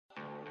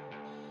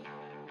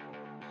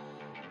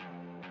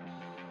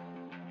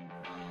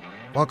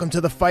Welcome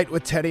to The Fight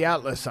with Teddy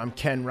Atlas. I'm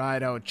Ken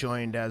Rideout,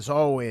 joined as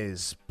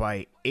always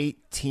by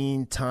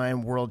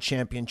 18-time world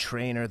champion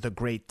trainer, the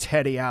great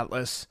Teddy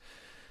Atlas.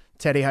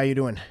 Teddy, how you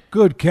doing?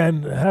 Good,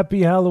 Ken.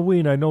 Happy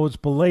Halloween. I know it's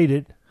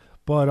belated,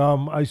 but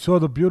I saw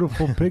the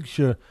beautiful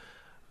picture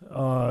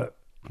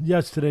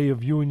yesterday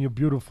of you and your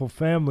beautiful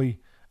family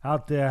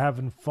out there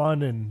having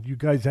fun, and you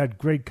guys had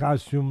great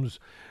costumes.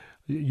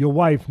 Your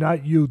wife,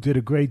 not you, did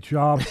a great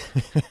job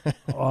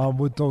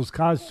with those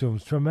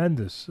costumes.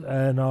 Tremendous.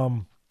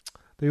 And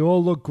they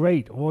all look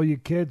great. All your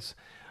kids,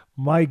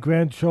 my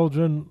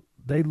grandchildren,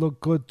 they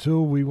look good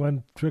too. We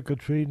went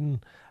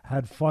trick-or-treating,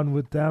 had fun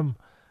with them.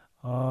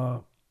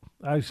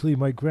 Actually,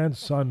 my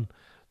grandson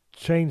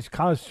changed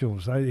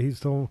costumes.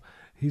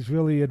 He's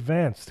really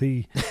advanced.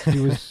 He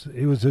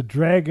was a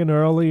dragon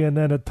early and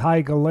then a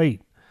tiger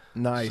late.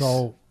 Nice.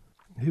 So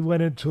he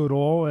went into it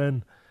all,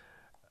 and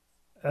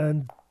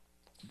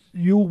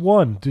you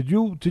won. Did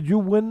you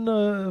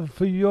win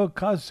for your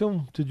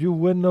costume? Did you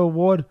win the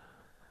award?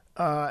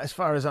 As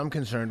far as I'm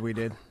concerned, we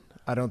did.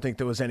 I don't think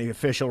there was any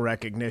official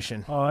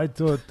recognition. Oh, I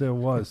thought there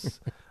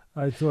was.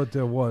 I thought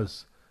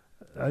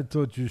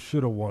you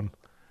should have won.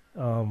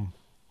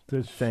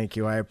 Thank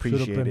you. I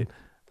appreciate it.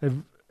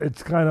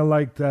 It's kind of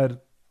like that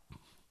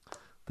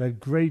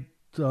great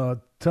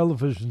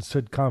television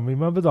sitcom.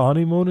 Remember The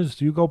Honeymooners?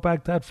 Do you go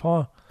back that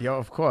far? Yeah,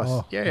 of course.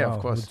 Of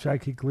course. With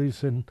Jackie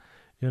Gleason,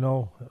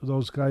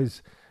 those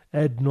guys,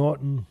 Ed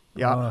Norton.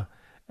 Yeah.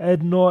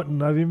 Ed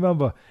Norton, I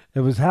remember. It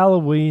was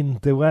Halloween.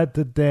 They were at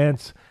the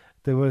dance.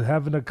 They were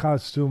having a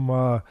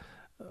costume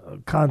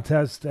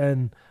contest,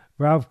 and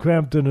Ralph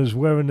Crampton is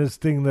wearing this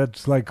thing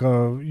that's like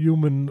a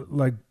human,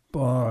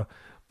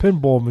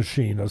 pinball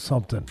machine or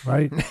something,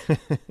 right?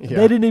 Yeah.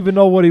 They didn't even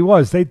know what he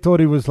was. They thought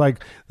he was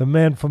like the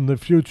man from the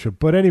future.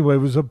 But anyway, it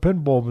was a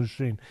pinball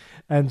machine.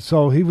 And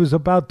so he was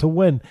about to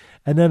win.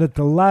 And then at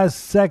the last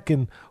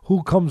second,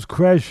 who comes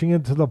crashing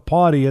into the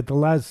party at the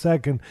last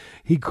second?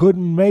 He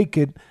couldn't make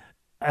it.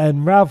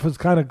 And Ralph was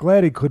kind of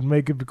glad he couldn't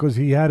make it because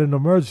he had an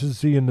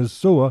emergency in the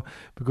sewer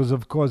because,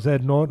 of course,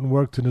 Ed Norton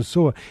worked in the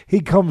sewer. He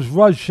comes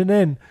rushing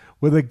in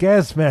with a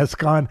gas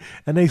mask on,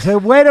 and they say,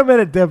 wait a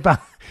minute, they're about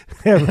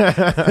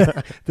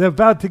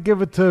to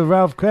give it to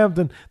Ralph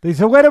Crampton. They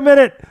said, wait a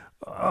minute,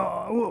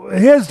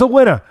 here's the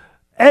winner,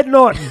 Ed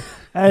Norton.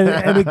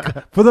 And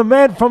for the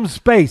man from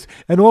space.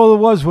 And all it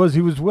was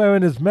he was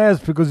wearing his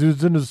mask because he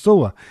was in the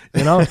sewer,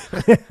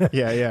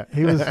 Yeah.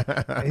 He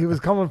was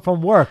coming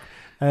from work.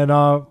 And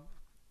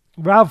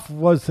Ralph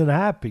wasn't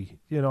happy,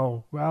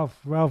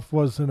 Ralph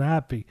wasn't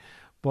happy.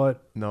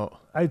 But No.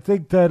 I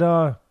think that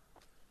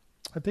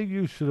I think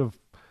you should have,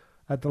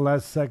 at the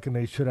last second,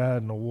 they should have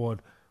had an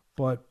award.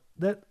 But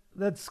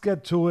let's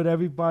get to it.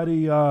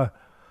 Everybody, I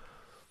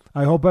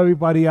hope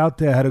everybody out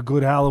there had a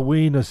good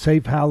Halloween, a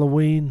safe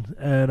Halloween,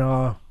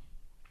 and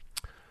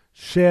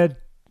shared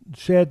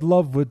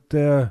love with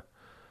their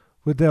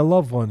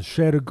loved ones,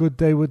 shared a good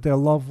day with their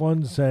loved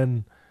ones,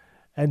 and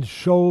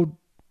showed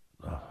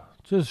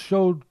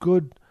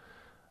good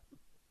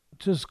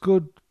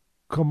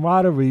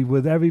camaraderie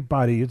with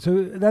everybody.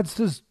 That's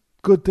just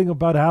good thing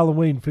about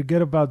Halloween.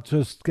 Forget about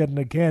just getting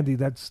the candy.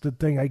 That's the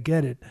thing. I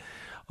get it.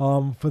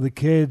 For the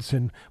kids,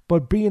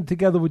 but being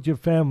together with your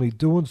family,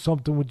 doing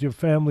something with your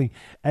family,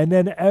 and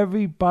then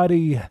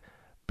everybody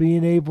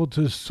being able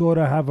to sort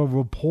of have a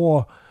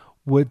rapport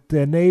with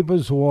their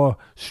neighbors or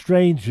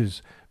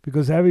strangers,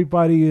 because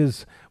everybody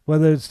is,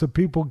 whether it's the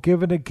people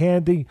giving the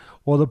candy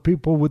or the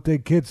people with their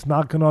kids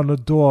knocking on the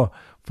door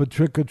for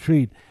trick or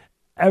treat,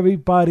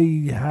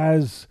 everybody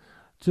has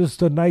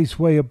just a nice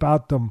way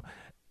about them,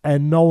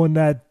 and knowing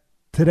that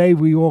today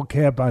we all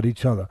care about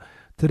each other.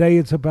 Today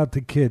it's about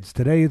the kids.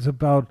 Today it's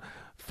about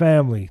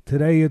family.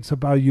 Today it's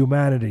about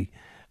humanity.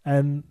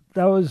 And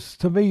that was,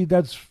 to me,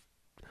 that's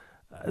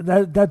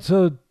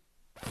a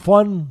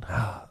fun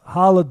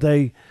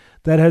holiday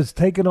that has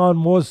taken on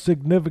more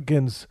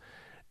significance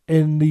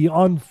in the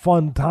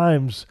unfun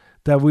times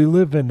that we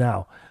live in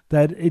now.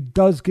 That it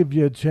does give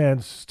you a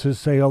chance to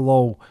say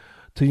hello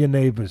to your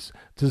neighbors,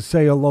 to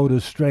say hello to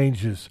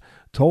strangers,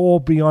 to all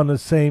be on the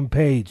same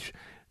page,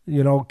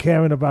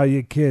 caring about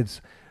your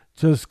kids.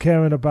 Just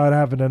caring about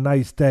having a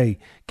nice day,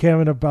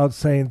 caring about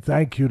saying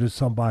thank you to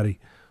somebody.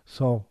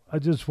 So I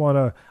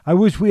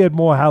wish we had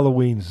more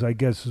Halloweens, I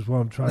guess is what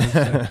I'm trying to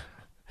say.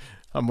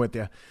 I'm with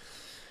you.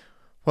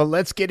 Well,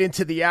 let's get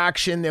into the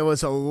action. There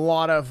was a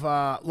lot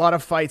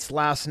of fights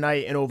last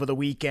night and over the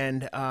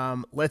weekend.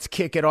 Let's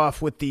kick it off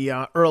with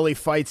the early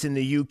fights in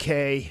the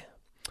UK.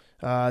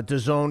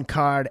 DAZN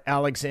card,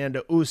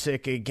 Alexander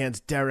Usyk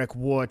against Derek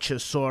War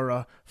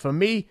Chisora. For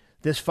me,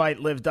 this fight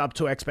lived up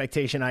to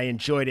expectation. I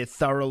enjoyed it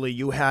thoroughly.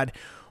 You had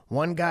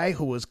one guy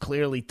who was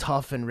clearly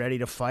tough and ready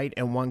to fight,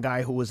 and one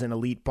guy who was an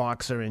elite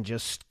boxer and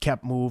just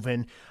kept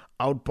moving,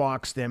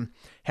 outboxed him,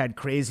 had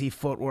crazy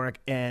footwork,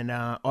 and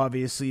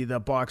obviously the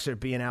boxer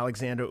being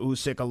Alexander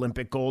Usyk,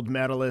 Olympic gold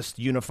medalist,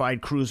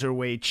 unified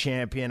cruiserweight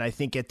champion. I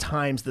think at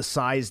times the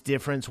size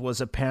difference was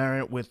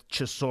apparent with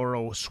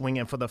Chisora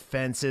swinging for the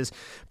fences.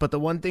 But the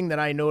one thing that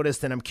I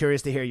noticed, and I'm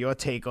curious to hear your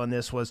take on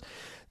this, was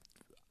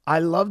I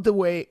love the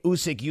way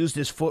Usyk used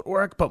his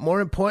footwork, but more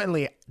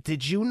importantly,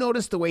 did you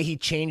notice the way he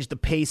changed the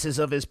paces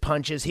of his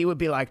punches? He would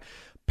be like,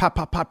 pop,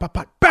 pop, pop, pop,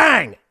 pop,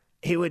 bang!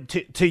 He would,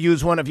 to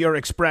use one of your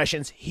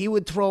expressions, he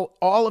would throw,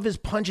 all of his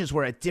punches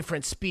were at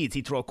different speeds.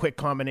 He'd throw a quick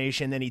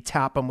combination, then he'd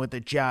tap him with a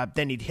jab,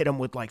 then he'd hit him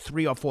with like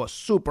 3 or 4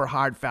 super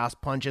hard,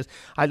 fast punches.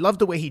 I love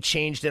the way he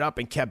changed it up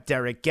and kept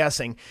Derek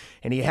guessing.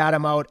 And he had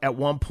him out at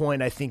one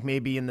point, I think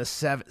maybe in the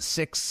 6th,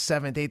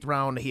 7th, 8th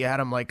round. He had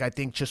him like, I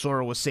think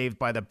Chisora was saved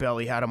by the bell.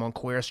 He had him on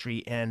Queer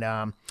Street,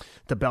 and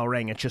the bell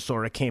rang, and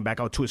Chisora came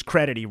back out. To his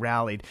credit, he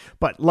rallied.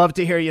 But love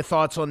to hear your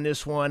thoughts on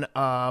this one.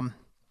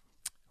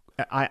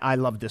 I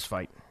love this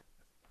fight.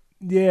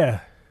 Yeah.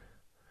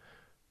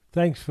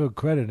 Thanks for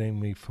crediting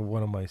me for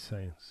one of my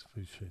sayings.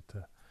 Appreciate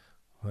that.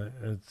 But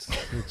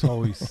it's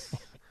always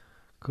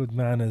good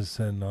manners,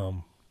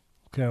 and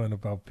caring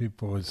about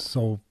people is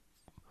so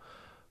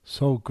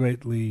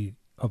greatly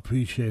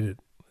appreciated.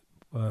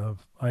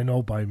 I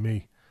know by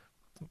me,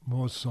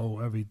 more so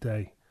every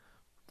day,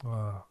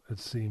 it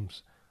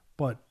seems.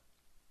 But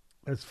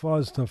as far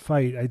as the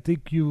fight, I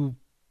think you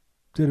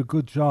did a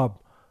good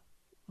job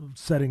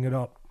setting it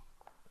up,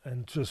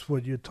 and just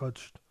what you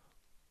touched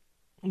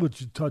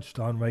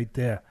on right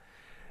there.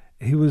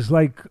 He was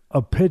like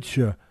a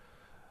pitcher.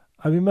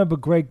 I remember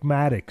Greg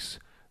Maddux.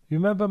 You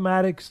remember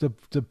Maddux,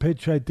 the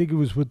pitcher? I think he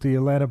was with the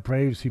Atlanta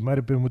Braves. He might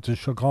have been with the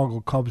Chicago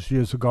Cubs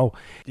years ago.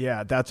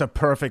 Yeah, that's a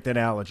perfect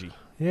analogy.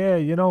 Yeah,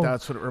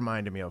 That's what it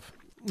reminded me of.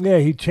 Yeah,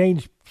 he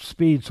changed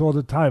speeds all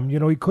the time.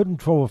 He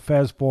couldn't throw a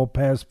fastball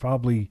past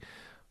probably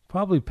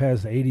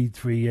past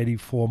 83,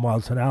 84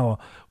 miles an hour,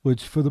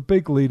 which for the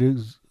big league,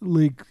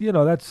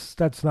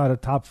 that's not a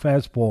top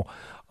fastball.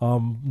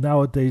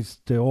 Nowadays,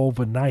 they're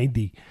over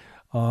 90.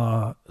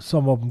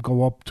 Some of them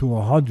go up to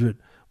 100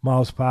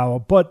 miles per hour.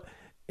 But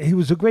he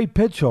was a great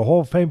pitcher,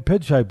 Hall of Fame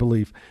pitcher, I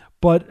believe.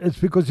 But it's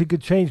because he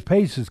could change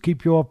paces,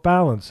 keep you off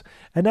balance.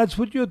 And that's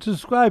what you're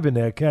describing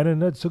there, Ken,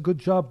 and that's a good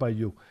job by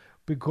you.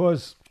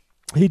 Because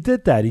he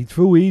did that. He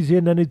threw easy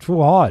and then he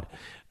threw hard.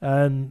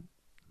 And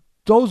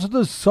those are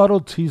the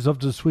subtleties of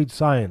the sweet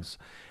science.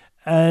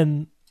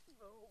 And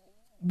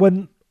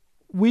when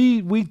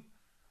we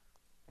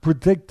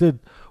predicted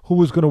who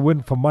was going to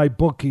win for my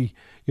bookie,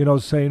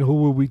 saying who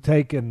will we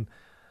take, and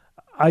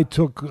I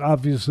took,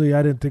 obviously,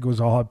 I didn't think it was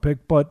a hard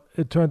pick, but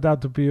it turned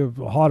out to be a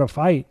harder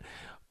fight.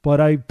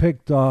 But I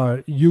picked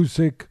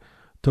Usyk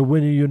to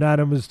win a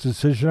unanimous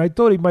decision. I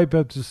thought he might be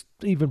able to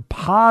even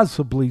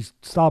possibly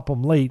stop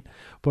him late,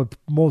 but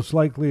most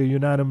likely a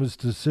unanimous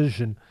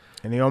decision.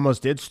 And he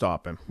almost did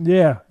stop him.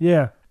 Yeah.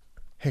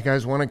 Hey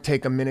guys, want to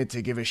take a minute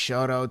to give a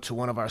shout out to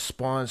one of our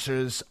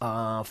sponsors.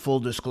 Full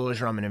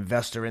disclosure, I'm an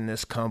investor in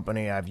this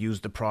company. I've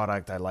used the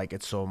product. I like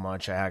it so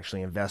much. I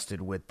actually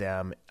invested with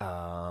them.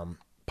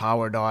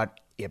 PowerDot,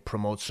 it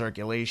promotes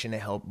circulation to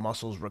help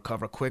muscles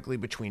recover quickly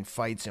between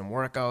fights and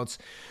workouts.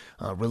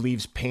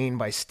 Relieves pain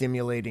by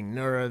stimulating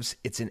nerves.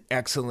 It's an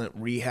excellent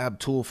rehab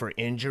tool for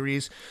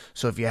injuries.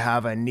 So if you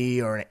have a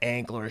knee or an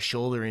ankle or a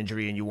shoulder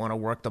injury and you want to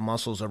work the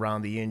muscles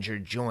around the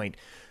injured joint,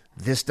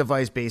 this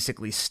device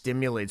basically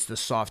stimulates the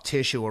soft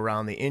tissue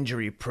around the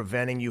injury,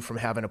 preventing you from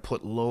having to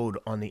put load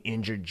on the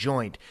injured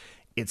joint.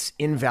 It's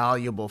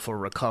invaluable for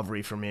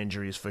recovery from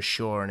injuries for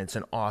sure, and it's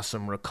an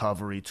awesome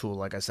recovery tool.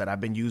 Like I said, I've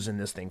been using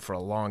this thing for a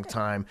long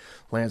time.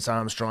 Lance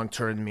Armstrong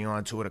turned me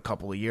on to it a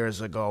couple of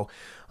years ago.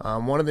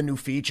 One of the new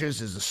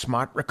features is the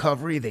Smart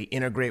Recovery. They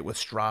integrate with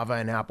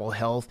Strava and Apple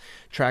Health,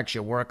 tracks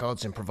your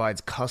workouts, and provides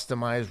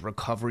customized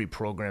recovery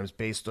programs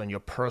based on your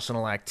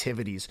personal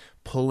activities,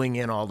 pulling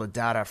in all the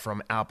data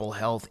from Apple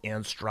Health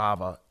and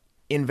Strava.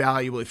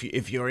 Invaluable.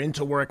 If you're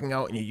into working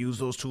out and you use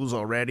those tools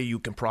already, you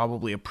can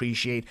probably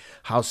appreciate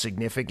how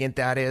significant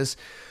that is.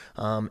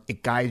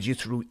 It guides you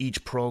through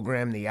each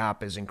program. The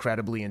app is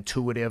incredibly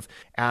intuitive.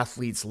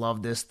 Athletes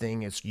love this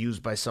thing. It's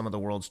used by some of the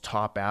world's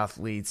top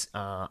athletes.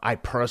 I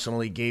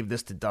personally gave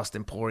this to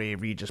Dustin Poirier,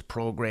 Regis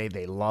Prograis.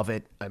 They love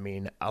it. I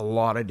mean, a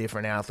lot of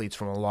different athletes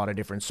from a lot of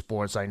different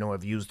sports I know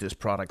have used this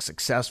product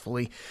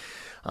successfully.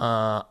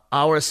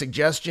 Our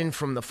suggestion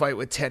from the fight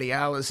with Teddy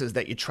Atlas is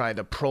that you try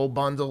the Pro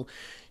Bundle.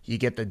 You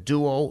get the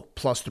Duo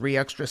plus 3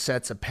 extra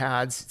sets of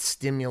pads. It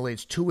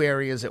stimulates 2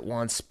 areas at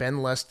once.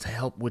 Spend less to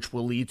help, which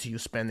will lead to you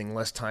spending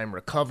less time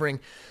recovering.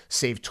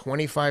 Save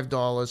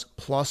 $25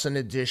 plus an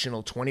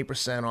additional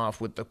 20% off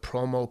with the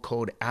promo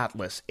code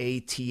ATLAS,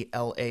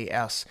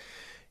 ATLAS.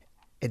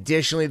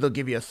 Additionally, they'll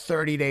give you a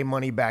 30-day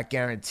money-back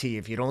guarantee.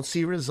 If you don't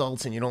see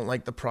results and you don't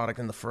like the product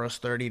in the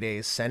first 30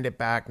 days, send it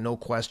back, no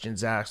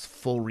questions asked,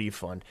 full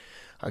refund.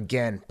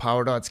 Again,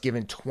 PowerDot's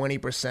giving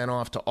 20%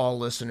 off to all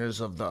listeners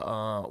of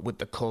the with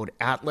the code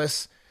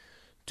ATLAS.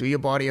 Do your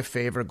body a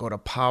favor, go to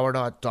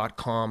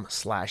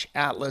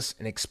powerdot.com/Atlas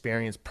and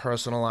experience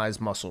personalized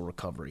muscle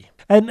recovery.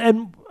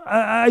 And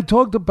I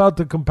talked about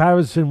the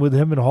comparison with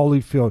him and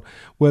Holyfield,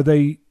 where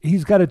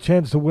he's got a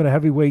chance to win a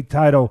heavyweight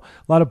title.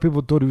 A lot of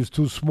people thought he was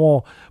too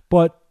small,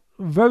 but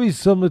very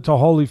similar to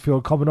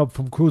Holyfield coming up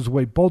from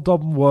cruiserweight. Both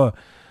of them were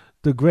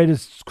the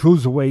greatest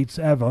cruiserweights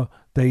ever.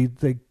 They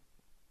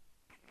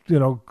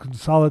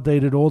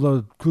consolidated all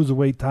the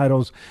cruiserweight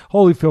titles.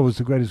 Holyfield was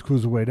the greatest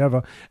cruiserweight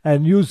ever,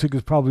 and Usyk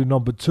is probably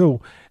number 2.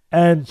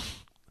 And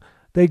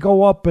they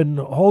go up, and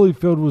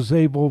Holyfield was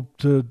able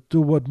to do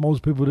what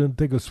most people didn't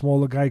think a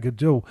smaller guy could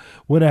do,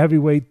 win a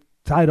heavyweight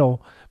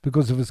title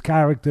because of his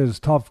character, his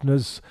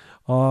toughness,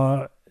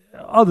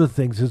 other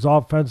things, his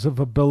offensive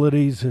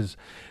abilities,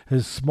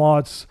 his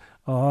smarts.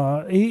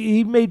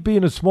 He made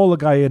being a smaller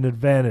guy an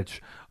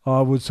advantage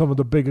with some of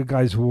the bigger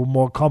guys who were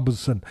more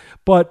cumbersome.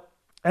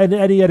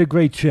 And he had a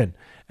great chin.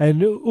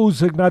 And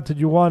Usyk, not that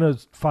you want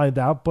to find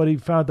out, but he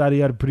found out he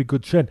had a pretty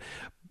good chin.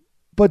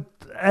 But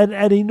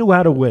and he knew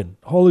how to win.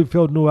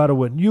 Holyfield knew how to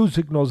win.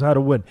 Usyk knows how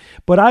to win.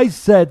 But I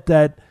said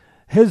that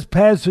his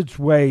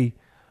passageway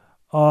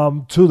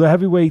to the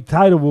heavyweight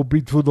title will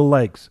be through the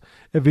legs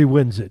if he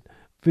wins it,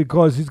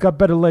 because he's got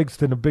better legs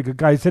than the bigger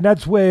guys. And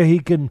that's where he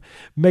can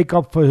make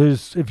up for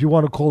his, if you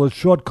want to call it,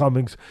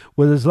 shortcomings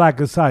with his lack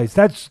of size.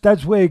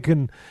 That's where he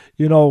can,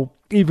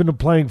 even the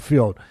playing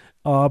field.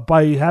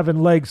 By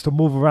having legs to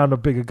move around the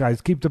bigger guys,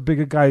 keep the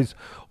bigger guys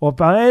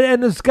off.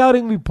 And the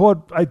scouting report,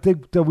 I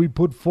think, that we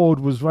put forward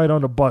was right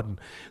on the button,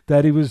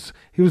 that he was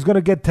going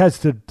to get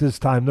tested this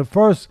time. The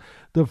first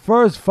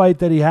fight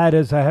that he had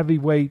as a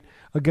heavyweight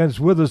against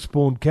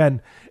Witherspoon,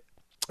 Ken,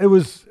 it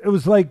was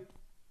like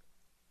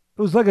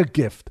a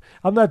gift.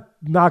 I'm not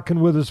knocking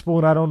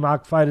Witherspoon. I don't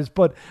knock fighters,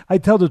 but I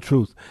tell the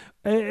truth.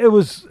 It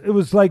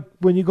was like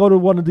when you go to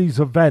one of these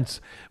events,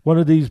 one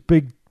of these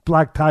big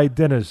black tie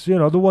dinners,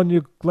 the one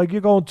you're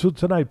going to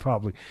tonight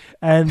probably,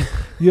 and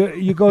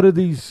you go to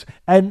these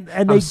and they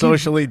I'm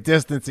socially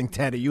distancing,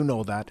 Teddy. You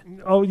know that.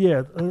 Oh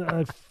yeah,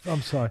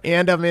 I'm sorry.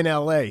 And I'm in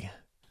L.A.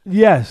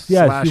 Yes.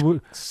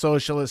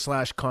 Socialist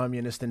 /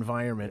 communist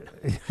environment.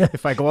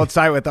 If I go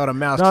outside without a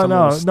mask,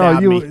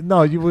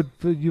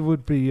 you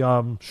would be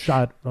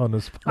shot on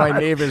the spot.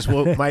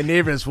 My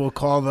neighbors will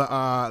call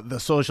the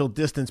social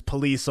distance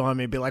police on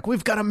me and be like,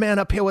 "We've got a man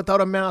up here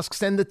without a mask.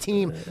 Send the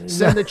team.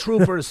 Send the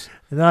troopers."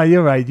 No,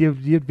 you're right.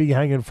 You'd be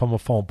hanging from a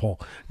phone pole.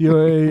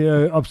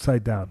 You're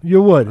upside down.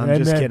 You would.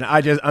 I'm just kidding.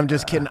 I'm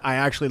just kidding. I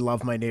actually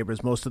love my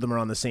neighbors. Most of them are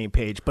on the same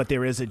page, but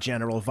there is a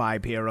general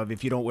vibe here of,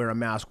 if you don't wear a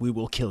mask, we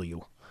will kill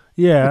you.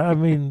 Yeah, I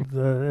mean,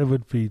 it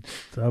would be.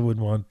 I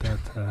wouldn't want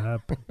that to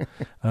happen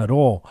at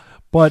all.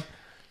 But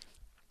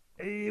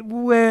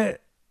where,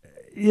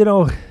 he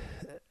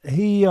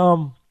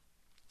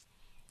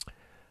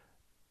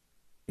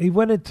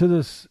went into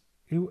this.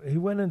 He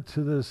went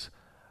into this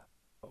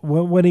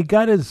when he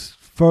got his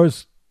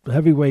first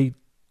heavyweight,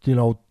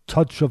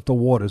 touch of the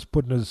waters,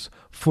 putting his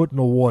foot in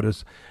the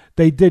waters.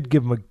 They did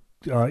give him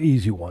a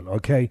easy one,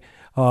 okay.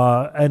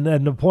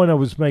 And the point I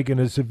was making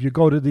is, if you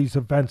go to these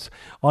events,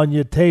 on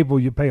your table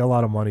you pay a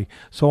lot of money.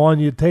 So on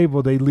your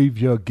table they leave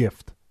you a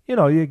gift.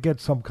 You get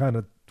some kind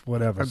of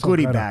whatever, a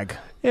goodie bag.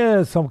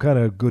 Some kind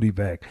of goodie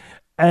bag,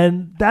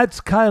 and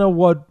that's kind of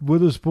what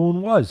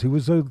Witherspoon was. He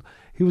was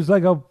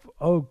like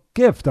a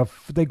gift.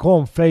 They call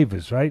them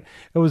favors, right?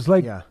 It was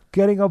like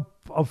getting a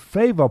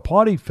favor, a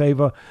party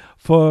favor,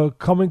 for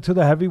coming to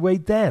the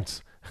heavyweight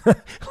dance.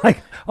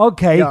 Like,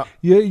 okay,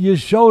 you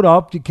showed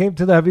up, you came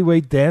to the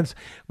heavyweight dance.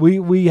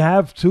 We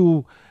have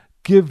to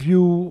give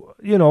you,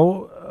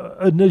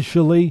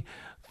 initially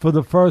for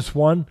the first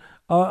one,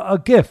 a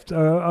gift,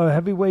 a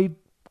heavyweight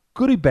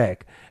goodie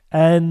bag.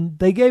 And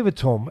they gave it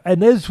to him.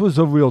 And this was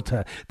a real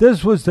test.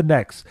 This was the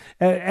next.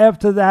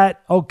 After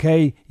that,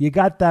 okay, you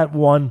got that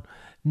one.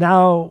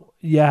 Now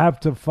you have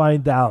to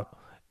find out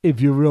if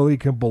you really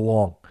can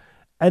belong.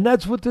 And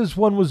that's what this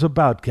one was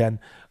about, Ken.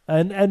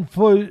 And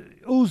for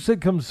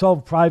Usyk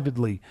himself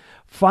privately,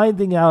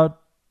 finding out,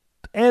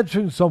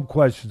 answering some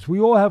questions. We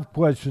all have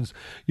questions.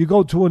 You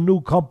go to a new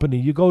company,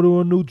 you go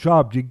to a new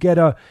job, you get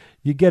a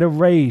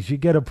raise, you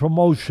get a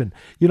promotion.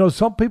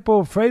 Some people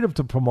are afraid of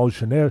the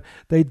promotion.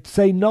 They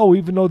say no,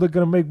 even though they're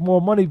going to make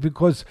more money,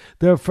 because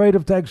they're afraid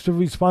of the extra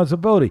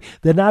responsibility.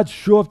 They're not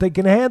sure if they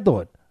can handle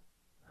it.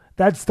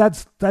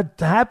 That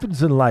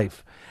happens in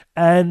life.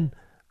 And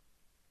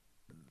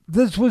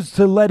this was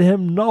to let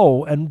him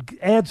know and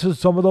answer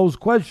some of those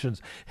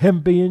questions. Him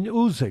being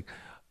Usyk.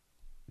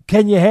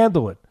 Can you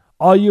handle it?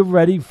 Are you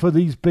ready for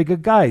these bigger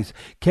guys?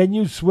 Can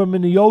you swim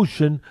in the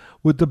ocean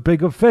with the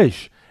bigger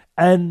fish?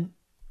 And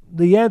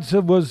the answer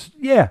was,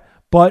 yeah,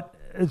 but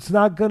it's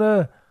not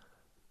gonna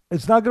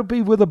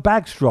be with a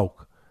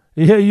backstroke.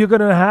 You're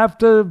gonna have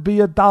to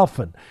be a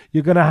dolphin.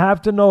 You're gonna have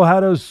to know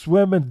how to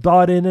swim and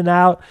dart in and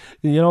out.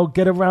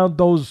 Get around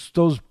those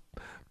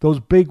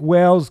big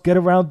whales, get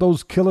around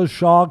those killer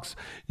sharks,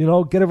 get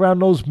around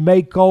those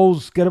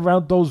makos, get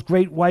around those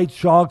great white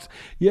sharks.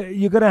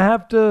 You're going to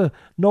have to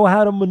know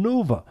how to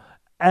maneuver.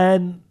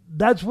 And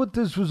that's what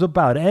this was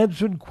about,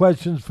 answering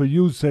questions for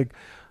Usyk.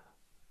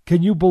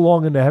 Can you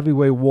belong in the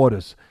heavyweight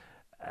waters?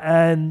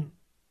 And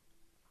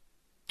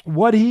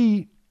what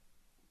he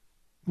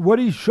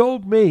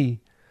showed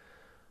me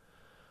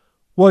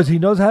was he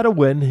knows how to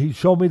win. He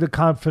showed me the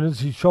confidence.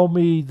 He showed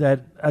me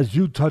that, as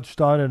you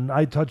touched on and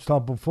I touched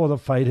on before the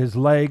fight, his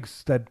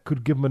legs that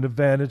could give him an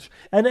advantage.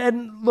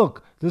 And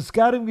look, the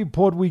scouting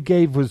report we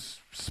gave was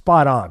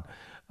spot on.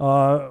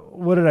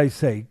 What did I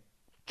say?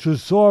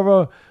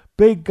 Chisora,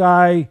 big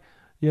guy,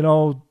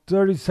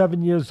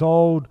 37 years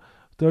old,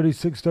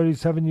 36,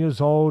 37 years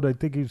old. I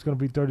think he's going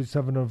to be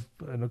 37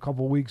 in a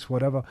couple of weeks,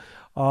 whatever.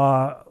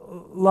 A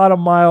lot of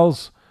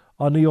miles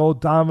on the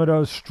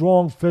odometer,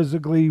 strong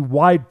physically,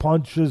 wide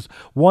punches,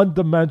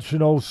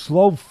 one-dimensional,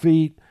 slow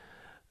feet,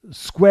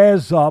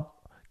 squares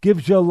up,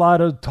 gives you a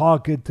lot of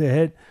target to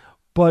hit,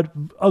 but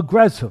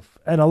aggressive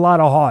and a lot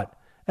of heart.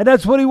 And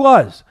that's what he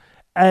was.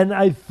 And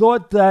I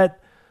thought that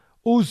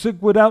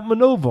Usyk would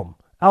outmaneuver him,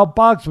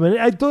 outbox him. And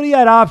I thought he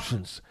had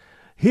options.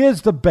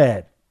 Here's the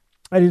bad,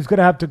 and he's going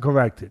to have to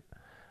correct it.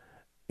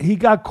 He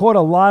got caught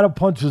a lot of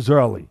punches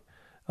early.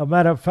 A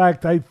matter of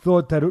fact, I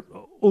thought that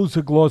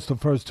Usyk lost the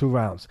first 2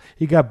 rounds.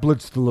 He got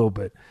blitzed a little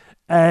bit.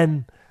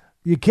 And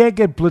you can't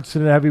get blitzed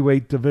in the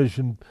heavyweight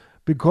division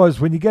because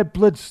when you get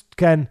blitzed,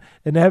 Ken,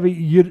 in the heavy,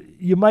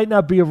 you might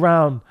not be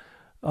around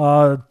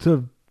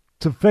to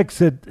fix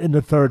it in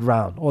the 3rd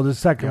round or the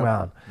 2nd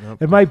round.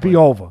 It might be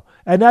over.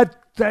 And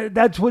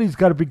that's what he's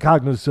got to be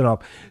cognizant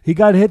of. He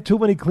got hit too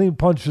many clean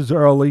punches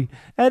early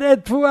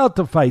and throughout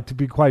the fight, to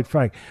be quite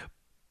frank.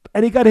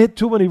 And he got hit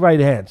too many right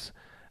hands.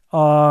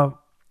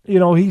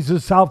 He's a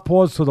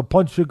southpaw, so the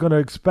punch you're going to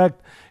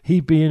expect, he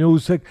being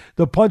Usyk,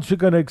 the punch you're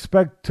going to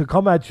expect to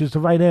come at you is the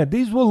right hand.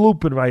 These were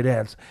looping right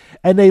hands,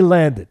 and they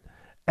landed.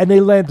 And they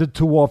landed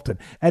too often.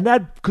 And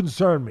that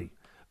concerned me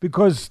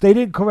because they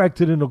didn't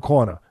correct it in the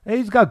corner. And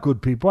he's got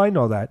good people, I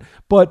know that.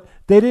 But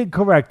they didn't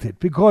correct it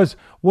because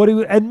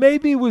and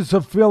maybe it was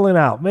a filling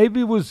out. Maybe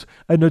it was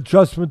an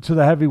adjustment to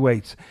the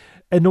heavyweights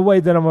in the way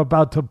that I'm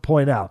about to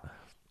point out,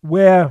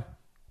 where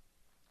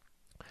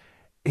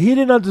he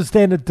didn't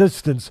understand the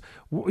distance.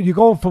 You're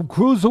going from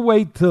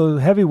cruiserweight to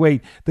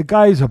heavyweight. The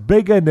guys are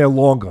bigger and they're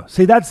longer.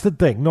 See, that's the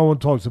thing no one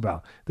talks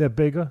about. They're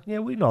bigger. Yeah,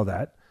 we know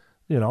that.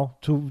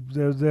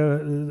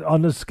 They're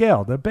on the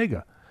scale. They're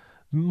bigger,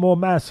 more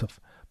massive.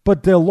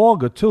 But they're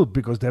longer, too,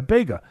 because they're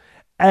bigger.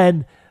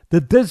 And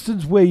the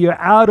distance where you're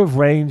out of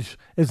range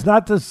is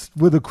not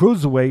with a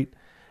cruiserweight.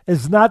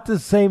 It's not the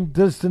same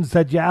distance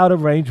that you're out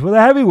of range with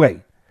a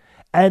heavyweight.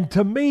 And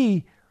to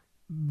me,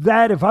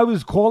 that if I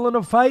was calling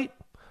a fight,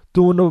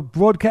 doing a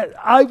broadcast,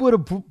 I would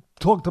have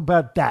talked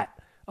about that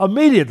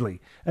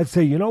immediately and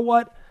say, you know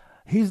what?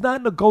 He's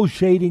not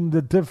negotiating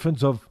the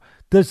difference of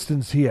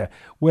distance here.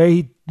 Where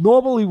he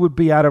normally would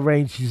be out of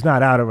range, he's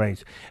not out of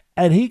range.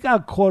 And he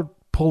got caught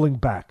pulling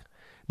back.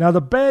 Now,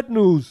 the bad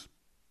news,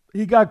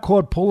 he got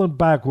caught pulling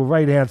back with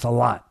right hands a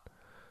lot.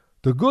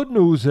 The good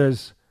news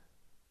is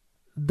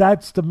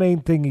that's the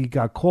main thing he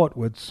got caught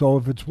with. So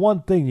if it's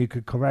one thing, you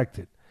could correct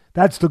it.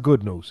 That's the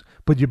good news.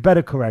 But you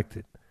better correct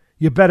it.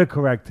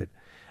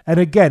 And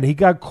again, he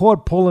got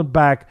caught pulling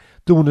back,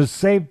 doing the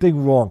same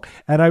thing wrong.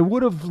 And I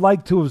would have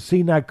liked to have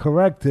seen that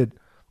corrected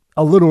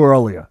a little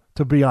earlier,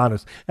 to be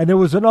honest. And there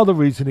was another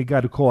reason he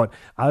got caught.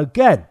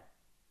 Again,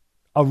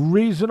 a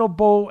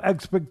reasonable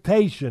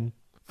expectation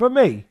for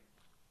me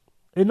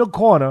in the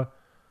corner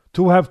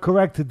to have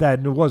corrected that,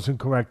 and it wasn't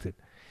corrected.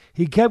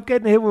 He kept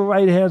getting hit with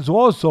right hands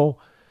also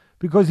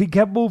because he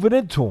kept moving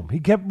into him. He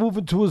kept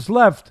moving to his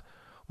left,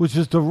 which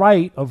is the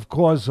right, of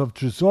course, of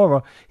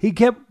Chisora. He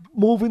kept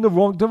moving the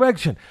wrong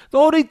direction. The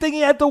only thing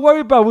he had to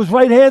worry about was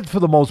right hands for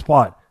the most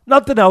part.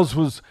 Nothing else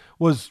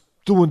was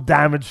doing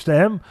damage to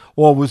him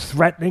or was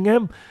threatening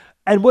him.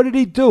 And what did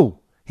he do?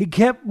 He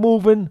kept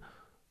moving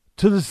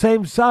to the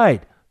same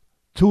side,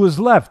 to his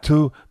left,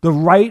 to the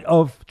right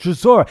of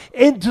Chisora,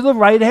 into the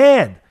right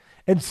hand.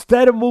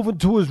 Instead of moving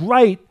to his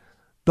right,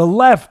 the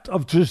left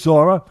of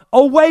Chisora,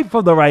 away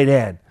from the right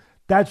hand.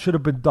 That should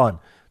have been done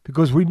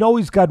because we know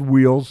he's got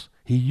wheels.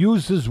 He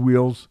uses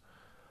wheels,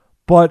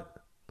 but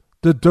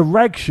the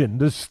direction,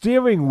 the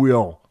steering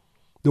wheel,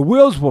 the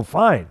wheels were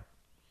fine.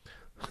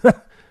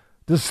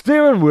 The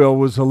steering wheel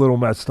was a little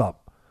messed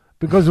up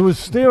because it was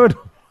steering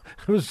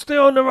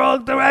the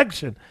wrong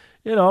direction.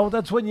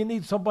 That's when you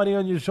need somebody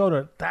on your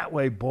shoulder. That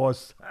way,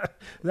 boss.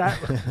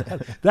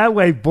 That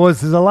way,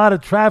 boss. There's a lot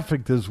of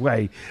traffic this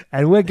way,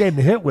 and we're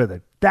getting hit with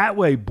it. That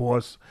way,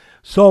 boss.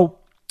 So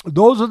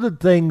those are the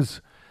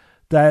things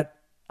that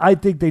I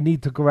think they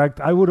need to correct.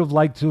 I would have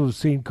liked to have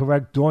seen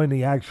correct during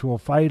the actual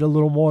fight a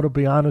little more, to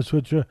be honest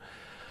with you.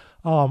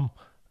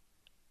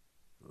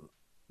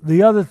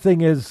 The other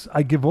thing is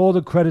I give all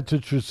the credit to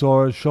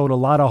Chisora. Showed a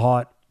lot of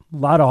heart.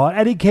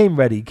 And he came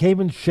ready. He came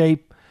in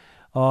shape.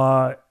 He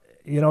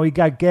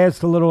got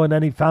gassed a little, and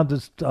then he found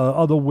this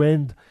other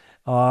wind.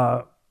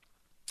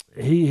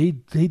 He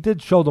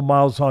did show the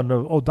miles on the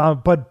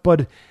odometer,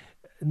 but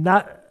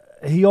not.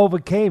 He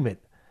overcame it.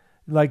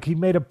 Like he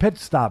made a pit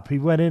stop. He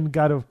went in,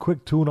 got a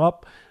quick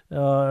tune-up,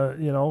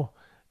 in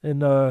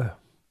the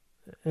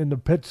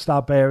pit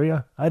stop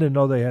area. I didn't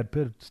know they had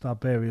pit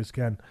stop areas,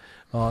 Ken,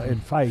 in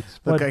fights.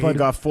 But he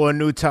got 4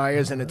 new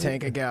tires and a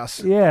tank of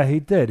gas. Yeah,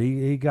 he did.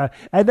 He got,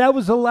 and that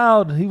was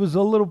allowed. He was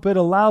a little bit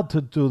allowed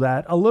to do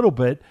that, a little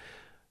bit,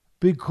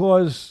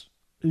 because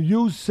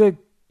Usyk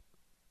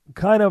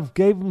kind of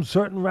gave him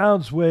certain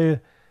rounds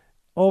where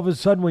all of a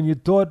sudden when you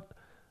thought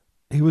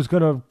he was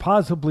going to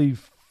possibly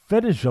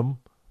finish him,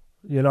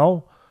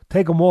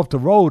 take him off the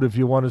road if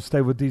you want to stay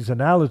with these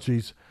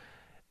analogies,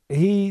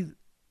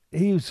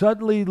 he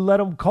suddenly let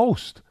him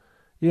coast.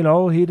 You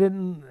know, he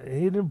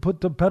didn't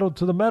put the pedal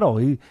to the metal.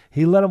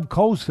 He let him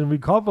coast and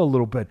recover a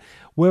little bit.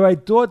 Where I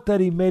thought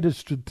that he made a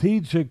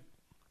strategic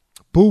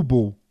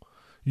boo-boo,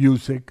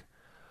 Usyk,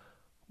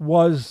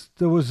 was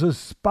there was a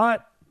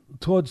spot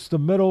towards the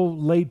middle,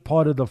 late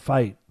part of the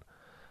fight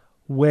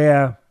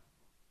where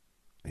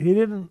he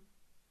didn't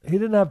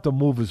have to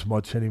move as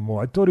much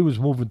anymore. I thought he was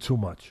moving too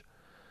much.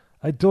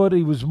 I thought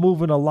he was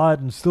moving a lot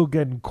and still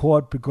getting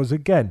caught because,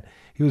 again,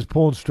 he was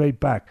pulling straight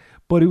back.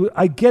 But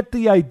I get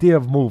the idea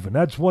of moving.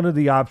 That's one of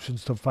the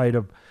options to fight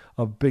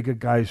a bigger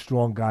guy,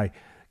 strong guy.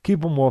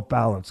 Keep him off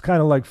balance,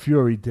 kind of like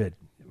Fury did,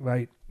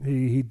 right?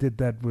 He did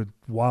that with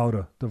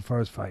Wilder, the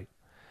first fight.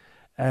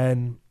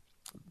 And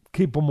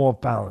keep him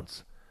off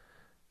balance.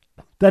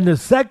 Then the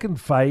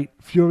second fight,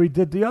 Fury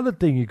did the other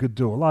thing you could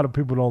do. A lot of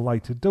people don't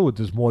like to do it.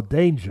 There's more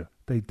danger,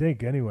 they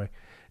think anyway,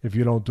 if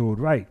you don't do it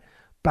right.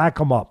 Back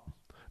him up.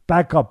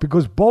 Back up.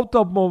 Because both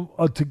of them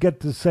are to get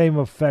the same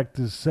effect,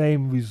 the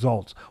same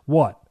results.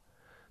 What?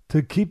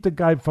 To keep the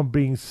guy from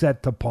being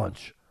set to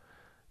punch.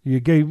 You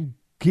keep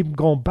him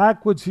going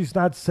backwards, he's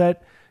not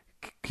set.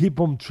 Keep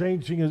him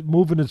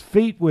moving his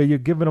feet where you're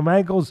giving him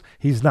angles,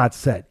 he's not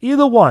set.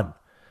 Either one.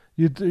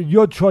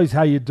 Your choice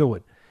how you do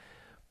it.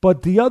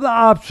 But the other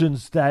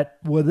options that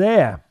were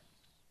there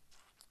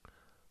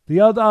for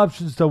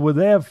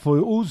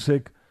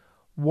Usyk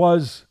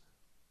was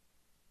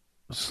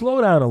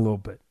slow down a little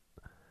bit.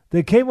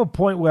 There came a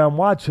point where I'm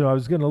watching, I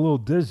was getting a little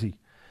dizzy.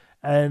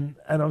 And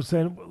I'm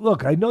saying,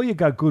 look, I know you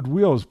got good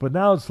wheels, but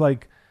now it's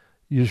like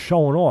you're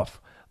showing off.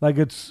 Like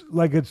it's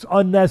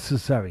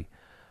unnecessary.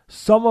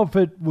 Some of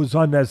it was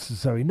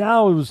unnecessary.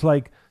 Now it was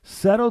like,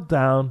 settle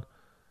down.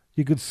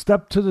 You could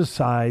step to the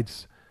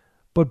sides,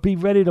 but be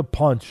ready to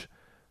punch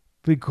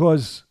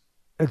because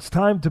it's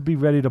time to be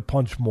ready to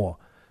punch more.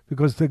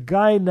 Because the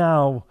guy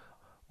now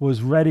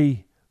was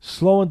ready,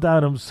 slowing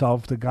down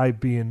himself, the guy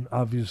being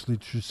obviously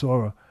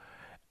Chisora,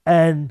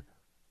 and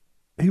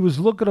he was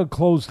looking to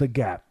close the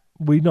gap.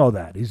 We know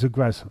that. He's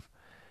aggressive.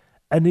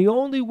 And the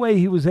only way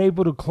he was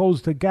able to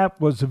close the gap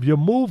was if you're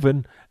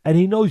moving and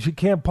he knows you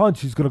can't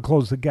punch, he's going to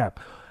close the gap.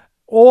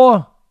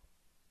 Or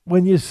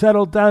when you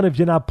settle down if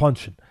you're not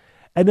punching.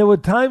 And there were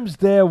times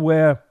there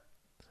where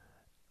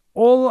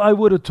all I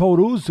would have told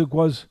Usyk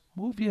was,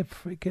 move your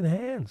freaking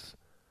hands.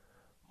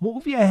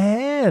 Move your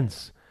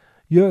hands.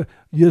 You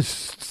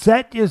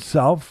set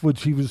yourself,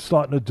 which he was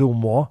starting to do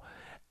more.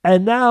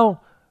 And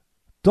now,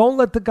 don't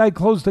let the guy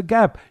close the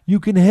gap. You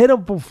can hit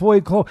him before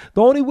he closes.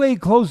 The only way he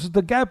closes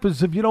the gap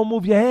is if you don't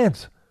move your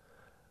hands.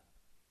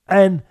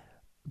 And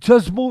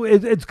just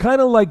move. It's kind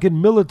of like in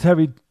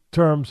military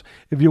terms,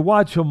 if you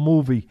watch a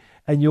movie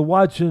and you're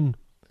watching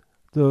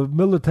the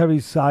military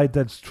side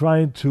they're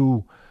trying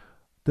to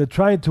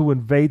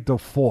invade the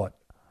fort.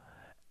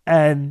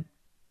 And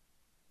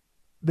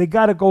they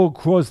got to go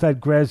across that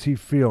grassy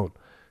field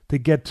to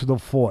get to the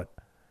fort.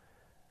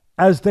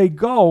 As they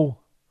go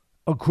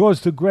across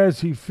the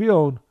grassy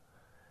field,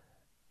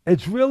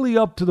 it's really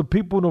up to the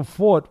people in the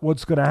fort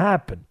what's going to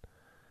happen.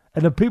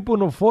 And the people in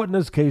the fort in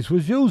this case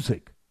was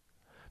Usyk.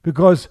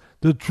 Because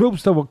the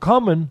troops that were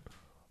coming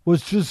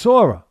was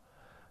Chisora.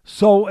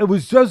 So it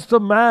was just a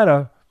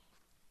matter,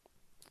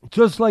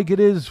 just like it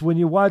is when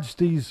you watch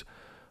these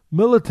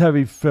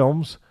military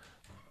films,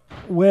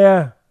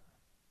 where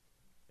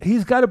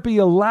he's got to be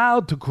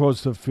allowed to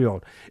cross the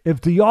field.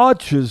 If the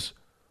archers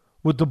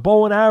with the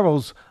bow and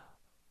arrows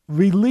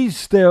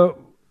release their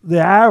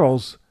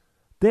arrows,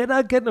 they're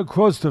not getting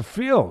across the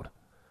field.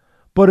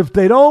 But if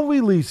they don't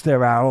release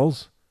their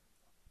arrows,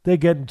 they're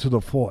getting to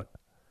the fort.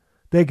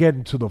 They're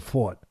getting to the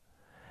fort.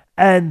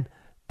 And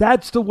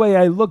that's the way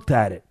I looked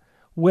at it,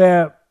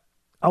 where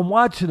I'm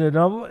watching it.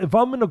 If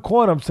I'm in the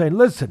corner, I'm saying,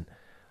 listen,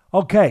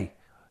 okay,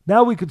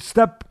 now we could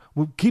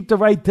keep the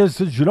right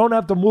distance. You don't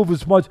have to move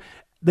as much.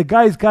 The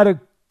guy's got to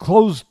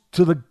close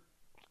to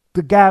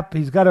the gap.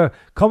 He's got to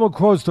come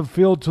across the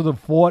field to the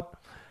fort.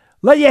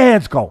 Let your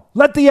hands go.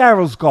 Let the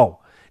arrows go.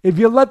 If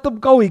you let them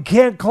go, he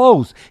can't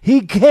close.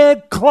 He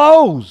can't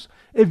close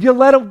if you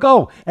let him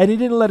go. And he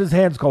didn't let his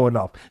hands go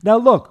enough. Now,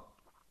 look,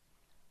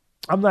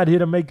 I'm not here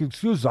to make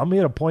excuses. I'm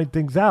here to point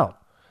things out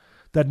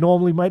that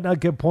normally might not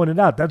get pointed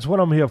out. That's what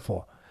I'm here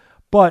for.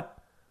 But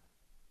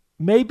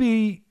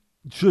maybe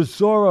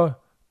Chisora,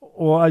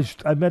 or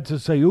I meant to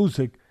say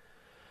Usyk,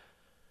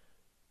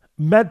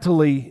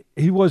 mentally,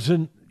 he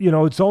wasn't,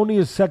 it's only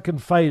his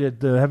second fight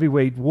at the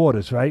heavyweight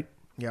waters, right?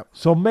 Yep.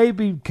 So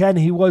maybe,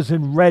 he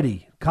wasn't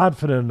ready,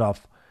 confident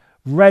enough,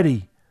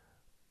 ready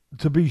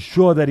to be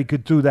sure that he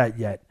could do that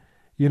yet.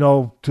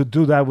 To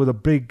do that with a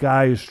big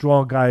guy, a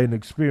strong guy, an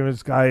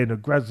experienced guy, an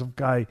aggressive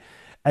guy,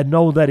 and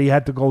know that he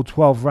had to go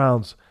 12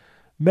 rounds.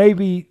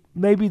 Maybe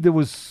there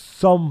was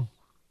some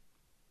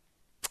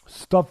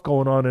stuff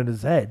going on in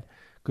his head,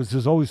 because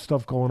there's always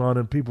stuff going on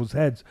in people's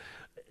heads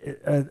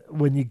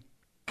when you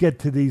get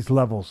to these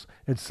levels.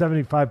 It's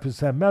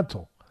 75%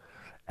 mental.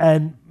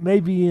 And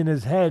maybe in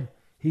his head,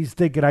 he's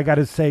thinking, I got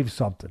to save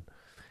something.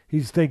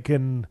 He's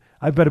thinking,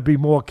 I better be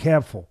more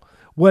careful.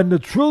 When the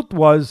truth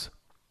was,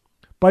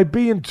 by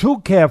being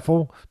too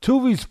careful,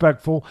 too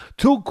respectful,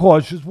 too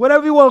cautious,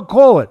 whatever you want to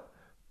call it.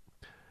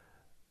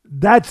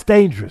 That's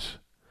dangerous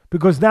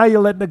because now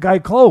you're letting the guy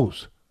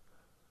close.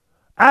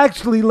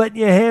 Actually letting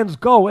your hands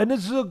go. And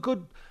this is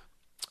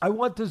I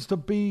want this to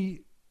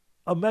be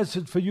a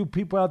message for you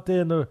people out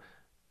there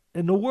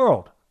in the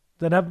world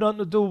that have nothing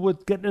to do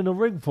with getting in the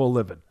ring for a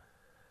living.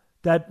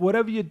 That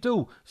whatever you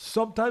do,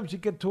 sometimes you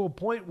get to a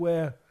point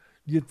where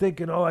you're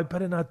thinking, oh, I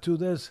better not do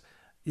this.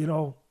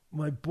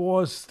 My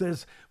boss,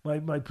 this,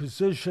 my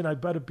position, I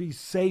better be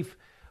safe.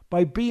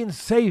 By being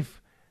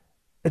safe,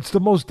 it's the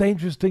most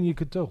dangerous thing you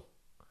could do.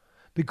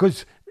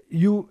 Because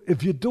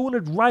if you're doing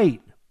it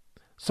right,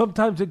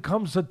 sometimes it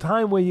comes a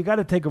time where you got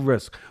to take a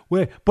risk.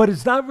 But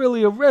it's not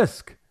really a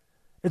risk.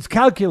 It's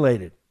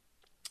calculated.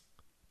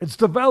 It's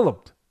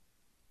developed.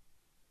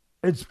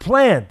 It's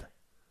planned.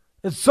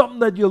 It's something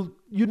that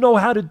you know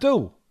how to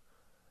do.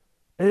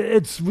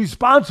 It's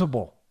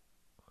responsible.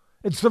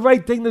 It's the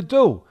right thing to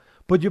do.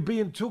 But you're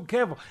being too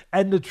careful.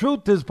 And the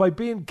truth is, by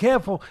being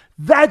careful,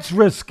 that's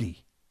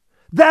risky.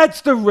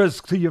 That's the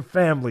risk to your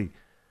family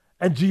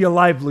and to your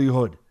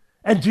livelihood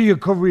and to your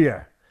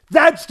career.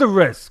 That's the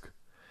risk.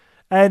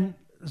 And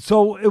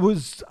so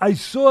I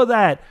saw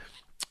that,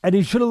 and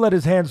he should have let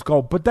his hands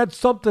go. But that's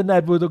something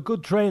that with a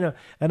good trainer,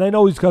 and I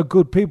know he's got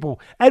good people,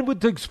 and with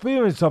the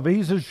experience of it,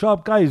 he's a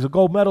sharp guy, he's a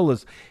gold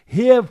medalist.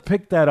 He'll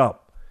pick that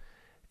up,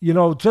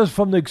 just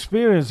from the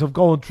experience of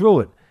going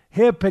through it.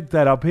 He'll pick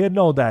that up, he'll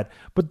know that.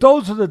 But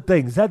those are the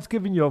things, that's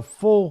giving you a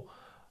full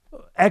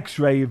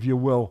x-ray, if you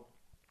will,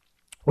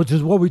 which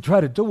is what we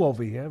try to do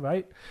over here,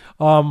 right?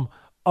 Of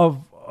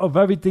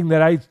everything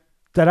that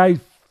I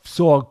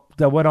saw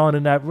that went on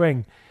in that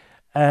ring.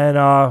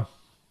 And,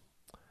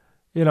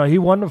 he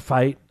won the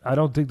fight. I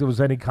don't think there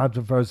was any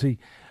controversy.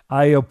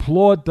 I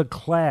applaud the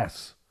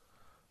class.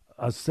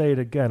 I'll say it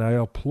again. I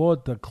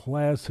applaud the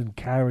class and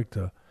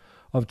character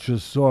of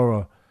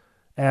Chisora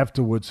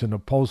afterwards in a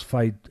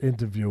post-fight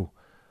interview,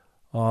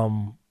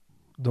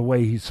 the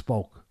way he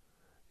spoke.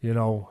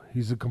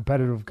 He's a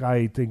competitive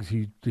guy. He thinks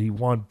he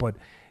won, but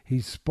he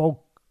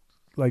spoke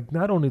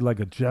not only like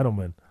a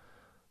gentleman,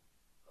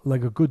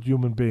 like a good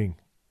human being.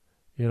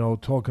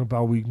 Talking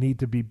about we need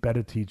to be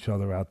better to each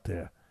other out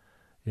there.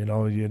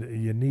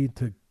 You need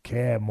to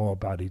care more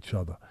about each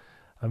other.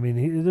 I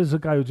mean, this is a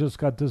guy who just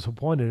got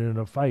disappointed in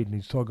a fight, and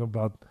he's talking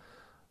about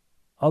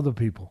other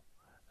people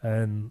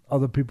and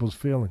other people's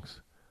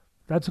feelings.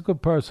 That's a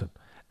good person.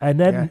 And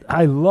then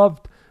I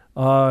loved,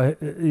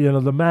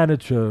 the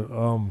manager.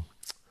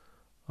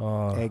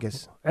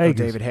 Agus.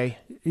 David Hay.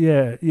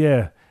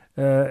 Yeah.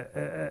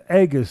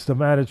 Agus, the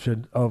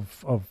manager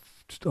of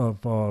Usyk.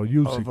 Of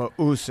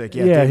Usyk,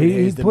 yeah. David Hay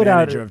is the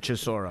manager of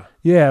Chisora.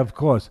 Yeah, of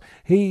course.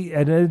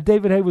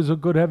 David Hay was a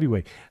good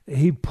heavyweight.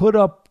 He put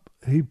up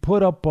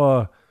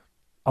a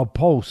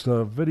post,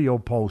 a video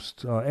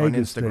post, on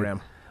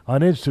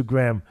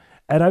Instagram,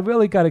 and I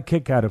really got a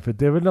kick out of it.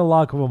 They're in the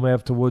locker room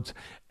afterwards,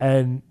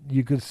 and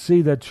you could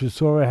see that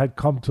Chisora had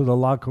come to the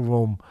locker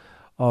room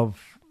of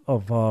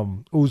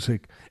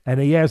Usyk, and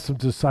he asked him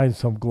to sign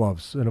some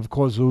gloves, and of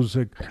course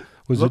Usyk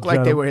looked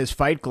like they were his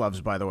fight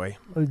gloves, by the way.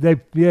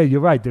 You're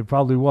right. They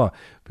probably were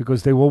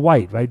because they were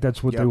white, right?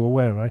 That's what they were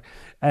wearing, right?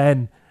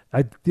 And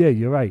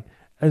you're right.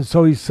 And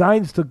so he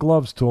signs the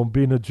gloves to him,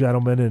 being a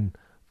gentleman, and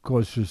of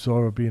course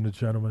Chisora being a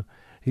gentleman.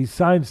 He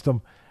signs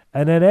them,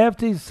 and then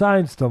after he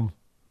signs them,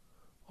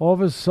 all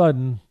of a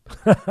sudden,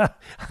 I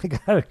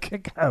got a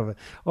kick out of it.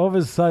 All of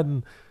a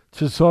sudden,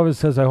 Chisora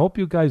says, I hope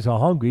you guys are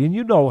hungry. And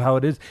you know how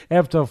it is.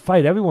 After a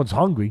fight, everyone's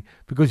hungry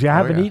because you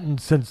haven't eaten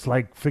since,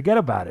 forget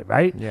about it,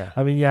 right? Yeah.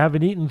 I mean, you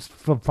haven't eaten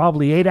for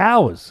probably 8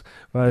 hours,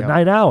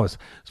 9 hours.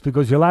 It's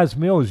because your last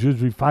meal is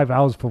usually 5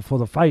 hours before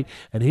the fight.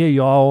 And here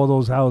you are all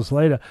those hours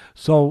later.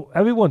 So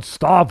everyone's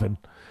starving.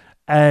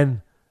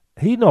 And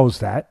he knows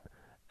that.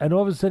 And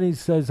all of a sudden he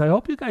says, I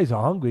hope you guys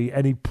are hungry.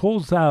 And he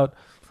pulls out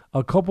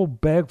a couple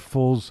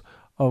bagfuls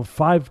of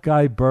Five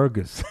Guy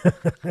burgers.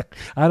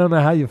 I don't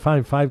know how you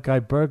find Five Guy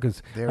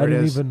burgers. There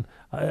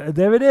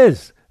it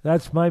is.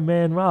 That's my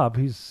man Rob.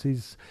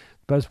 He's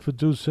best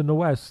producer in the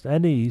West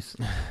and the East.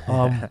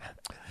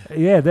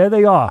 Yeah, there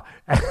they are.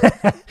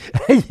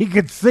 you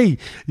can see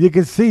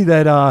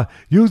that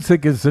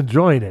Usyk is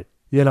enjoying it.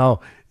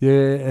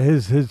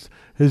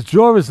 His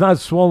jaw is not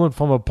swollen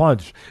from a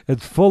punch.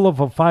 It's full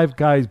of a Five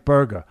Guys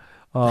burger.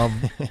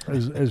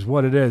 Is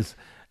what it is,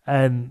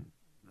 and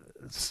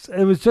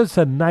it was just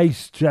a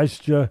nice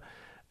gesture.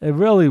 It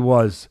really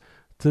was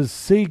to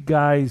see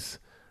guys.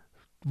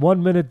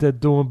 1 minute they're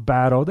doing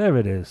battle. There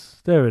it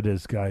is,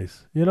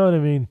 guys. You know what I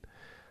mean?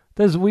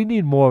 We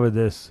need more of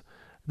this.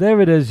 There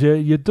it is.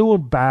 You're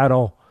doing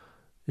battle.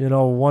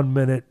 1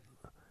 minute,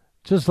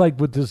 just like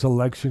with this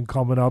election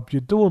coming up.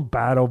 You're doing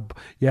battle.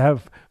 You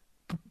have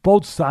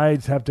both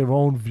sides have their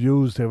own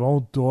views, their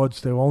own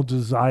thoughts, their own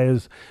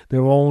desires,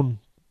 their own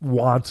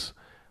wants.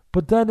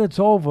 But then it's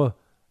over.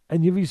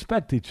 And you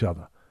respect each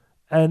other.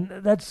 And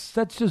that's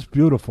just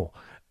beautiful.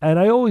 And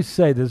I always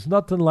say there's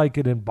nothing like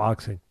it in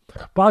boxing.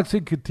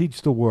 Boxing could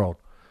teach the world.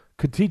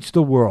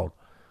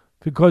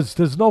 Because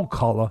there's no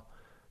color.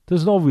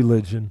 There's no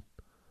religion.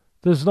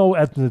 There's no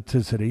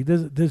ethnicity.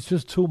 There's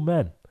just two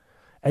men.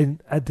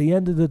 And at the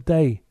end of the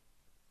day,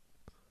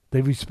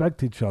 they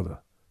respect each other.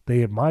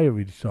 They admire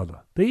each other.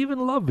 They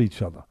even love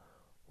each other.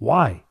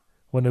 Why?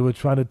 When they were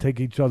trying to take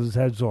each other's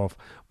heads off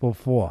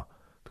before.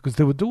 Because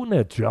they were doing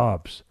their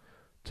jobs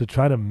to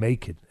try to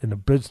make it in a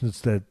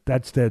business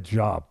that's their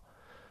job.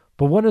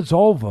 But when it's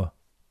over,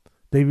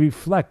 they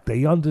reflect,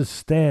 they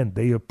understand,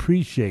 they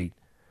appreciate,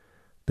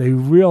 they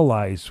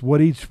realize what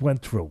each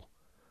went through,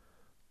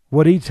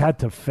 what each had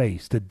to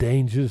face, the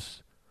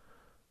dangers,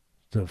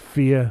 the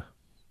fear,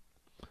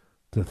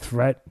 the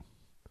threat,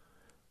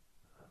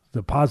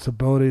 the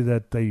possibility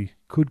that they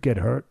could get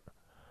hurt,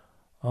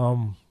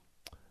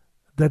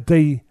 that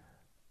they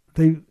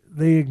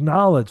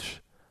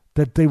acknowledge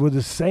that they were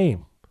the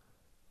same.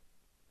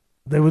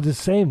 They were the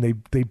same.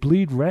 They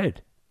bleed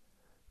red.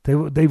 They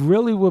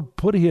really were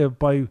put here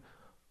by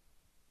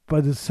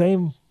the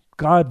same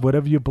God,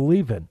 whatever you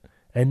believe in,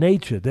 and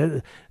nature.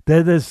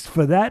 There's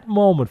for that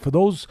moment, for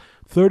those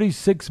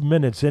 36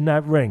 minutes in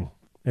that ring,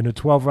 in a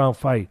 12-round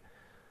fight,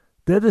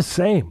 they're the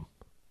same.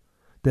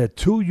 They're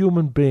two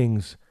human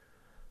beings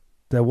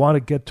that want to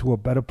get to a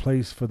better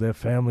place for their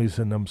families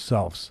and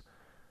themselves,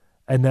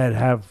 and that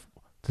have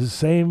the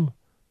same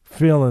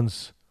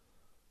feelings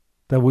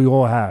that we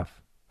all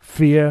have.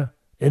 Fear,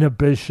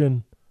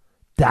 inhibition,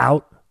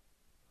 doubt,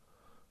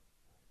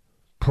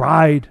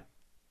 pride,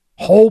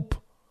 hope,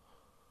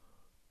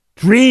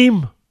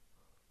 dream,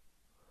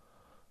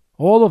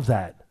 all of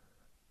that.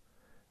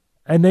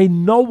 And they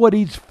know what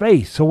each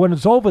face. So when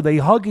it's over, they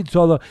hug each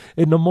other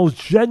in the most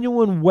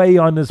genuine way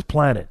on this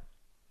planet.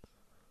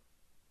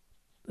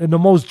 In the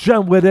most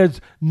genuine, where there's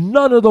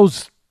none of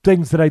those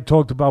things that I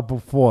talked about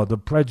before, the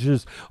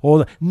prejudice,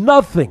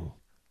 nothing.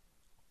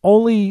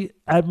 Only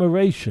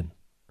admiration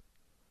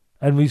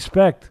and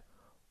respect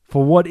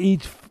for what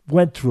each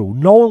went through,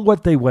 knowing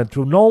what they went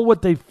through, knowing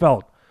what they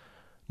felt,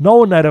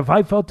 knowing that if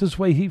I felt this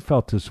way, he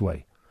felt this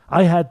way.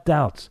 I had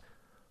doubts.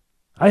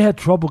 I had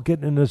trouble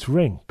getting in this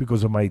ring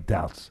because of my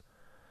doubts.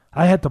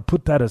 I had to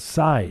put that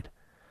aside.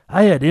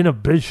 I had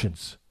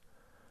inhibitions.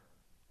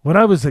 When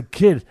I was a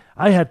kid,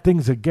 I had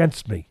things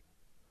against me.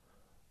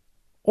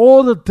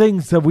 All the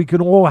things that we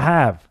can all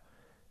have.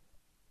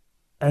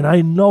 And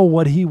I know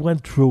what he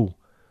went through.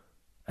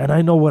 And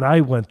I know what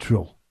I went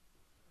through.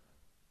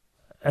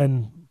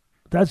 And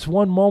that's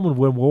one moment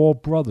when we're all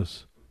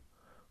brothers.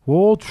 We're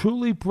all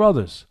truly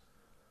brothers.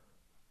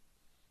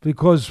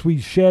 Because we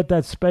shared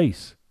that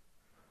space.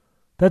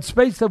 That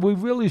space that we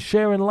really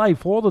share in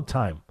life all the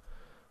time.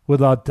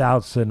 With our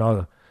doubts and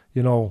our,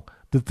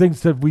 the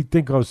things that we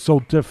think are so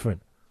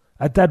different.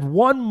 At that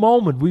one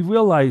moment, we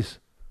realize,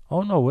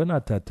 oh no, we're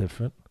not that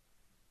different.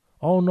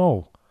 Oh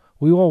no,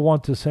 we all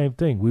want the same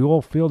thing. We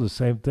all feel the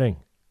same thing.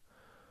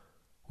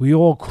 We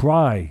all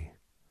cry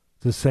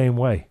the same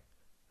way.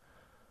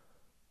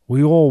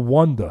 We all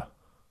wonder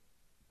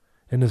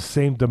in the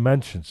same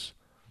dimensions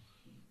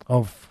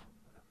of,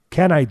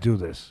 can I do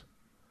this?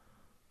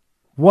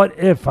 What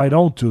if I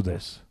don't do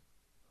this?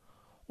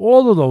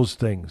 All of those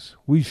things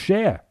we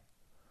share.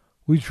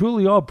 We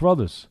truly are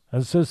brothers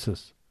and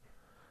sisters.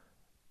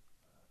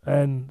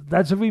 And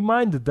that's a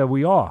reminder that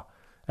we are.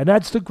 And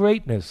that's the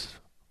greatness.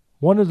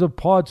 One of the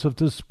parts of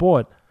this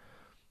sport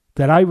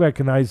that I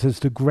recognize as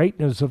the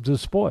greatness of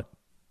this sport.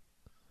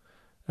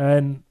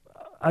 And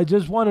I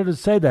just wanted to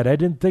say that. I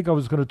didn't think I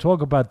was going to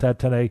talk about that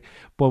today,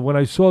 but when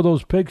I saw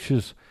those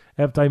pictures,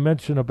 after I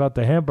mentioned about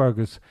the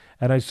hamburgers,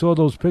 and I saw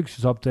those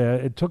pictures up there,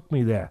 it took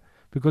me there,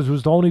 because it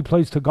was the only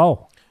place to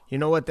go. You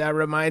know what that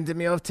reminded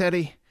me of,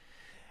 Teddy?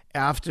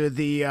 After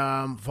the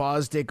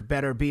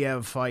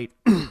Vosdick-Beterbiev fight,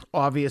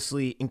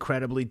 obviously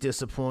incredibly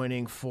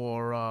disappointing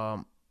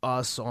for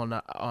us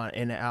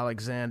in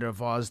Alexander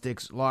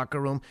Vosdick's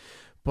locker room.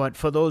 But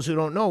for those who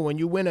don't know, when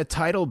you win a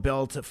title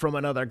belt from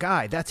another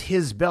guy, that's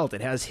his belt.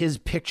 It has his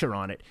picture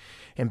on it.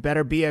 And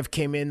Beterbiev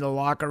came in the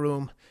locker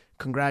room.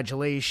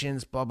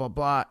 Congratulations, blah, blah,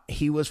 blah.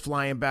 He was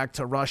flying back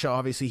to Russia.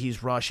 Obviously,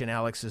 he's Russian.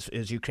 Alex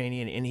is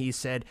Ukrainian. And he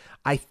said,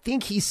 I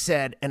think he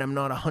said, and I'm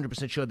not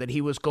 100% sure, that he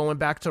was going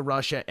back to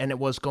Russia and it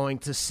was going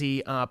to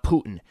see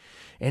Putin.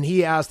 And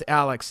he asked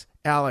Alex,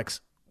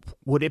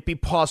 would it be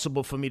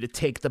possible for me to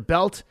take the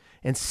belt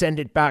and send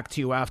it back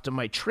to you after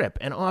my trip?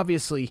 And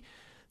obviously,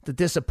 the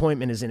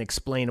disappointment is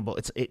inexplainable.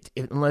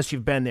 Unless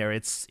you've been there,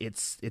 it's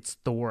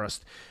the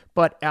worst.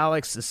 But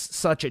Alex is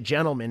such a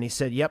gentleman. He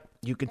said, yep,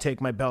 you can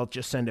take my belt.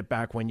 Just send it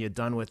back when you're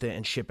done with it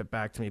and ship it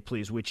back to me,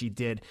 please, which he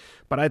did.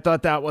 But I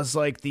thought that was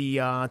like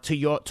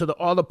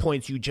all the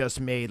points you just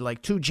made,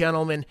 like two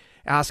gentlemen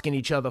asking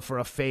each other for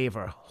a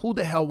favor. Who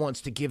the hell wants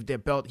to give their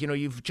belt?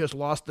 You've just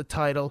lost the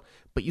title,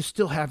 but you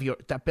still have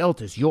that belt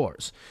is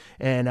yours.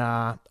 And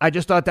I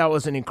just thought that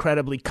was an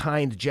incredibly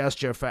kind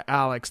gesture for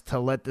Alex to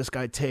let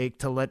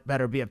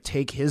Beterbiev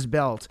take his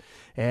belt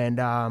and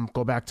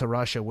go back to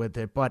Russia with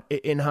it. But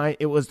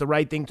it was the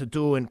right thing to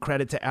do, and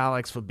credit to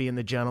Alex for being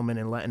the gentleman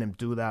and letting him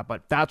do that.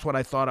 But that's what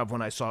I thought of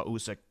when I saw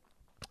Usyk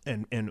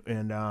and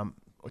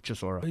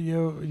Chisora.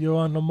 You're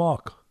on the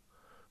mark,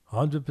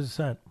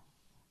 100%.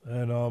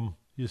 And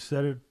you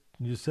said it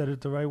You said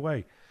it the right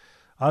way.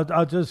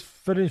 I'll just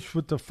finish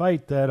with the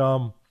fight that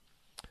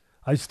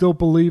I still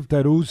believe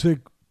that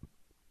Usyk.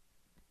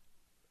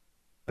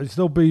 I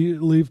still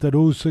believe that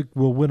Usyk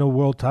will win a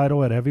world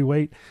title at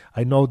heavyweight.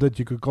 I know that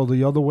you could go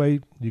the other way.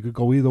 You could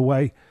go either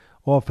way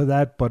off of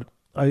that, but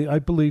I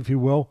believe he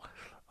will.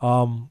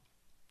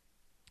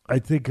 I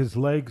think his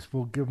legs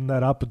will give him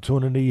that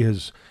opportunity.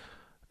 His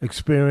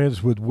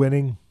experience with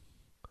winning,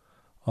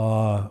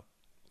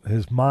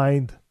 his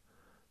mind,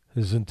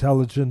 his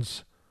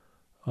intelligence.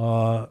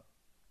 The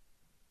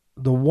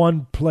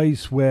one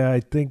place where I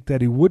think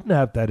that he wouldn't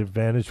have that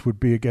advantage would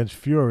be against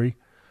Fury,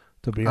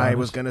 to be honest. I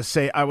was going to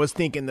say, I was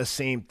thinking the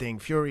same thing.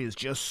 Fury is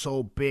just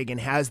so big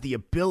and has the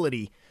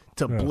ability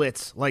to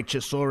blitz like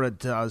Chisora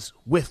does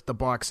with the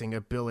boxing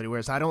ability,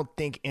 whereas I don't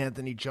think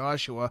Anthony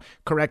Joshua,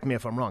 correct me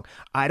if I'm wrong,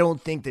 I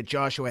don't think that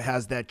Joshua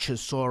has that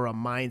Chisora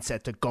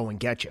mindset to go and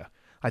get you.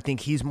 I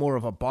think he's more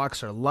of a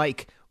boxer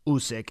like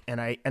Usyk,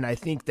 and I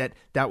think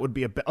that would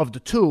be of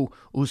the two,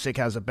 Usyk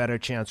has a better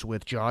chance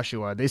with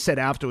Joshua. They said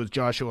afterwards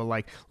Joshua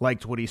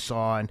liked what he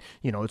saw, and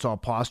it's all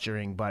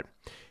posturing, but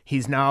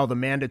he's now the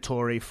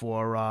mandatory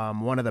for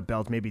one of the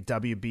belts, maybe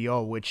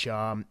WBO, which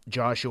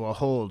Joshua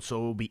holds. So it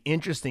will be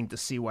interesting to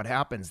see what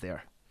happens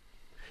there.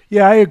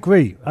 Yeah, I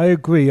agree.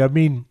 I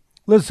mean,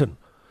 listen,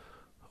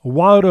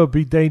 Wilder would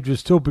be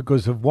dangerous too,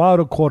 because if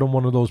Wilder caught him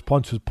one of those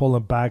punches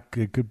pulling back,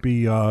 it could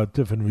be a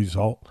different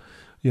result.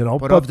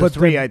 But of the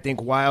three, I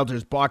think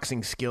Wilder's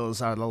boxing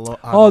skills are the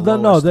lowest.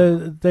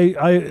 They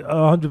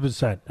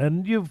 100%.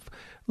 And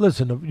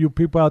you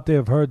people out there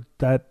have heard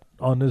that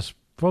on this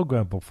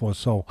program before,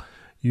 so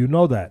you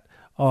know that.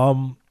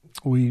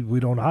 We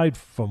don't hide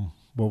from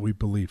what we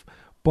believe,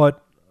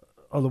 but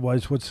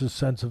otherwise, what's the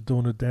sense of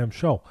doing a damn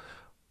show?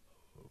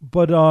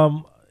 But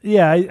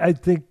I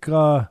think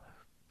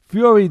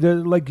Fury,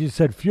 like you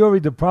said,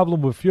 the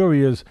problem with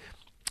Fury is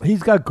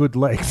he's got good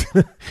legs.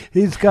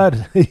 he's got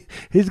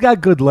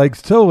good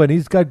legs too, and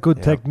he's got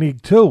good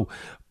technique too.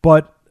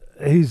 But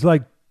he's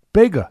like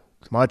bigger.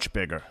 It's much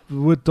bigger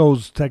with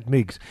those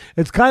techniques.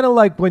 It's kind of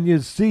like when you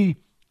see.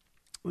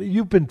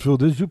 You've been through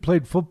this. You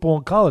played football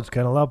in college,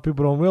 Ken. A lot of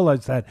people don't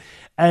realize that.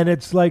 And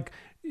it's like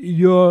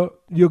you're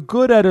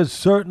good at a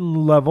certain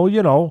level.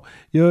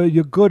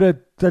 You're good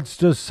at, let's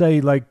just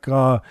say, like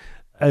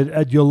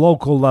at your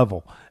local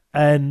level,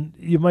 and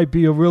you might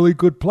be a really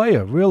good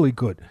player, really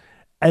good.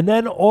 And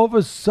then all of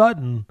a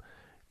sudden,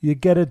 you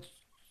get a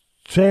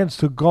chance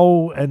to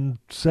go and,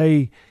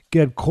 say,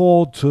 get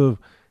called to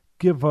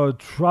give a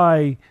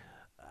try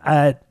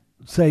at,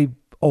 say,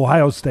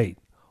 Ohio State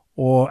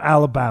or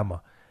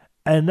Alabama.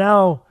 And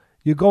now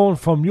you're going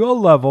from your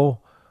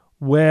level,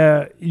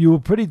 where you were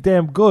pretty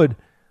damn good,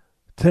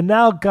 to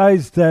now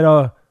guys that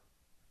are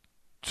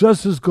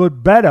just as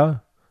good,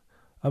 better.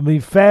 I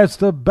mean,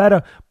 faster,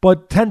 better,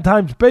 but 10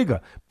 times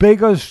bigger,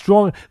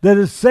 stronger. They're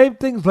the same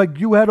things, like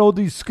you had all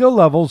these skill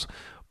levels,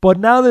 but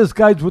now there's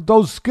guys with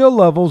those skill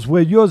levels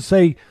where you're,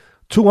 say,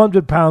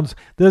 200 pounds.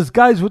 There's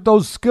guys with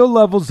those skill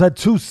levels at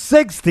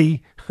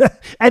 260,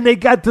 and they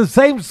got the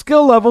same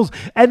skill levels,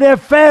 and they're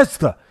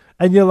faster.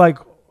 And you're like,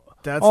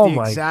 that's the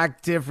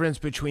exact difference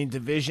between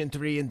Division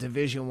III and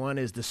Division I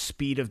is the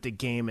speed of the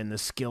game and the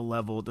skill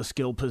level, the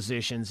skill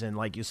positions, and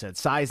like you said,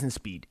 size and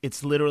speed.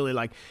 It's literally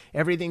like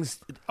everything's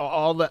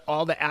all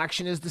the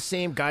action is the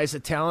same. Guys are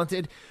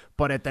talented,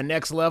 but at the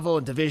next level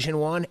in Division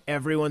I,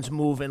 everyone's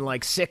moving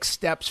like 6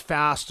 steps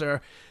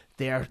faster.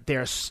 They're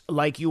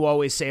like you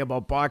always say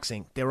about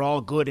boxing. They're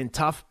all good and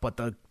tough, but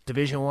the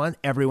Division I,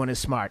 everyone is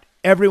smart.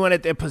 Everyone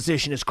at their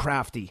position is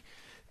crafty.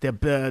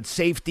 The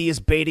safety is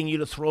baiting you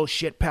to throw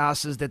shit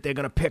passes that they're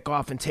going to pick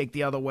off and take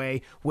the other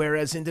way.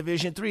 Whereas in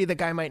Division III, the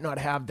guy might not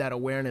have that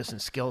awareness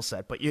and skill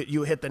set. But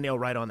you hit the nail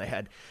right on the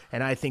head.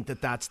 And I think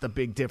that's the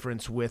big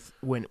difference with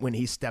when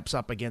he steps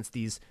up against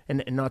these,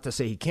 and not to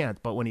say he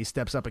can't, but when he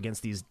steps up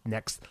against these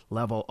next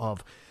level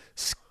of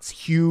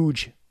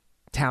huge,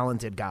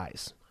 talented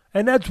guys.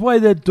 And that's why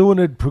they're doing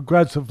it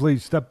progressively,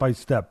 step by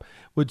step,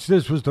 which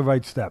this was the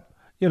right step,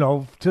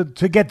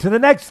 to get to the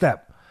next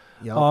step.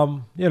 Yep.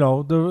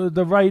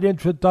 The right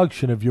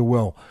introduction, if you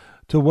will,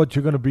 to what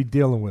you're going to be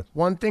dealing with.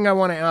 One thing I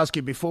want to ask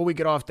you before we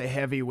get off the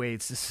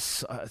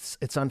heavyweights,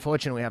 it's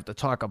unfortunate we have to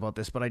talk about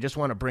this, but I just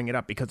want to bring it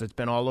up because it's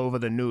been all over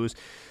the news.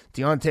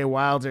 Deontay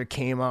Wilder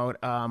came out,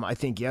 I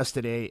think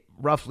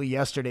roughly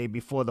yesterday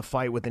before the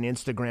fight, with an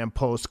Instagram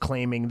post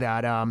claiming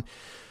that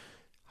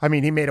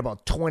he made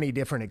about 20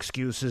 different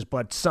excuses,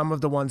 but some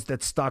of the ones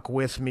that stuck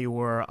with me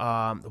were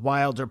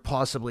Wilder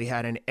possibly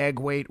had an egg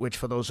weight, which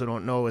for those who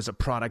don't know is a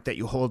product that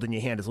you hold in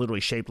your hand. It's literally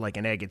shaped like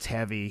an egg. It's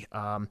heavy,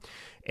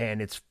 and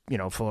it's,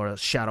 for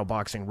shadow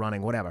boxing,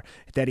 running, whatever.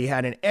 That he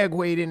had an egg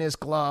weight in his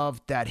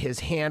glove, that his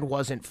hand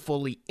wasn't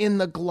fully in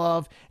the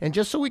glove. And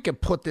just so we could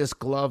put this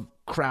glove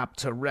crap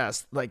to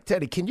rest, like,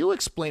 Teddy, can you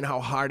explain how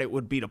hard it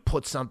would be to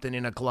put something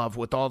in a glove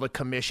with all the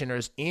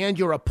commissioners and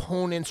your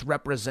opponent's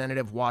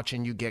representative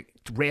watching you get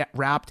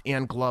wrapped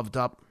and gloved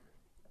up?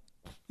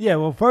 Yeah,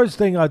 well, first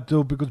thing I'd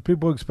do, because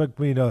people expect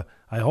me to,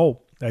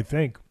 I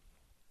think,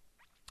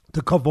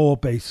 to cover all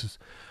bases.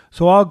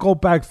 So I'll go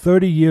back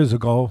 30 years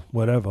ago,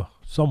 whatever.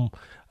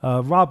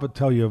 Rob will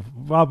tell you.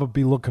 Rob will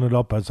be looking it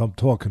up as I'm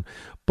talking.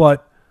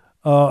 But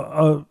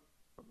a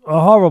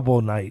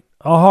horrible night.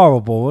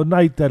 A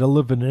night that'll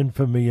live in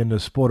infamy in the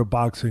sport of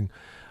boxing.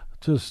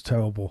 Just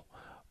terrible.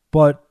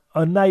 But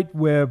a night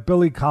where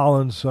Billy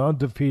Collins, an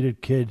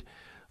undefeated kid,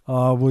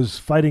 was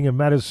fighting in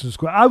Madison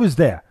Square. I was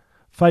there,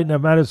 fighting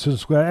at Madison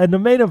Square. And the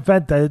main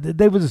event,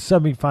 they were the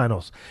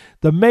semifinals.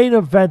 The main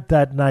event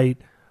that night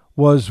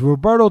was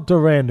Roberto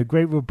Duran, the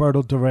great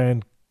Roberto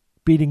Duran,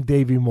 beating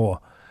Davey Moore.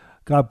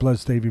 God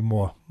bless Davey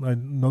Moore. I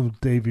know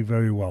Davey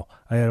very well.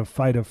 I had a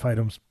fighter fight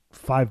him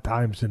 5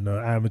 times in the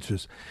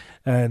amateurs.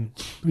 And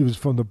he was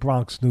from the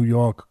Bronx, New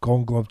York,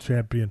 Golden Glove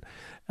champion.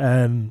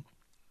 And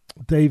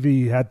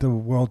Davey had the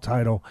world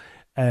title.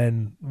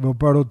 And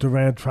Roberto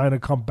Duran trying to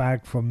come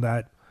back from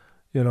that,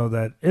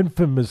 that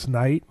infamous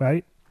night,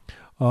 right,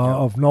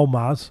 of No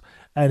Mas.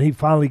 And he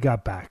finally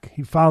got back.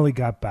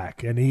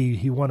 And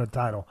he won a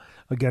title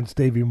against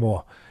Davey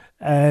Moore.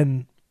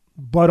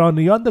 But on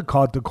the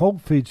undercard, the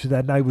cold feature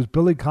that night was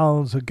Billy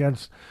Collins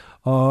against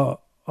a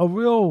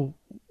real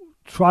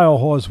trial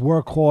horse,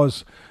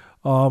 workhorse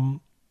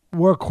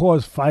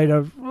fighter,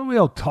 a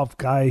real tough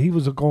guy. He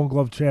was a Golden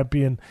Glove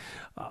champion.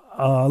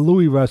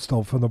 Louis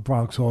Resto from the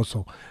Bronx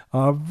also.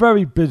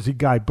 Very busy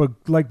guy, but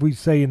like we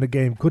say in the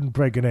game, couldn't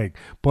break an egg.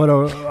 But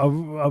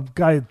a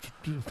guy,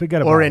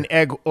 forget about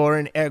it. Or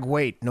an egg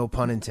weight, no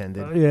pun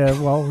intended.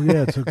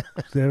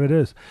 There it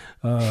is.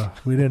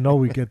 We didn't know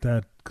we'd get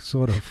that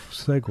sort of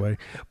segue.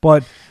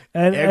 But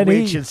egg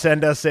weight should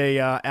send us a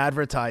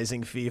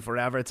advertising fee for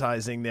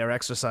advertising their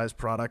exercise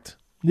product.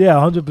 Yeah,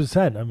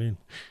 100%. I mean,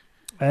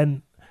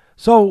 and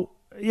so,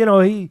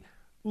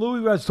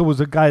 Louis Resto was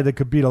a guy that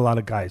could beat a lot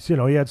of guys. He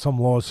had some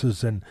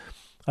losses, and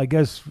I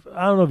guess,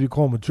 I don't know if you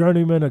call him a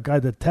journeyman, a guy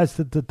that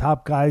tested the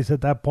top guys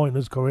at that point in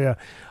his career.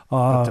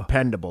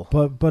 Dependable.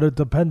 But a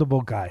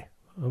dependable guy,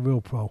 a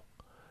real pro.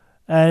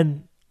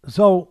 And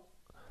so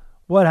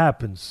what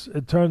happens?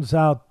 It turns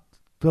out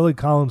Billy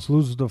Collins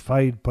loses the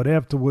fight, but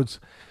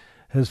afterwards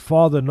his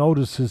father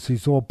notices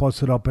he's all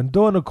busted up. And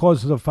during the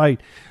course of the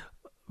fight,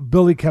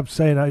 Billy kept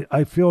saying,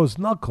 I feel his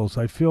knuckles.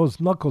 I feel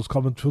his knuckles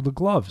coming through the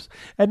gloves.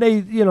 And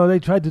they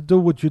tried to do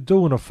what you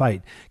do in a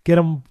fight. Get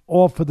him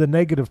off of the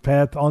negative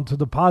path onto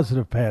the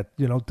positive path,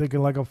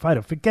 thinking like a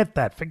fighter. Forget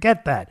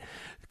that.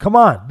 Come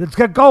on, let's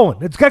get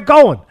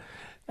going.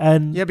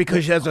 And yeah,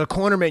 because as a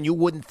cornerman, you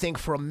wouldn't think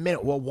for a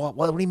minute, well,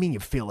 what do you mean you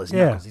feel his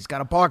knuckles? He's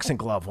got a boxing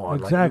glove on.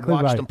 Exactly, like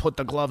you watched him put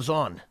the gloves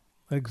on.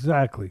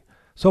 Exactly.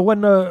 So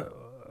when the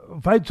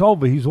fight's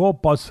over, he's all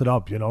busted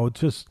up, it's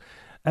just...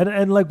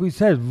 And like we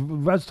said,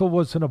 Resto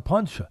wasn't a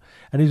puncher.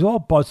 And he's all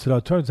busted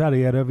up. Turns out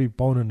he had every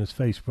bone in his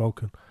face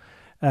broken.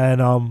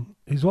 And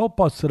he's all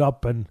busted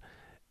up, and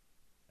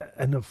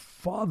the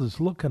father's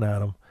looking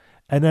at him.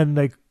 And then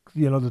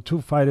the two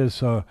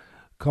fighters are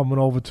coming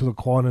over to the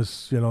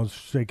corners,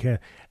 shake hands.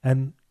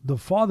 And the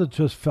father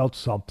just felt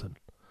something.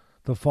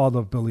 The father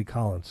of Billy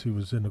Collins, he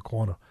was in the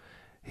corner.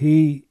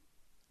 Resto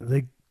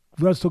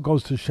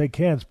goes to shake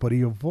hands, but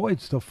he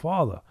avoids the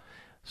father.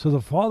 So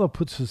the father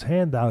puts his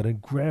hand out and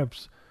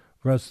grabs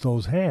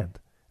Resto's hand,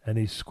 and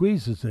he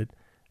squeezes it,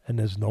 and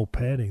there's no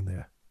padding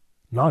there.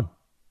 None.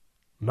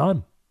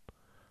 I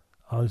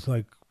was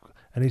like,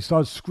 and he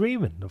starts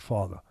screaming, the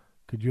father.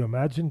 Could you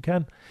imagine,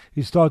 Ken?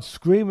 He starts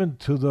screaming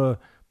to the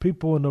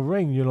people in the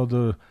ring,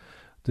 the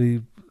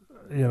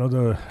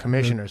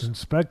commissioners, the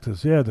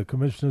inspectors. Yeah, the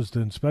commissioners,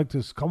 the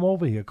inspectors, come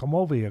over here.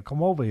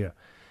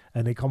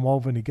 And they come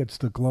over, and he gets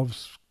the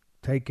gloves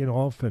taken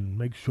off and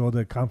makes sure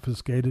they're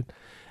confiscated.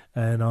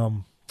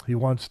 And he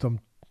wants them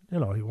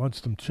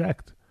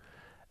checked.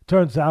 It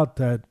turns out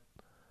that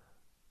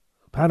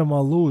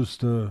Panama Luz,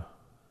 the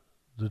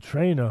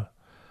trainer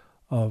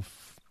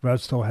of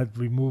Resto, had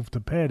removed the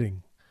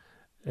padding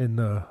in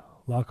the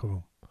locker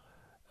room.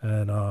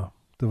 And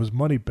there was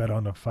money bet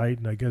on the fight,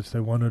 and I guess they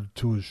wanted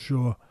to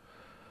assure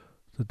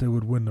that they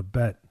would win the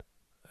bet.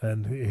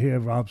 And here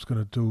Rob's going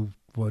to do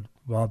what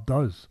Rob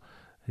does.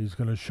 He's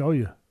going to show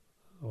you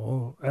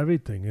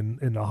everything,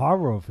 in the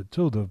horror of it,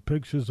 too. The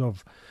pictures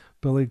of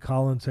Billy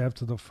Collins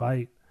after the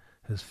fight,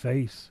 his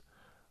face,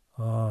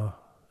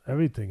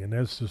 everything. And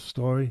there's the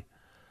story,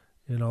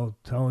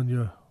 telling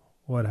you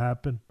what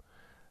happened.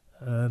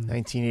 And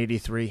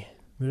 1983.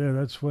 Yeah,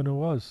 that's when it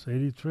was,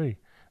 83.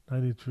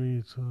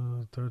 93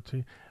 to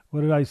 13.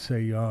 What did I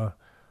say?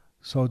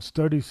 So it's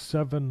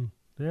 37,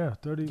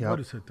 30, yep. What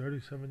is it,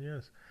 37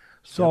 years?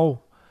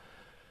 So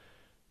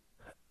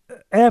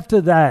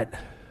after that,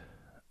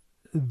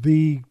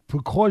 the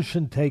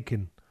precaution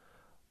taken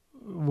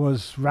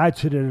was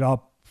ratcheted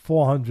up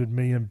 400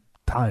 million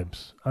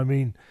times. I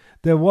mean,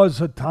 there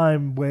was a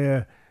time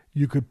where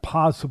you could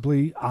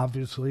possibly,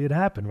 obviously it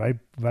happened,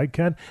 right,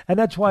 Ken? And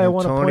that's why I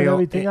want to point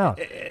everything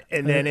out.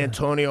 And then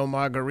Antonio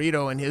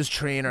Margarito and his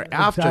trainer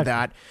after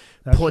that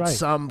put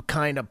some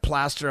kind of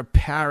plaster of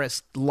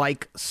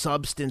Paris-like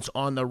substance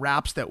on the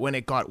wraps that when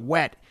it got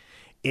wet,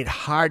 it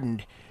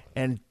hardened.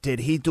 And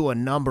did he do a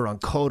number on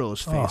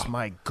Cotto's face?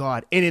 My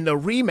God. And in the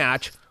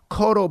rematch,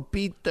 Cotto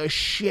beat the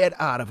shit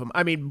out of him.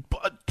 I mean,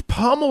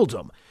 pummeled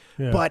him.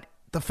 Yeah. But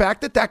the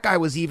fact that that guy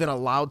was even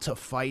allowed to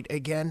fight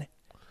again,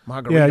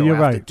 Margarito, Yeah, you're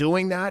after right.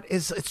 doing that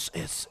it's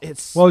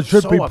Well, it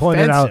should so be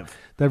pointed offensive. out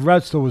that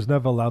wrestler was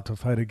never allowed to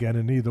fight again,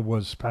 and neither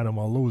was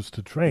Panama Lewis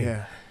to train,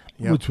 Yeah.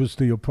 Yep. which was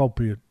the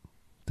appropriate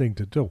thing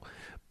to do.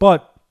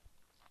 But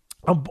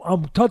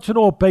I'm touching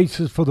all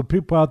bases for the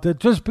people out there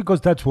just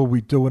because that's what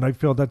we do, and I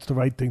feel that's the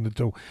right thing to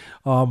do.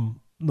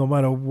 No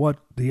matter what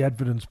the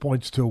evidence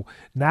points to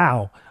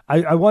now,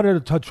 I wanted to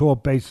touch all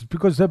bases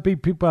because there'll be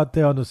people out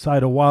there on the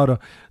side of Wilder.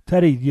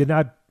 Teddy,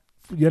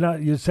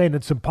 you're saying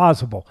it's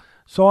impossible.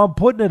 So I'm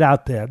putting it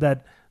out there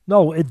that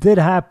no, it did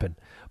happen,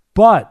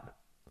 but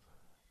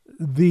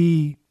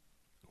the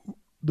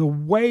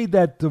way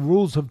that the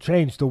rules have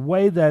changed, the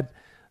way that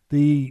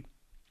they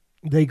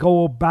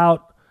go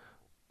about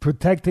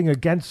protecting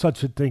against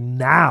such a thing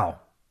now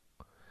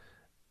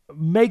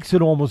makes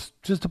it almost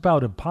just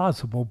about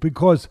impossible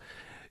because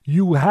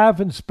you have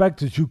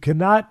inspectors. You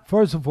cannot,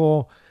 first of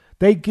all,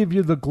 they give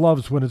you the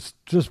gloves when it's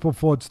just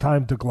before it's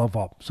time to glove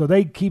up. So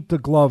they keep the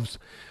gloves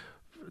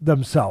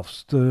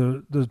themselves,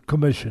 the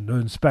commission, the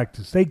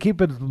inspectors. They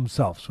keep it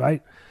themselves,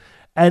 right?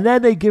 And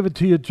then they give it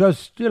to you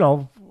just,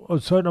 a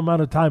certain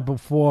amount of time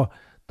before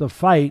the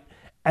fight.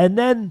 And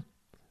then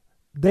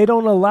they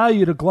don't allow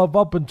you to glove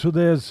up until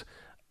there's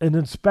an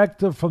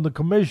inspector from the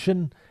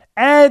commission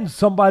and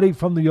somebody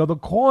from the other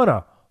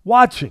corner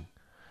watching.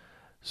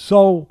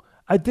 So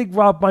I think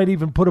Rob might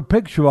even put a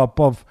picture up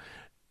of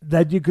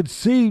that you could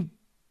see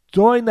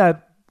during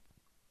that,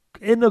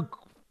 in the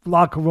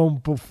locker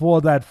room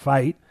before that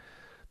fight,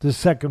 the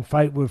second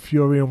fight with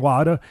Fury and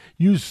Wilder,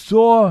 you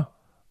saw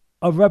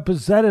a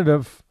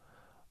representative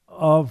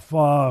of,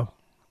 I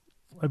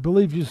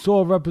believe you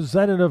saw a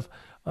representative,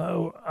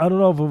 I don't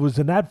know if it was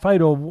in that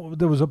fight or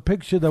there was a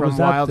picture that From was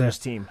out Wilder's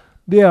there. team.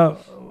 Yeah,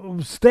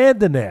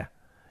 standing there,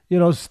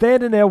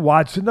 standing there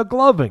watching the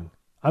gloving.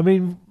 I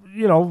mean,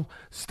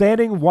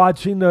 standing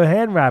watching the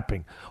hand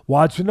wrapping,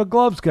 watching the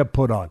gloves get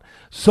put on.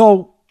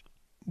 So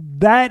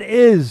that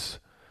is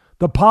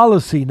the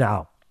policy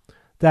now,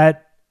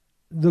 that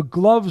the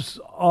gloves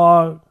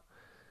are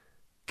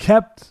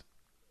kept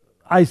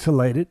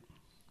isolated.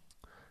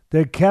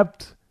 They're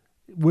kept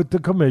with the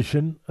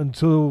commission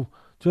until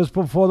just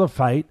before the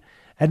fight.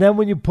 And then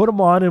when you put them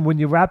on and when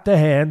you wrap the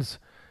hands,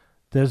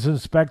 there's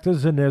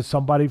inspectors and there's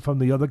somebody from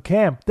the other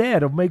camp there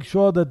to make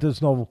sure that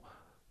there's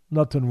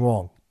nothing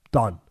wrong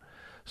done.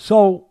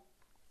 So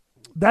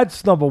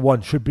that's number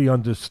one, should be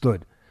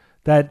understood.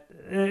 That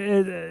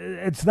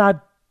it's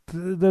not,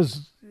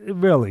 there's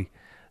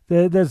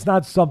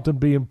not something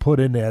being put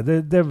in there.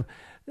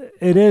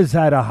 It is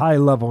at a high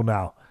level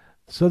now.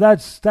 So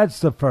that's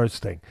the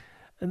first thing.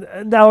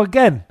 And now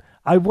again,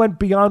 I went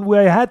beyond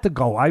where I had to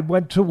go. I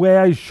went to where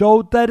I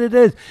showed that it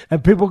is.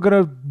 And people are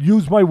going to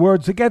use my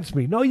words against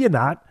me. No, you're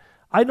not.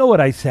 I know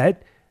what I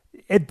said.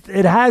 It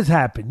has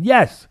happened.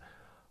 Yes.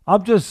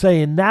 I'm just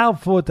saying now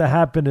for it to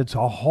happen, it's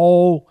a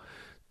whole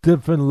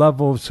different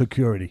level of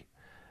security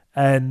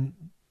and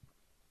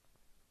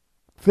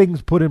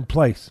things put in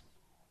place.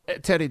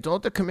 Teddy,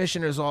 don't the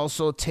commissioners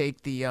also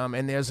take the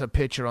and there's a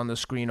picture on the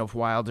screen of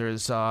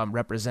Wilder's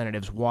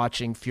representatives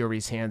watching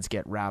Fury's hands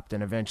get wrapped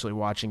and eventually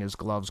watching his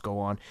gloves go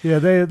on. Yeah,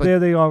 there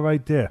they are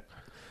right there.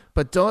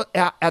 But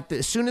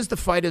as soon as the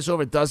fight is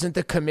over, doesn't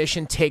the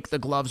commission take the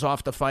gloves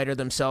off the fighter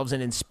themselves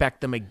and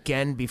inspect them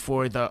again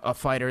before a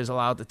fighter is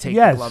allowed to take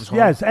the gloves home?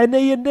 Yes, and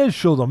they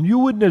initial them.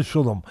 You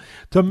initial them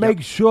to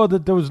make sure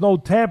that there was no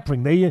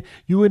tampering.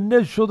 You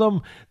initial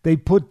them. They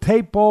put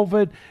tape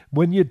over it.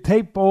 When you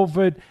tape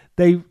over it,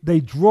 they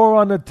draw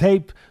on the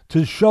tape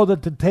to show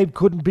that the tape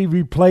couldn't be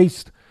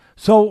replaced.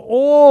 So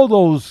all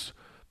those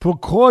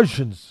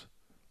precautions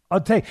are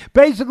taken.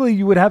 Basically,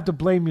 you would have to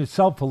blame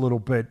yourself a little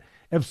bit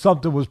if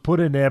something was put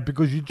in there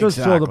because you just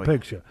saw the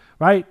picture,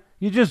 right?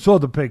 You just saw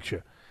the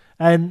picture.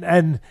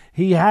 And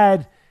he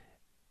had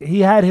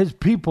his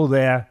people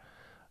there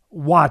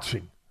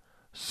watching.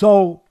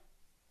 So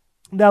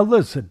now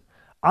listen,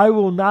 I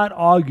will not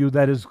argue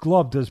that his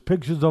glove, there's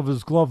pictures of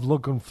his glove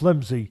looking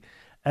flimsy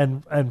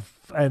and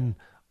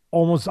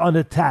almost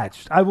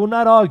unattached. I will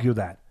not argue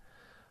that.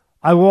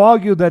 I will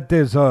argue that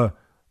there's a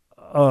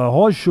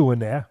horseshoe in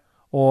there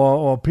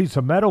or a piece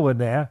of metal in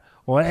there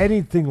or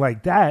anything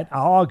like that.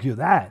 I'll argue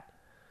that.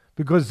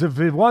 Because if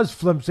it was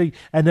flimsy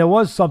and there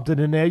was something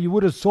in there, you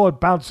would have saw it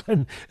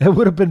bouncing. It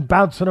would have been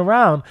bouncing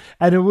around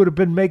and it would have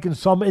been making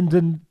some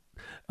indentation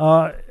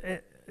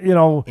in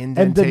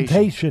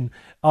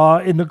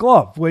the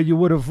glove where you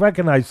would have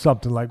recognized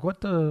something like,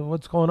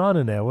 what's going on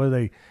in there? Where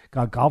they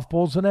got golf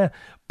balls in there?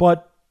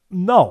 But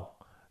no.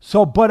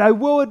 So, but I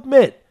will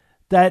admit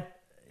that,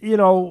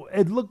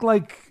 it looked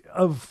like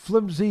a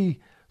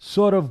flimsy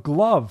sort of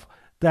glove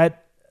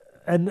that,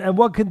 and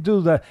what can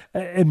do that?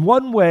 In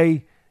one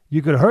way,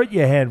 you could hurt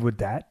your hand with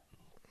that.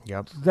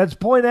 Yep. Let's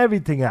point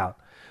everything out.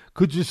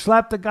 Could you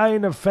slap the guy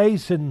in the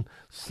face and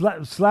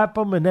slap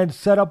him and then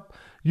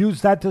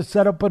use that to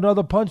set up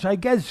another punch? I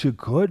guess you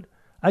could.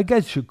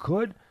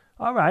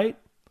 All right.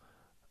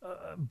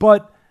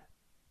 But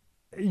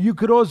you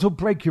could also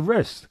break your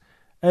wrist.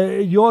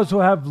 You also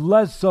have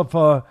less of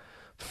a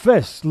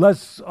fist,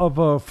 less of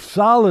a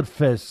solid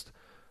fist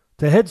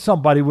to hit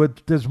somebody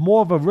with. There's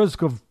more of a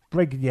risk of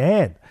breaking your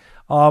hand.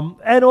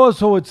 And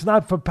also, it's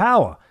not for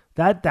power.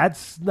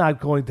 That's not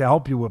going to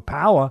help you with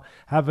power.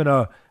 Having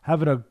a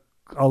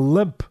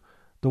limp,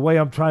 the way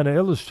I'm trying to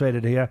illustrate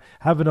it here,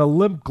 having a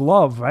limp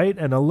glove, right,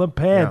 and a limp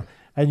hand,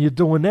 and you're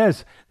doing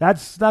this,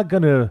 that's not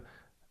going to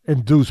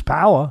induce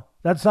power.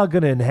 That's not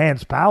going to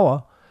enhance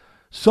power.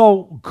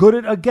 So could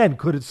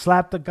it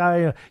slap the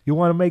guy? You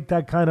want to make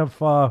that kind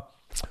of,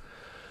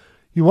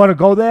 you want to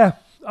go there?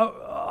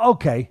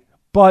 Okay.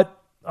 But,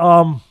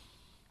 so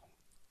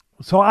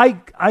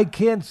I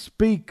can't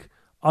speak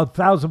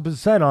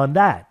 1,000% on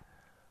that.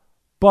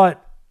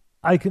 But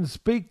I can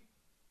speak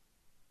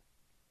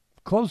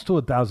close to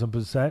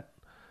 1,000%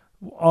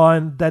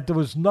 on that there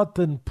was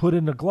nothing put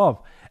in the glove.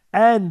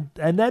 And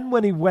then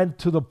when he went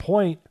to the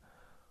point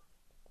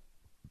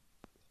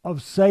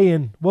of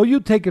saying, well, you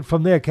take it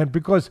from there, Ken,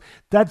 because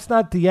that's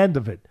not the end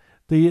of it.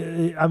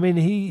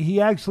 He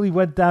actually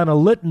went down a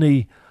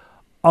litany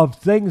of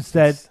things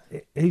that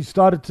he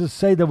started to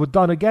say that were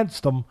done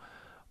against him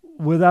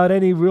without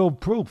any real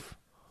proof.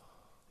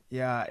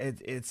 Yeah,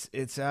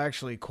 it's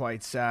actually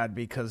quite sad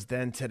because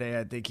then today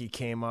I think he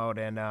came out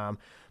and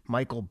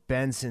Michael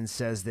Benson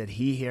says that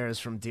he hears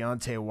from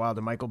Deontay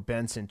Wilder. Michael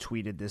Benson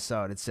tweeted this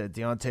out. It said,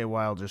 Deontay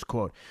Wilder's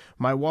quote,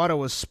 "My water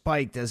was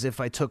spiked as if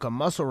I took a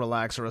muscle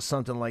relaxer or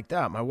something like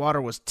that. My water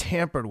was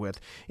tampered with.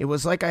 It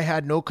was like I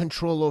had no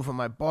control over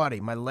my body.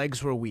 My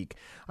legs were weak.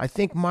 I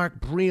think Mark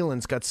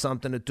Breland's got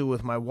something to do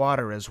with my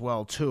water as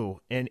well,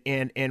 too."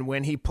 And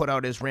when he put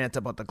out his rant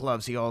about the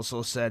gloves, he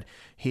also said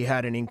he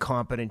had an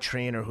incompetent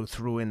trainer who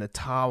threw in the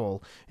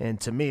towel. And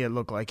to me, it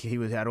looked like he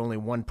had only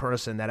one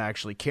person that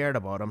actually cared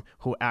about him,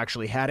 who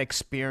actually had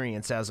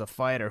experience as a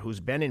fighter,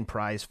 who's been in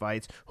prize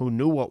fights, who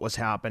knew what was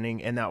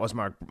happening, and that was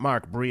Mark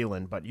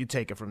Breland. But you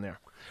take it from there.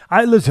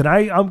 I'm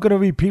going to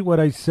repeat what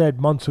I said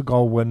months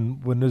ago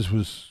when this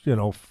was,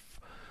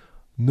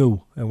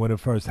 new and when it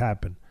first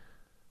happened.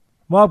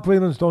 Mark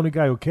Breland's the only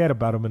guy who cared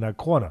about him in that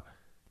corner.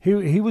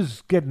 He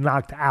was getting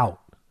knocked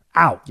out.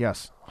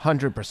 Yes,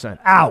 100%.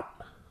 Out.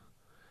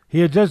 He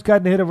had just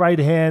gotten hit a right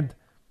hand.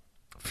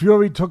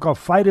 Fury took a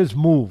fighter's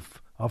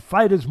move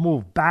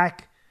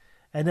back,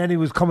 and then he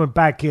was coming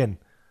back in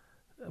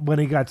when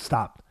he got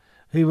stopped.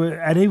 He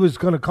was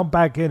going to come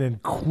back in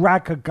and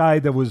crack a guy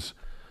that was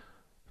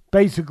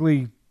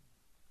basically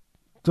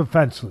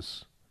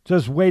defenseless,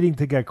 just waiting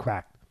to get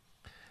cracked.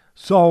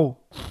 So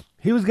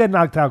he was getting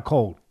knocked out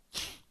cold.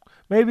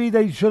 Maybe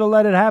they should have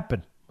let it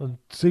happen and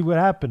see what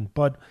happened,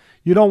 but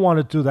you don't want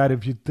to do that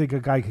if you think a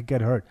guy could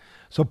get hurt.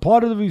 So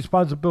part of the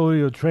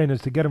responsibility of a trainer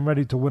is to get him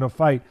ready to win a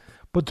fight,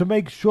 but to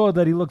make sure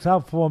that he looks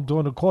out for him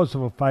during the course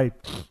of a fight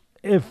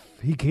if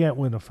he can't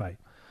win a fight,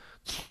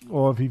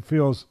 or if he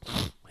feels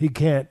he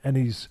can't and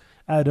he's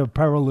at a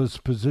perilous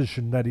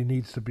position that he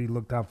needs to be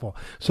looked out for.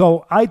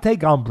 So I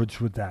take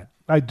umbrage with that.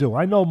 I do.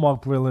 I know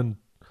Mark Breland,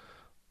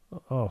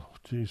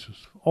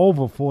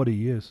 over 40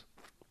 years.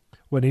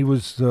 When he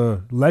was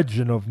the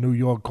legend of New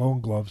York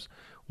Golden Gloves,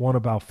 won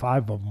about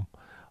 5 of them.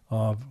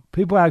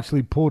 People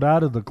actually pulled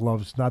out of the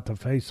gloves not to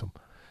face him.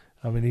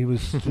 I mean, he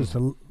was just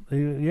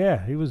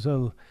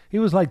he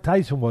was like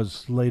Tyson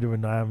was later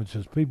in the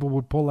amateurs. People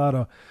would pull out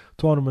of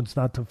tournaments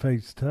not to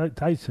face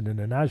Tyson in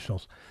the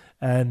nationals,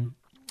 and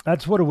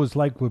that's what it was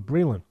like with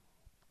Breland.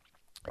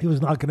 He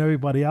was knocking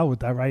everybody out with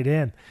that right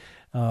hand.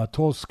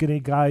 Tall, skinny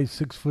guy,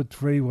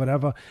 6'3",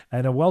 whatever,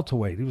 and a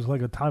welterweight. He was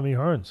like a Tommy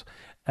Hearns,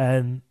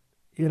 and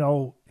he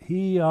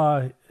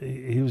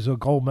was a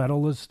gold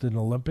medalist in the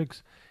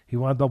Olympics. He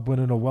wound up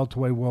winning a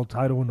welterweight world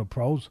title in the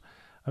pros.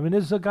 I mean,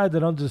 this is a guy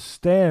that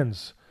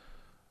understands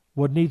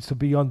what needs to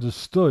be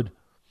understood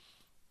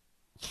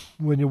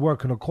when you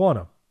work in a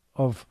corner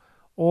of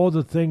all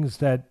the things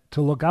that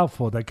to look out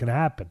for that can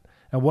happen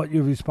and what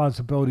your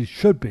responsibilities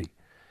should be.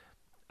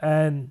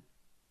 And,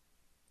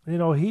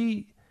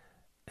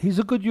 he's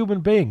a good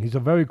human being. He's a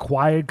very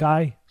quiet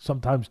guy,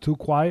 sometimes too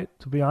quiet,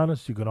 to be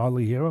honest. You can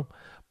hardly hear him.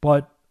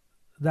 But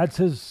that's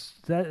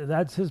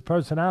his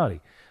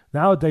personality.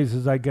 Nowadays,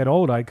 as I get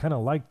older, I kind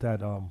of like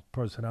that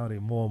personality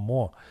more and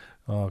more.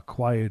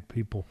 Quiet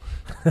people.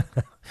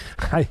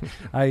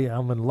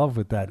 I'm in love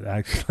with that,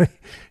 actually.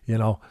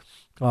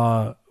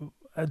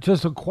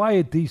 Just a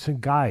quiet,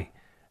 decent guy.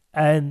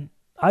 And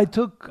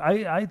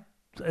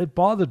it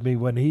bothered me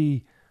when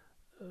he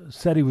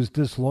said he was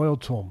disloyal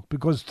to him,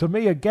 because to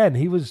me, again,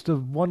 he was the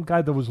one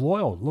guy that was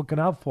loyal, looking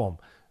out for him,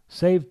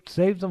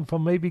 saved him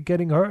from maybe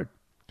getting hurt.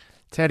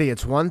 Teddy,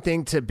 it's one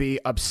thing to be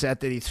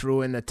upset that he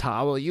threw in the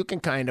towel. You can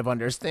kind of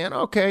understand,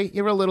 okay,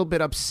 you're a little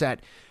bit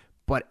upset.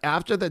 But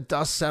after the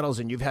dust settles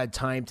and you've had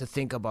time to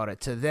think about it,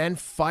 to then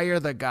fire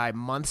the guy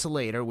months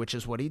later, which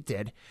is what he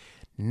did,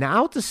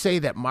 now to say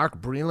that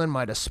Mark Breland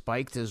might have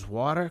spiked his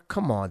water,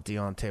 come on,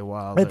 Deontay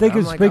Wilder. I think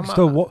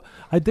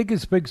it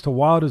speaks to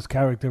Wilder's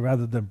character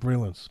rather than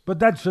Breland's. But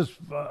that's just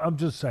I'm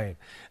just saying,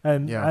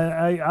 and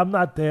yeah. I'm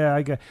not there.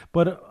 I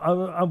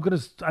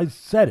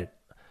said it.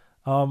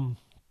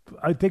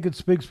 I think it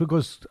speaks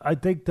because I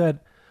think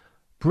that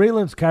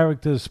Breland's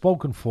character is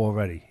spoken for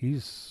already.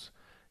 He's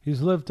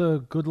lived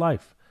a good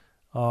life.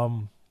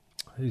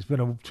 He's been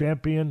a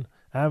champion,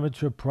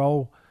 amateur,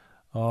 pro.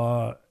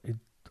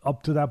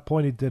 Up to that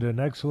point, he did an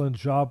excellent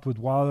job with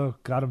Wilder,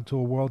 got him to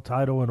a world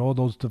title and all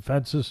those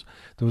defenses.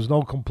 There was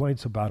no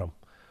complaints about him.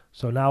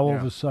 So now all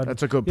of a sudden,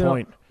 that's a good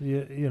point.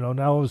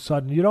 Now all of a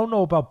sudden, you don't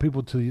know about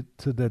people till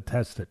they're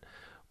tested,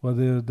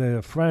 whether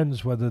they're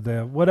friends, whether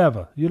they're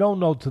whatever. You don't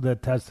know till they're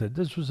tested.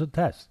 This was a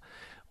test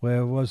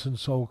where it wasn't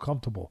so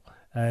comfortable,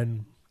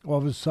 and all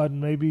of a sudden,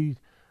 maybe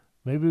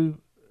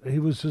he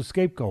was a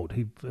scapegoat.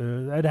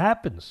 It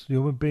happens.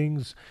 Human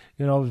beings,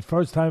 the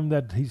first time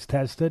that he's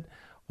tested,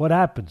 what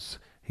happens?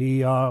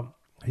 He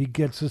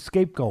gets a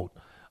scapegoat.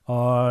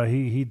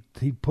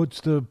 He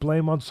puts the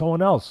blame on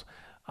someone else.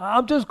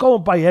 I'm just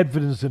going by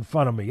evidence in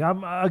front of me.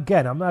 I'm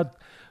not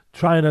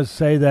trying to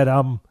say that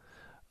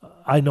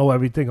I know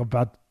everything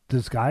about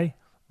this guy,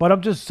 but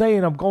I'm just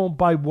saying I'm going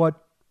by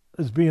what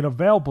is being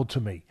available to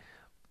me,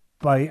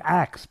 by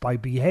acts, by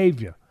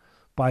behavior,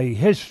 by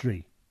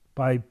history,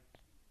 by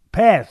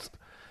past.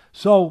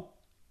 So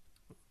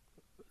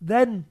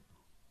then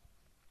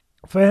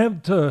for him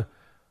to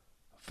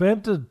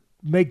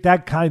make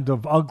that kind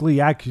of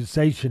ugly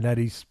accusation that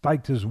he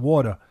spiked his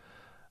water,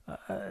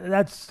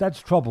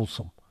 that's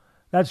troublesome.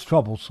 That's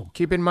troublesome.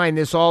 Keep in mind,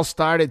 this all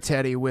started,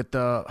 Teddy, with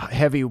the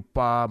heavy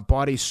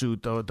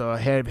bodysuit, the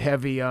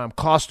heavy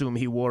costume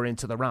he wore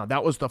into the round.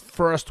 That was the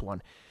first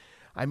one.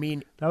 I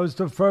mean, that was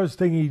the first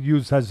thing he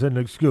used as an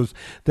excuse,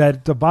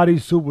 that the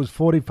bodysuit was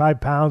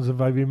 45 pounds, if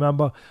I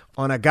remember.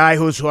 On a guy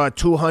who's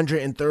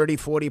 230,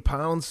 40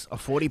 pounds, a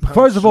 40-pound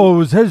First of suit. all, it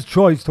was his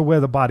choice to wear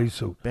the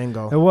bodysuit.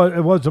 Bingo.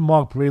 It wasn't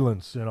Mark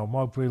Breland's.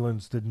 Mark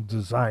Breland's didn't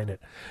design it.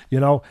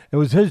 It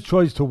was his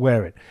choice to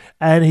wear it.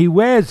 And he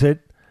wears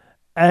it,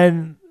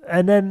 and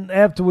then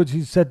afterwards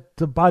he said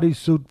the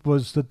bodysuit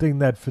was the thing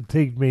that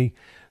fatigued me,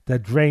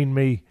 that drained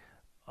me.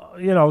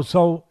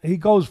 So he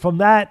goes from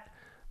that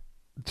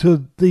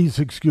to these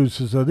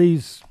excuses or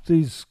these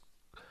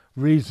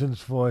reasons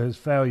for his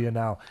failure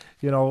now.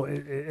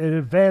 It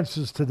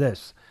advances to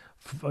this,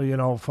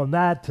 from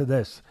that to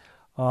this.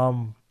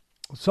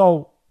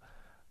 So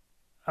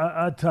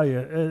I tell you,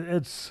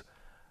 it's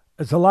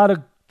a lot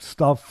of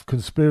stuff,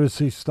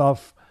 conspiracy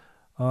stuff.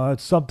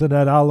 It's something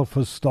that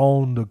Oliver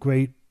Stone, the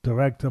great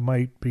director,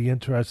 might be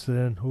interested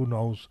in. Who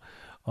knows?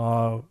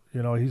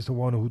 He's the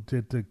one who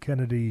did the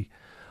Kennedy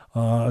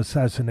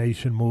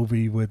assassination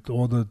movie with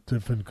all the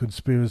different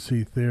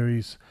conspiracy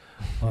theories.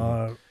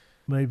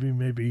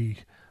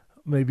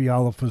 Maybe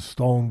Oliver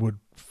Stone would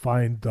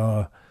find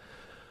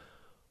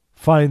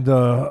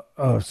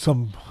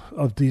some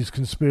of these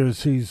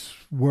conspiracies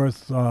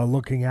worth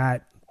looking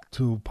at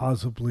to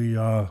possibly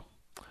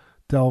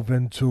delve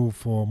into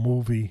for a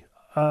movie.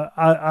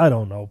 I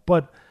don't know,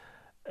 but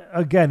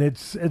again,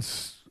 it's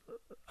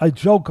I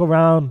joke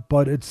around,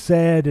 but it's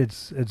sad.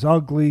 It's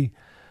ugly.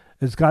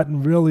 It's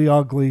gotten really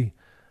ugly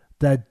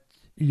that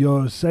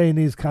you're saying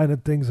these kind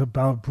of things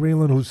about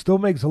Breland, who still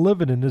makes a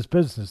living in this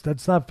business.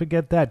 Let's not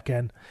forget that,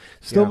 Ken.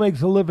 Still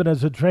makes a living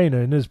as a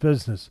trainer in this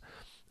business.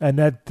 And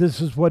that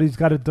this is what he's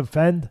got to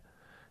defend.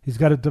 He's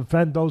got to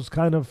defend those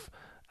kind of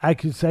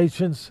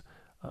accusations.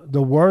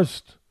 The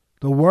worst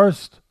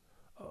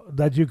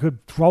that you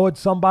could throw at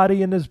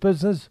somebody in this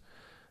business,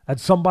 at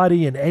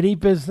somebody in any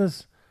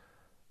business,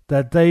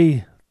 that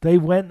they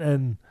went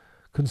and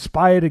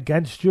conspired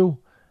against you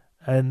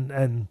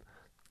and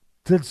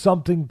did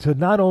something to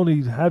not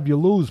only have you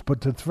lose,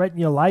 but to threaten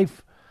your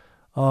life.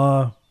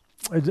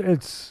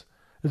 It's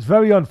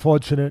very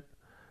unfortunate.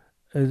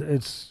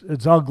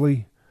 It's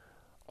ugly.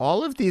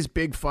 All of these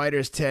big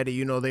fighters,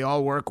 Teddy, they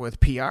all work with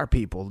PR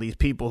people. These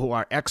people who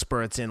are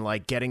experts in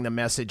getting the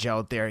message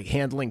out there,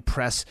 handling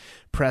press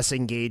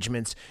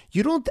engagements.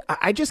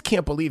 I just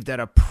can't believe that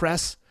a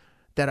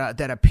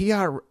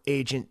PR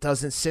agent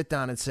doesn't sit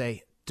down and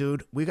say,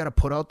 dude, we got to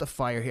put out the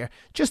fire here.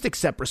 Just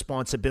accept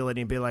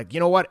responsibility and be like, you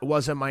know what? It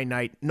wasn't my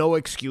night. No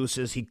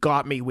excuses. He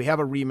got me. We have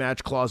a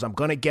rematch clause. I'm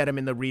going to get him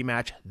in the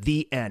rematch.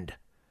 The end.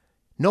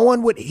 No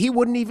one would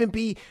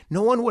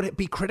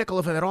be critical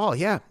of him at all.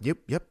 Yeah, yep,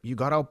 you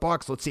got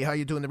outboxed. Let's see how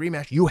you do in the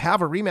rematch. You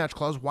have a rematch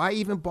clause. Why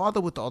even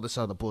bother with all this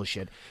other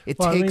bullshit? It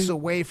takes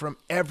away from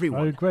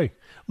everyone. I agree.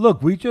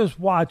 Look, we just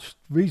watched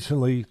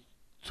recently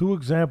 2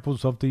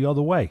 examples of the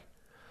other way.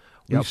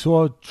 We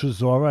saw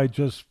Chisora. I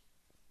just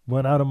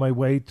went out of my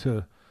way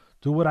to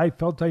do what I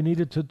felt I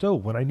needed to do.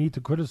 When I need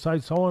to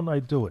criticize someone, I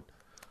do it.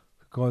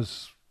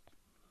 Because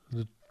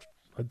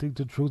I think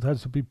the truth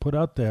has to be put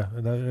out there.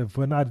 And if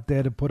we're not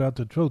there to put out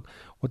the truth,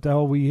 what the hell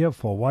are we here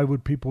for? Why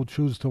would people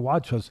choose to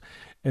watch us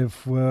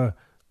if we're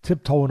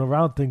tiptoeing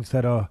around things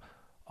that are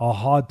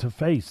hard to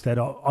face, that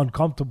are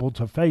uncomfortable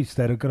to face,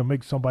 that are going to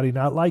make somebody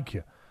not like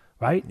you,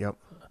 right? Yep.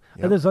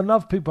 And there's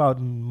enough people out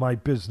in my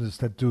business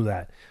that do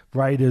that.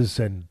 Writers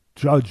and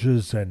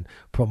judges and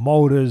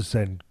promoters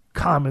and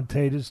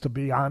commentators, to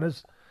be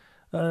honest.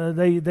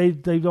 They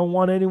don't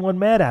want anyone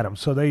mad at them,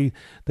 so they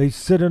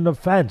sit in the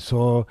fence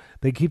or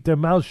they keep their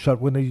mouths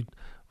shut when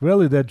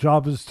their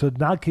job is to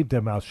not keep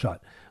their mouth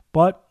shut.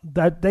 But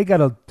that they got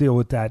to deal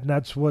with that, and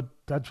that's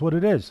what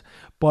it is.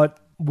 But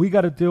we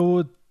got to deal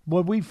with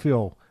what we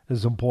feel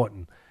is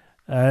important.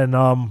 And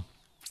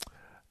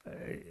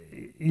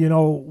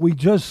we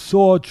just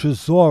saw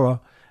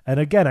Chisora, and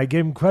again, I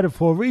gave him credit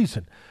for a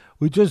reason.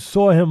 We just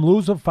saw him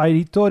lose a fight.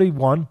 He thought he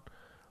won,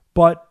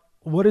 but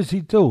what does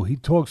he do? He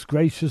talks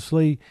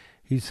graciously.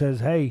 He says,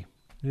 "Hey,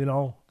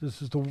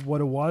 this is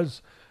what it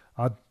was.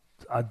 I'll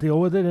deal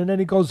with it." And then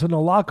he goes in the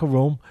locker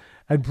room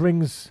and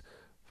brings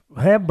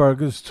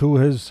hamburgers to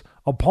his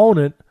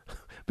opponent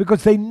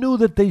because they knew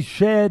that they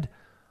shared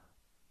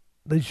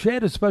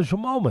a special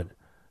moment,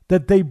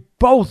 that they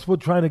both were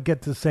trying to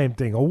get the same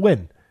thing, a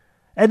win.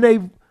 And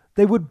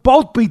they would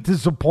both be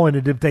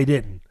disappointed if they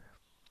didn't.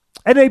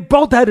 And they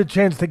both had a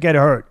chance to get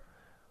hurt.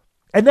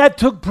 And that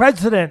took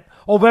precedent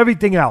over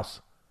everything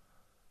else.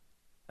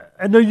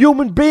 And the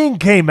human being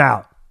came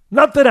out.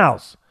 Nothing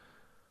else.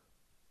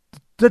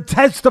 The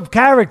test of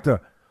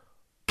character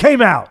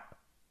came out.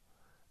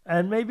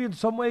 And maybe in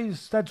some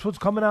ways that's what's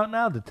coming out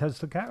now, the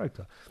test of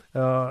character.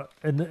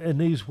 In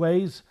these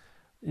ways,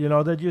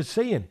 that you're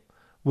seeing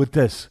with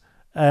this.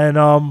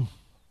 And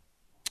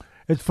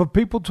it's for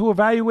people to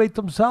evaluate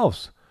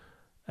themselves.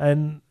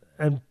 And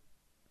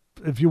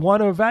if you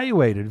want to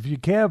evaluate it, if you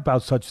care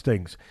about such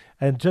things,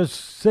 and just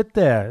sit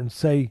there and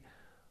say,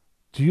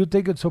 do you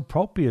think it's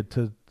appropriate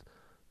to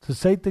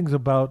say things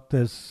about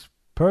this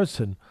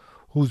person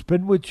who's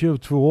been with you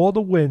through all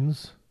the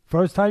wins,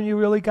 first time you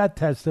really got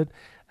tested,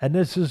 and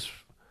this is,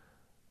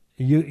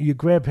 you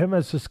grab him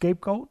as a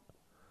scapegoat,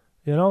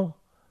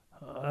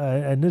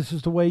 and this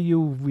is the way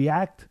you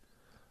react?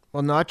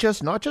 Well, not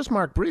just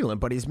Mark Breland,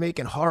 but he's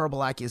making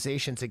horrible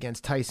accusations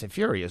against Tyson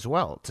Fury as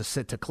well.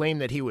 To claim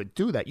that he would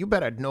do that, you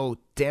better know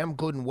damn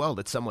good and well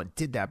that someone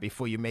did that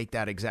before you make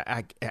that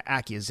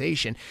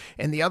accusation.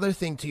 And the other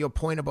thing, to your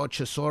point about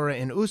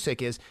Chisora and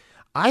Usyk, is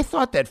I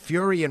thought that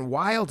Fury and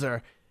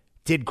Wilder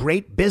did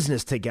great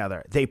business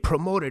together. They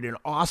promoted an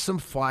awesome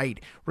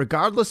fight.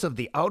 Regardless of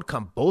the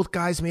outcome, both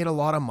guys made a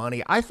lot of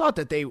money. I thought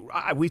that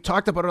we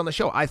talked about it on the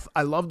show.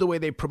 I love the way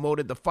they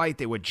promoted the fight.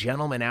 They were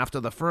gentlemen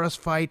after the first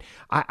fight.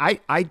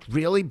 I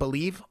really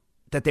believe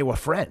that they were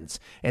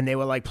friends, and they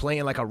were like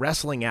playing like a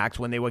wrestling act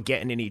when they were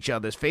getting in each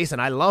other's face, and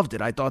I loved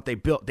it. I thought they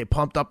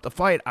pumped up the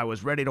fight. I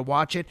was ready to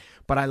watch it,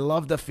 but I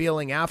loved the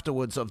feeling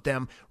afterwards of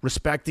them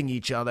respecting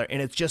each other,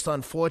 and it's just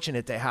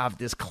unfortunate to have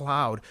this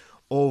cloud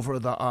over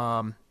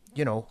the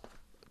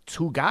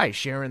two guys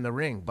sharing the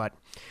ring. But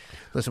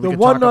listen, we can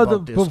talk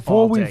about this before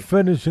all we day.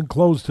 finish and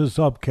close this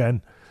up,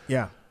 Ken.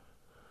 Yeah.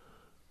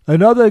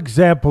 Another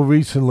example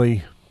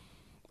recently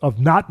of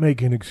not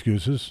making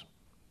excuses.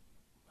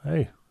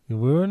 Hey,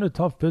 we're in a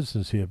tough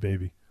business here,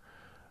 baby.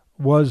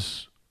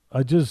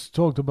 I just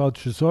talked about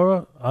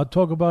Chisora. I'll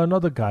talk about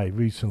another guy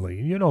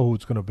recently. You know who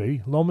it's going to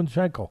be,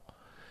 Lomachenko.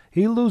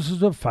 He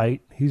loses a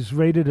fight. He's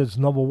rated as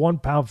number 1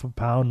 pound for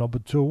pound, number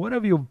 2,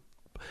 whatever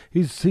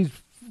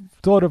he's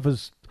thought of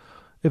as,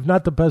 if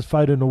not the best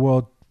fighter in the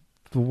world,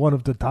 one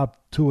of the top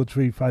 2 or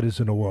 3 fighters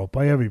in the world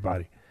by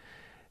everybody.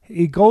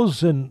 He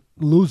goes and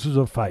loses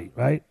a fight,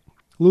 right?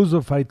 Loses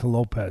a fight to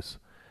Lopez.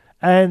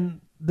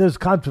 And there's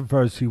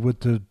controversy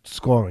with the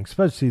scoring,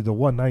 especially the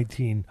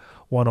 119-109.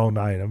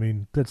 I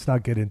mean, let's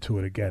not get into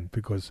it again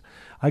because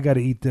I got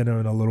to eat dinner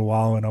in a little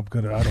while, and I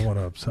don't want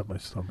to upset my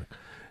stomach,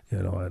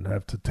 and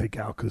have to take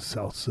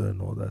Alka-Seltzer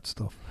and all that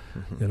stuff.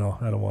 I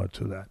don't want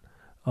to do that.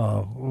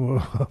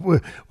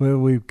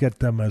 We get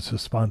them as a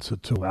sponsor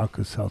too,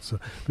 Alka-Seltzer,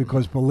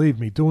 because believe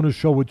me, doing a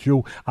show with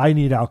you, I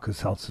need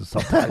Alka-Seltzer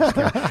sometimes.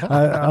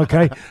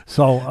 Okay,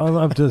 so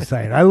I'm just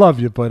saying, I love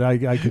you, but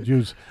I could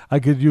use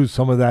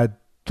some of that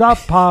Drop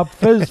Pop,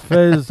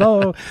 Fizz,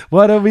 oh,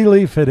 what a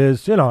relief it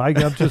is.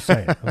 I'm just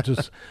saying. I'm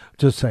just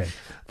saying.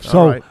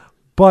 So, right.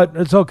 But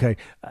it's okay.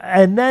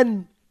 But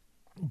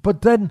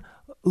then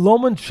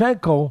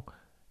Lomachenko,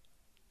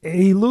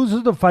 he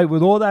loses the fight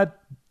with all that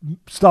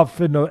stuff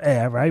in the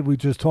air, right? We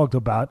just talked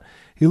about.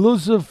 He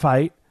loses the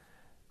fight,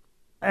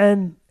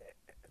 and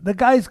the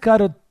guy's got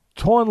a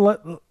torn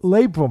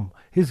labrum.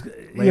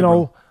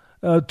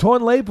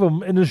 Torn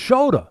labrum in his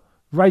shoulder,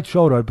 right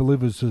shoulder, I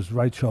believe it's his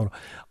right shoulder.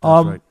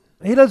 That's right.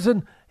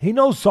 He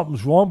knows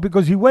something's wrong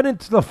because he went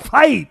into the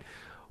fight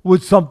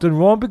with something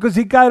wrong because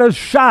he got a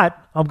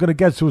shot. I'm going to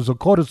guess it was a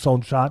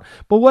cortisone shot,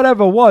 but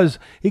whatever it was,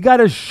 he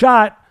got a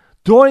shot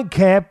during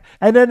camp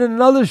and then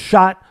another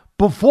shot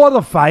before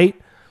the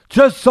fight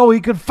just so he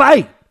could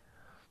fight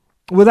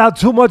without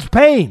too much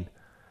pain.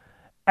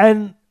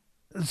 And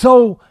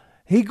so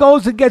he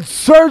goes and gets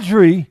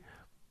surgery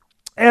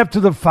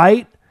after the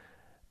fight,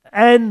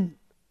 and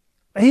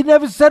he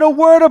never said a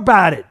word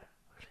about it.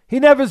 He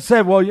never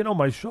said, well,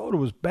 my shoulder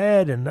was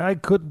bad and I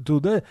couldn't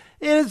do this.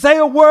 He didn't say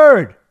a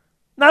word.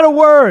 Not a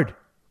word.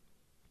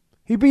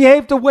 He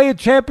behaved the way a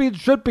champion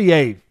should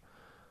behave.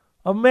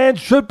 A man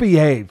should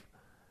behave.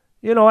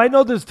 I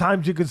know there's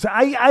times you can say,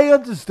 I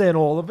understand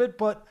all of it,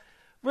 but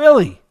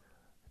really,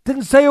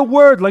 didn't say a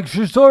word, like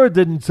Chisora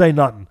didn't say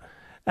nothing.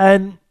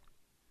 And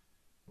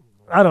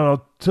I don't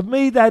know, to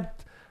me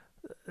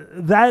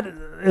that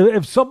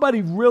if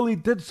somebody really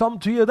did something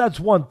to you, that's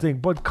one thing.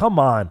 But come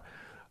on,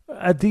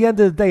 at the end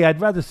of the day,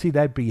 I'd rather see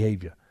that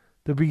behavior,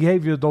 the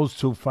behavior of those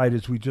two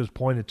fighters we just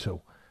pointed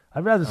to.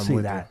 I'd rather see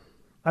that.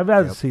 I'd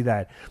rather see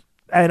that.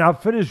 And I'll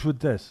finish with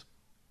this.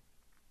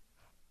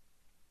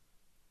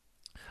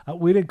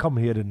 We didn't come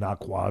here to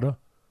knock water.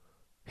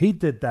 He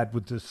did that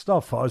with this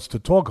stuff for us to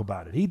talk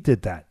about it. He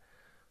did that.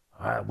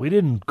 We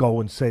didn't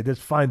go and say,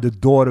 let's find a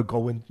door to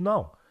go in.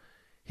 No.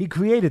 He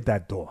created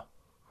that door.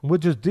 We're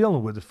just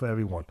dealing with it for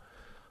everyone.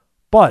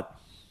 But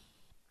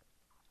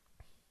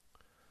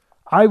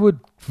I would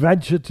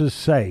venture to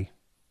say,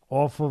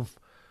 off of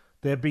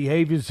their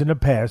behaviors in the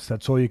past,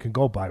 that's all you can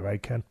go by,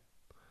 right, Ken?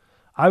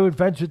 I would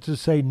venture to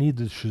say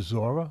neither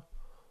Chisora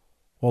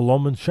or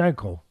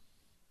Lomachenko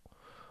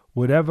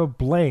would ever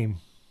blame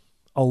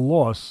a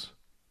loss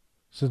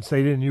since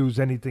they didn't use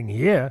anything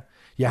here.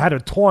 You had a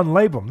torn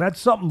labrum. That's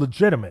something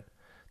legitimate.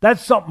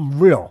 That's something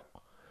real.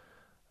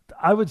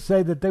 I would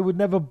say that they would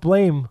never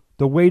blame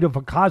the weight of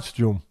a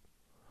costume.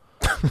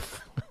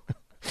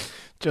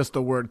 Just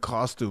the word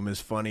costume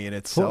is funny in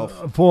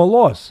itself. For a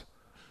loss.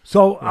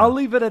 So I'll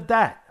leave it at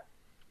that.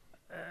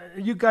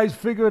 You guys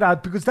figure it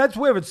out because that's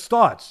where it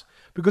starts.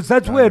 Because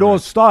that's where it all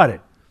started.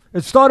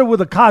 It started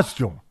with a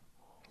costume.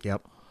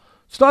 Yep.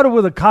 Started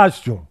with a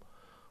costume.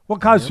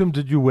 What costume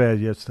did you wear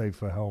yesterday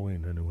for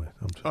Halloween anyway?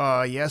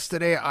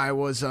 Yesterday I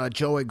was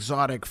Joe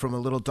Exotic from a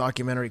little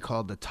documentary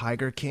called The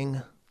Tiger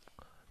King.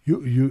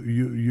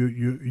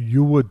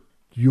 You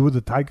were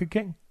the Tiger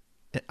King?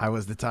 I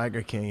was the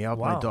Tiger King. Yep.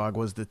 Wow. My dog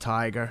was the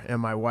Tiger, and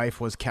my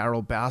wife was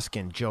Carol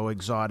Baskin, Joe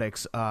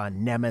Exotic's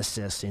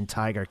nemesis in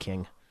Tiger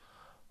King.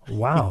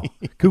 Wow.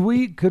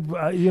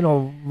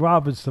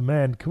 Rob is the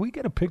man. Can we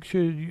get a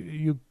picture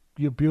of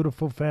your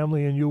beautiful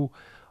family and you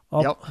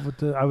up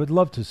with I would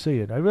love to see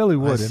it. I really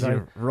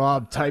would.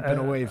 Rob typing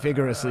away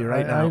vigorously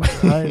right now.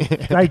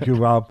 Thank you,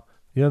 Rob.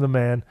 You're the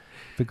man,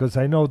 because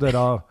I know that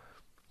our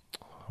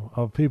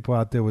people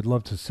out there would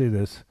love to see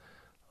this.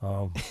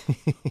 We're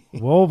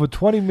over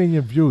 20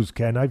 million views,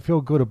 Ken. I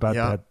feel good about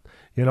that.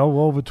 We're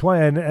over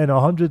 20 and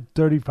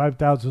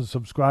 135,000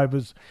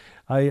 subscribers.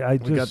 I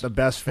just got the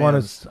best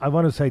fans. I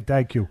want to say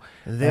thank you.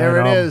 There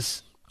it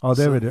is. Oh,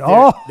 there it is.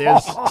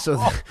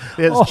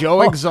 There's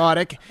Joe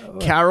Exotic,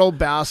 Carol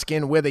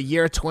Baskin with a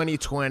year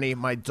 2020.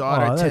 My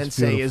daughter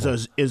Tensei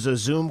is a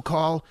Zoom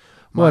call.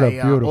 My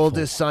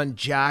oldest son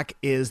Jack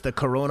is the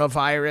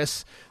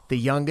coronavirus. The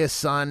youngest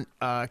son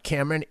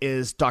Cameron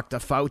is Dr.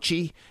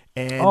 Fauci,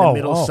 and the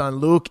middle son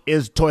Luke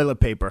is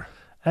toilet paper.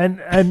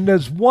 And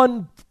there's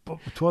one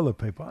toilet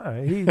paper. All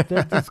right.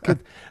 That's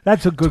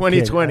a good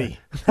 2020. Kid.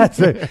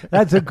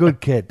 That's a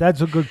good kid.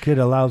 That's a good kid.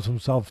 Allows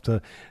himself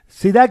to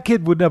see. That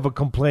kid would never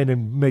complain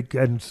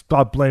and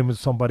start blaming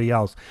somebody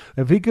else.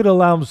 If he could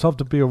allow himself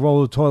to be a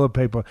roll of toilet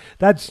paper,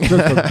 that's just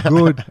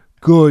a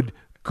good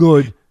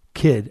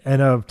kid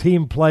and a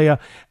team player.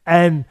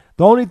 And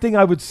the only thing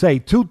I would say,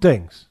 two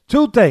things,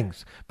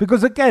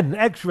 because again,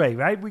 X-ray,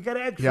 right? We got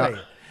X-ray.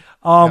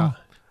 Yeah.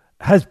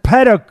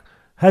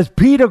 Has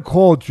Peter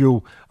called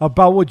you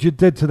about what you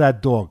did to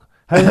that dog?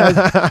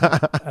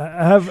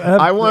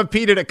 I want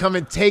Peter to come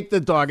and take the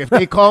dog. If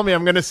they call me,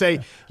 I'm going to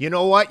say, you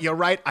know what? You're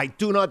right. I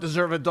do not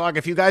deserve a dog.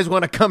 If you guys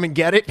want to come and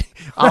get it,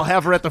 I'll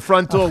have her at the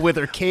front door with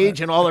her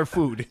cage and all her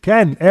food.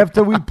 Ken,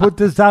 after we put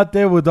this out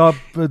there with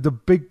the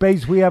big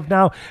base we have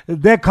now,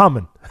 they're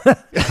coming. Your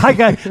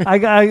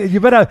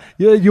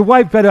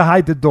wife better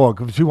hide the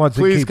dog if she wants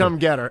to keep it. Please come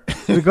get her.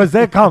 Because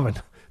they're coming.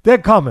 They're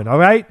coming, all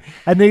right?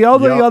 And the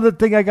other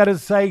thing I got to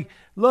say,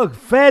 look,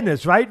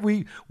 fairness, right?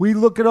 We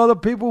look at other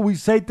people, we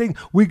say things.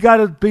 We got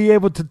to be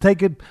able to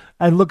take it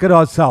and look at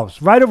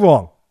ourselves, right or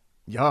wrong?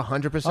 Yeah,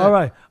 100%. All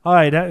right.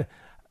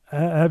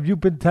 Have you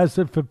been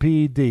tested for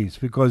PEDs?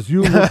 Because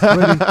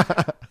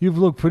you've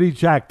looked pretty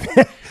jacked.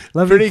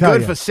 Pretty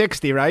good for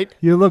 60, right?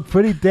 You look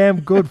pretty damn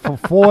good for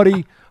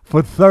 40,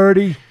 for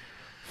 30,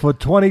 for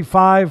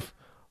 25,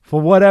 for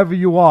whatever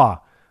you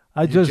are.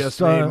 You just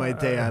made my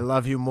day. I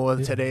love you more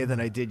today than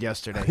I did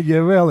yesterday. Yeah,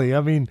 really. I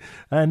mean,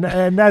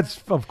 and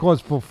that's of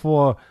course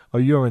before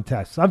a urine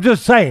test. I'm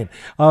just saying,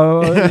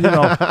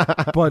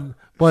 but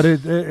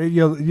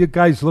you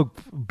guys look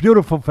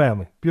beautiful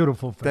family,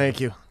 beautiful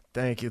family.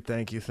 Thank you,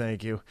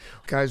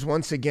 guys.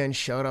 Once again,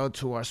 shout out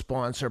to our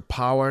sponsor,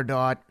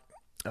 PowerDot.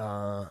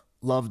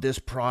 Love this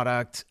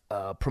product.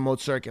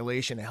 Promote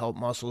circulation to help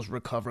muscles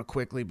recover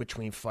quickly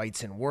between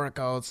fights and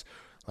workouts.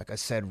 Like I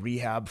said,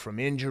 rehab from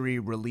injury,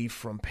 relief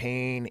from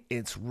pain.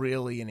 It's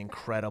really an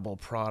incredible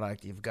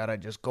product. You've got to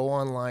just go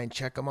online,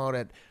 check them out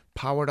at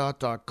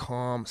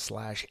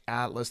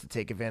powerdot.com/Atlas to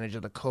take advantage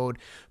of the code.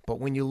 But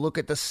when you look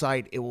at the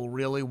site, it will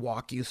really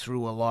walk you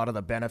through a lot of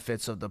the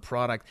benefits of the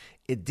product.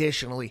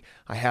 Additionally,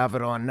 I have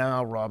it on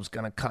now. Rob's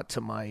going to cut to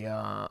my,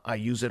 I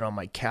use it on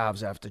my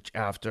calves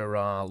after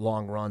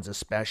long runs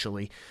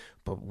especially.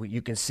 But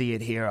you can see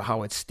it here,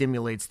 how it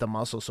stimulates the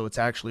muscle. So it's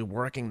actually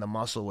working the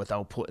muscle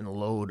without putting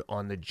load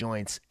on the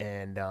joints.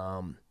 And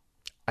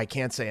I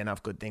can't say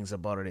enough good things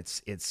about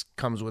it. It's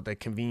comes with a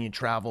convenient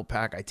travel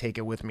pack. I take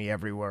it with me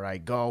everywhere I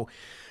go.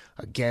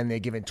 Again, they're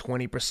giving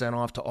 20%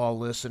 off to all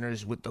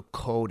listeners with the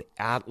code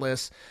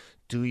ATLAS.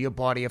 Do your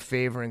body a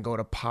favor and go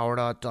to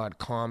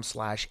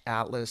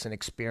powerdot.com/Atlas and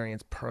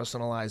experience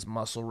personalized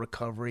muscle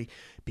recovery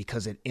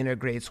because it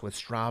integrates with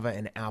Strava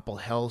and Apple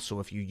Health. So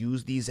if you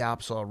use these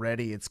apps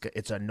already,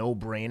 it's a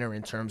no-brainer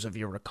in terms of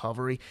your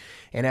recovery.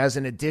 And as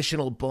an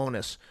additional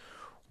bonus,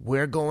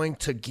 we're going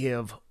to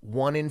give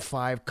one in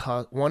five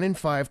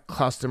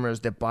customers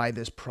that buy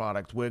this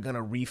product, we're going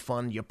to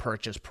refund your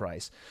purchase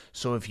price.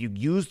 So if you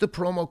use the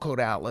promo code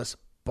ATLAS,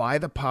 buy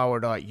the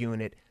PowerDot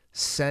unit,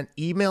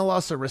 email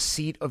us a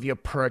receipt of your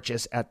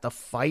purchase at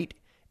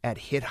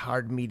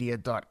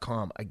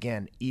thefight@hithardmedia.com.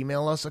 Again,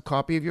 email us a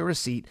copy of your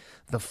receipt,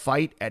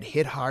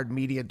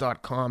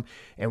 thefight@hithardmedia.com,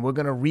 and we're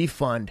going to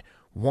refund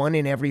one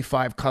in every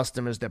five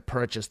customers that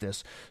purchase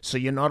this. So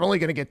you're not only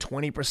going to get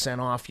 20%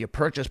 off your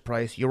purchase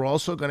price, you're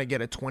also going to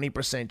get a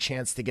 20%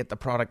 chance to get the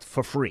product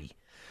for free.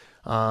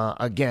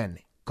 Again,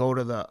 go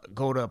to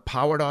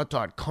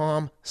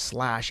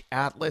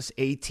powerdot.com/Atlas,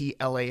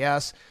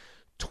 ATLAS,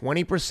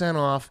 20%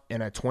 off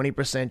and a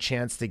 20%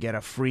 chance to get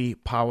a free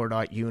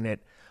PowerDot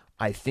unit.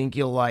 I think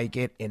you'll like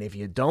it. And if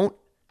you don't,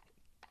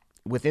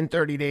 within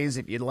 30 days,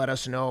 if you let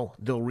us know,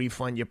 they'll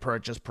refund your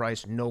purchase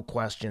price. No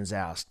questions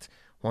asked.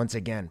 Once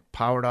again,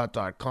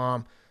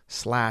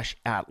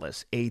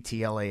 powerdot.com/Atlas,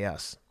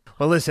 ATLAS.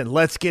 Well, listen,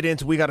 let's get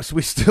into we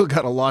still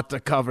got a lot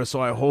to cover,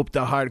 so I hope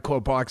the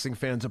hardcore boxing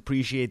fans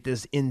appreciate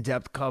this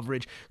in-depth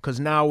coverage because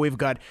now we've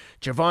got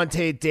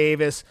Gervonta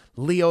Davis,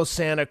 Leo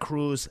Santa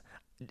Cruz.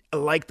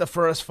 Like the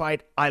first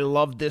fight, I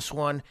love this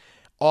one.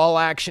 All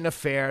action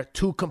affair,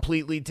 two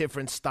completely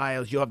different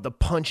styles. You have the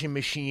punching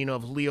machine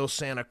of Leo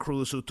Santa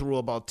Cruz, who threw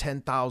about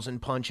 10,000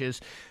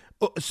 punches.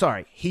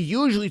 He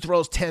usually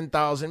throws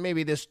 10,000.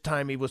 Maybe this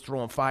time he was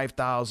throwing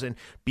 5,000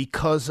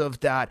 because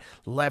of that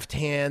left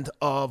hand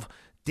of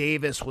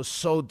Davis was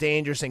so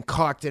dangerous and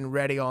cocked and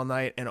ready all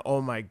night. And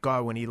oh my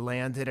God, when he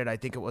landed it, I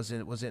think it was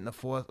in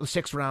the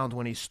sixth round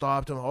when he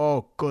stopped him.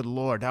 Oh, good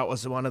Lord. That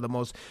was one of the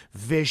most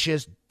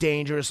vicious,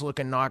 dangerous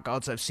looking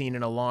knockouts I've seen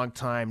in a long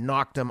time.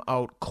 Knocked him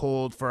out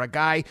cold for a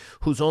guy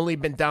who's only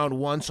been down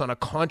once on a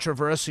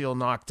controversial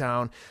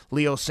knockdown.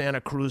 Leo Santa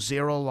Cruz,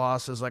 0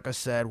 losses. Like I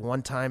said,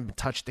 one time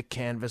touched the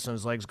canvas and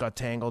his legs got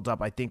tangled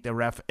up. I think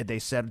they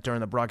said during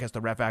the broadcast,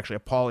 the ref actually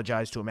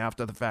apologized to him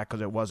after the fact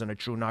because it wasn't a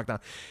true knockdown.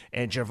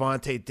 And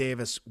Gervonta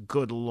Davis,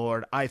 good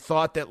Lord. I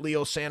thought that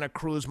Leo Santa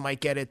Cruz might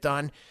get it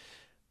done.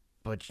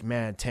 But,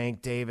 man,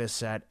 Tank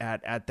Davis at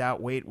that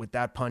weight with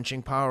that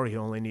punching power, he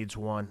only needs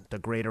one, the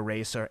great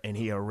eraser, and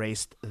he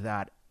erased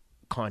that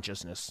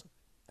consciousness.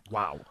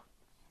 Wow.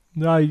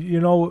 Now,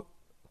 you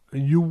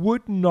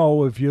wouldn't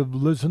know if you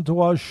listened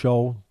to our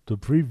show, the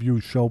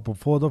preview show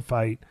before the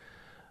fight.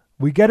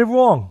 We get it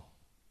wrong.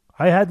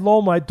 I had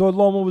Loma. I thought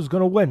Loma was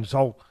going to win.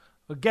 So,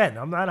 again,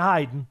 I'm not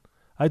hiding.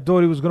 I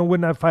thought he was going to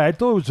win that fight. I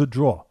thought it was a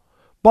draw.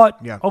 But,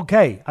 yeah.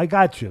 Okay, I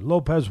got you.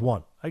 Lopez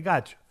won. I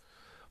got you.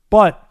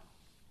 But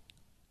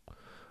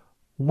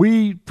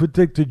we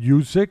predicted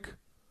Usyk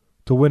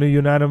to win a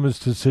unanimous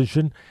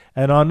decision.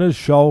 And on this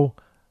show,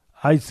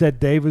 I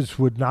said Davis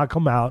would knock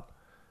him out.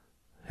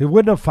 He'd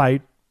win a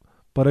fight.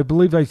 But I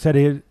believe I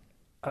said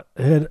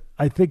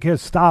I think he'll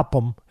stop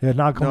him. He'll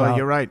knock him out. No,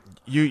 you're right.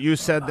 You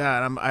said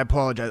that. I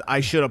apologize. I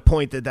should have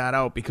pointed that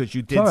out because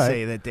you did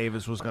say that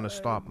Davis was going to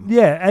stop him.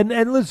 Yeah,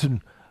 and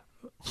listen,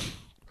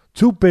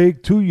 too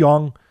big, too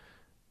young.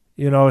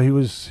 He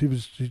was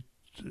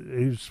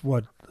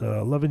what,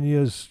 11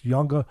 years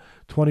younger,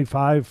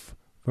 25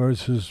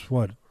 versus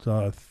what,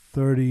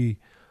 30,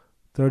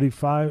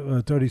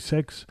 35,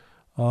 36.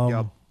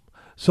 Yep.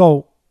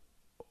 So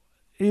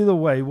either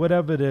way,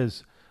 whatever it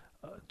is,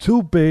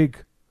 too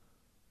big,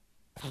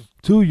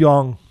 too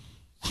young,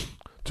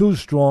 too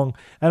strong.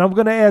 And I'm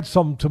going to add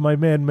something to my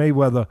man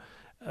Mayweather,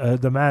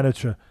 the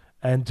manager,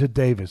 and to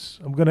Davis.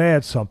 I'm going to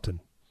add something.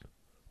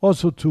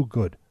 Also too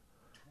good.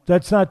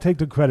 Let's not take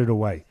the credit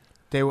away.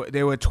 They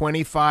were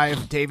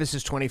 25. Davis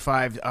is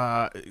 25.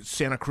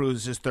 Santa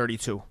Cruz is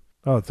 32.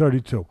 Oh,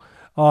 32.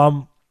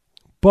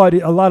 But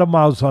a lot of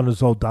miles on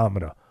his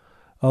odometer.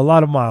 A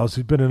lot of miles.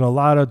 He's been in a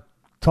lot of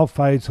tough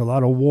fights, a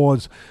lot of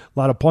wars, a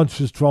lot of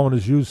punches thrown,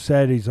 as you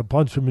said. He's a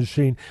punching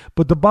machine.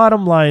 But the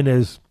bottom line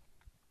is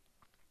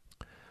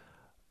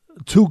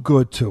too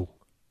good, too.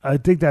 I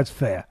think that's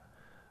fair.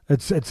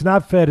 It's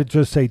not fair to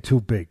just say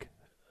too big.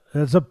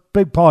 That's a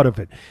big part of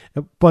it.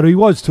 But he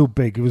was too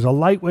big. He was a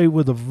lightweight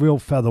with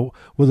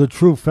a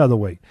true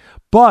featherweight.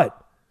 But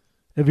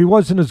if he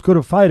wasn't as good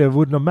a fighter, it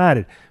wouldn't have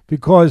mattered.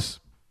 Because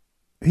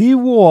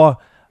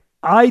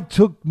I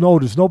took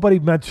notice, nobody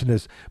mentioned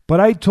this, but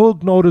I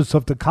took notice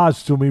of the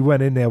costume he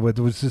went in there with.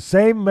 It was the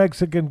same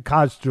Mexican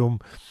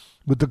costume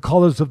with the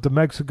colors of the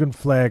Mexican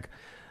flag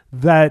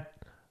that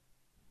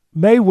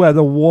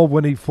Mayweather wore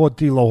when he fought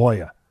De La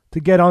Hoya. To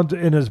get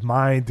in his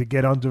mind, to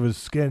get under his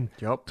skin,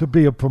 to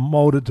be a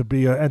promoter, to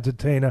be an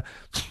entertainer,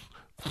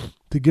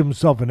 to give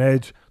himself an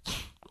edge,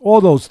 all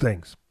those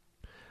things.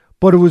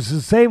 But it was the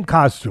same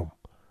costume.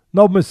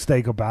 No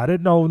mistake about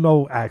it,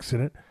 no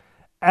accident.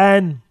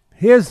 And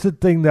here's the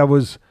thing that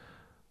was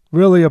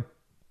really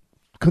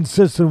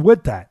consistent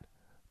with that.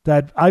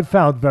 that I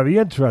found very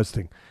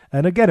interesting.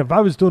 And again, if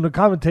I was doing the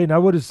commentating, I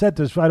would have said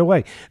this right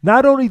away.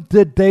 Not only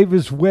did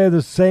Davis wear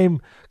the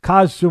same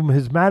costume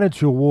his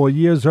manager wore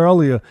years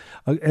earlier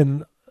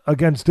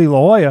against De La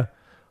Hoya,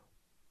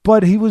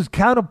 but he was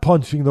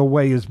counterpunching the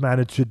way his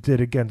manager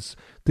did against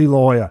De La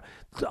Hoya.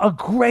 A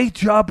great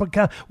job.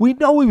 We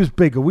know he was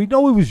bigger. We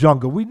know he was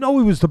younger. We know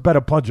he was the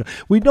better puncher.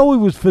 We know he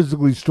was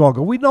physically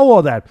stronger. We know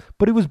all that.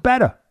 But he was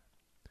better.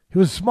 He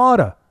was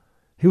smarter.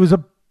 He was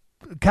a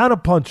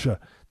counterpuncher,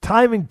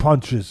 timing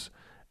punches.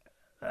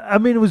 I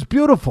mean, it was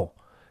beautiful.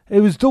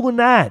 It was doing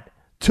that,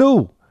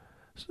 too.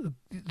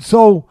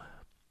 So,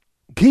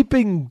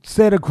 keeping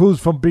Santa Cruz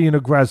from being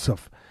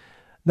aggressive.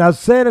 Now,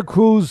 Santa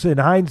Cruz, in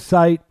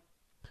hindsight,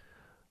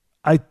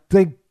 I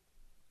think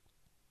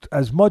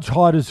as much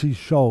heart as he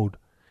showed,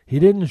 he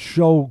didn't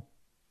show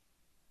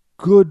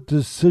good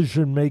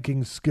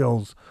decision-making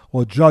skills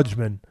or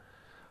judgment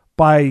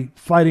by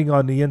fighting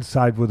on the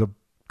inside with a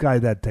guy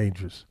that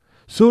dangerous.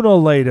 Sooner or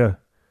later,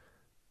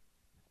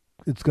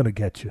 it's going to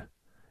get you.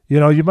 You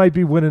know, you might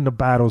be winning the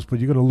battles, but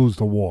you're going to lose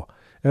the war.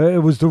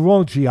 It was the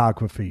wrong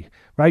geography,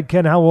 right,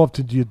 Ken? How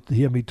often do you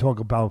hear me talk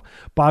about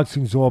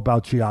boxing's all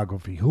about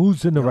geography?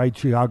 Who's in the right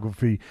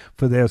geography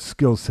for their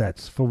skill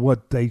sets, for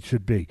what they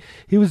should be?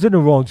 He was in the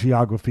wrong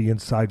geography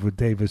inside with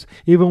Davis,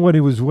 even when he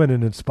was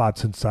winning in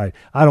spots inside.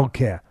 I don't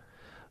care.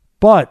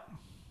 But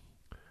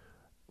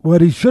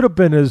what he should have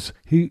been is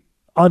he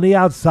on the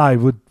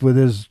outside with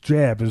his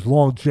jab, his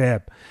long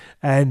jab,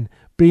 and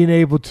being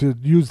able to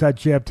use that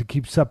jab to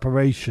keep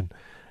separation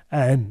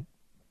and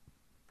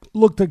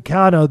look to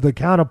counter the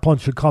counter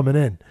puncher coming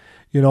in,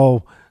 you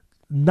know,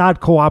 not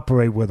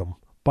cooperate with him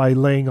by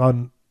laying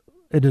on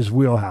in his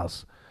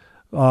wheelhouse.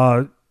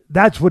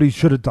 That's what he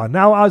should have done.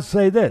 Now, I'll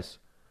say this.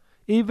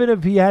 Even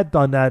if he had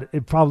done that,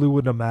 it probably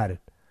wouldn't have mattered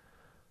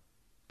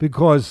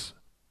because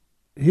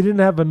he didn't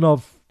have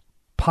enough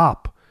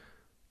pop,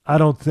 I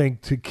don't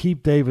think, to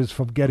keep Davis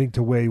from getting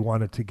to where he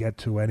wanted to get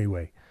to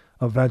anyway.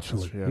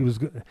 Eventually,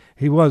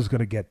 he was going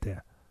to get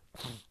there.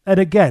 And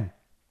again,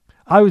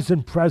 I was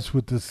impressed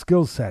with the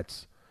skill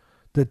sets,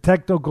 the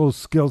technical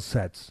skill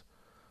sets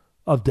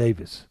of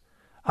Davis.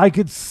 I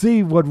could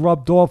see what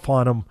rubbed off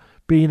on him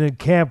being in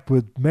camp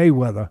with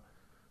Mayweather.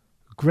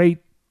 Great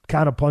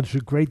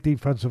counterpuncher, great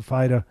defensive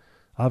fighter,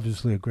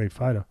 obviously a great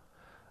fighter.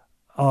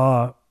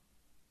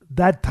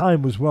 That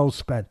time was well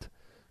spent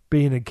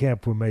being in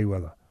camp with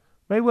Mayweather.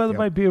 Mayweather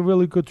might be a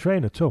really good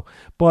trainer too.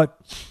 But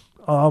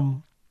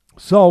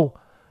so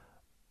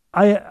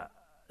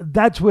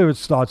that's where it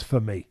starts for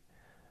me,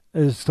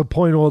 is to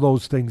point all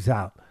those things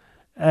out.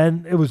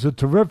 And it was a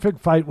terrific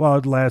fight while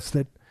it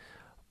lasted.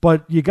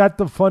 But you got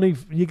the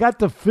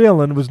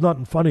feeling, there was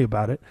nothing funny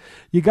about it.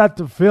 You got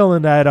the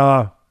feeling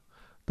that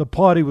the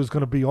party was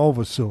going to be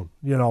over soon,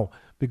 you know,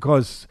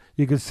 because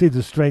you can see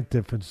the strength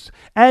difference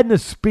and the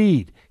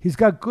speed. He's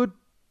got good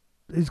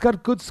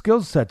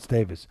skill sets,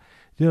 Davis.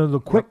 You know, the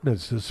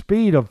quickness, the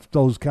speed of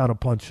those counter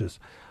punches.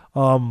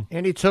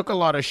 And he took a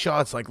lot of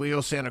shots, like Leo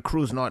Santa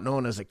Cruz, not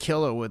known as a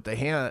killer with the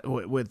hand,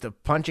 with the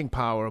punching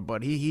power,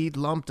 but he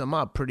lumped him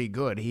up pretty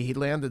good. He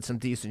landed some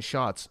decent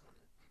shots,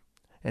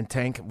 and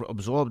Tank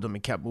absorbed them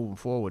and kept moving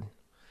forward.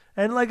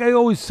 And like I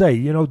always say,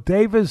 you know,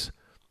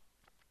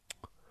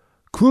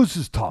 Cruz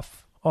is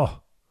tough.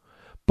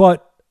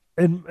 But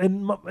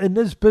in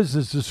this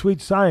business, the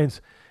sweet science,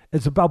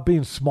 it's about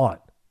being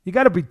smart. You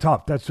got to be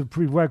tough. That's a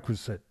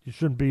prerequisite. You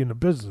shouldn't be in the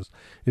business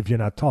if you're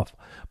not tough.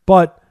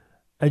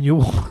 And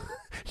you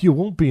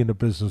won't be in the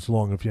business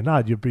long if you're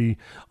not. You'll be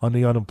on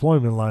the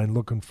unemployment line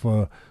looking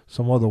for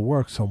some other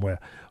work somewhere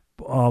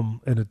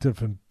in a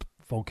different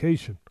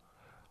vocation.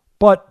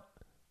 But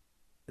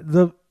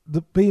the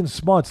being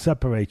smart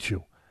separates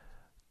you.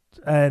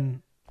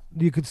 And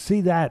you could see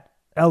that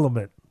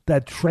element,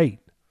 that trait,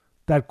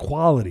 that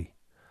quality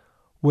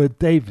with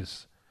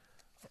Davis.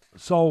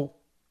 So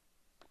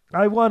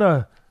I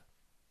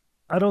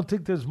don't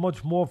think there's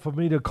much more for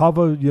me to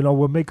cover. You know,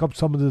 we'll make up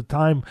some of the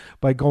time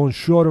by going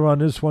shorter on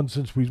this one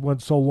since we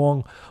went so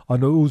long on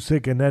the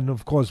Usyk, and then,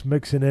 of course,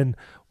 mixing in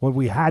what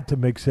we had to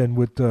mix in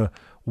with the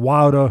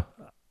Wilder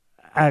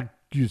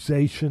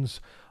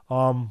accusations.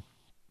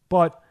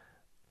 But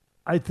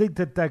I think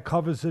that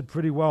covers it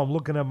pretty well. I'm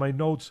looking at my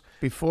notes.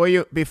 Before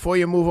you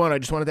move on, I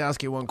just wanted to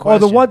ask you one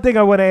question. Oh, the one thing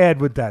I want to add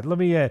with that, let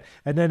me add,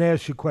 and then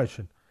ask you a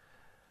question.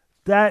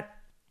 That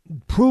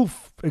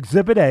proof,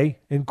 Exhibit A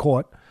in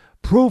court,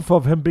 proof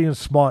of him being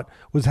smart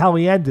was how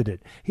he ended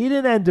it. He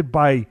didn't end it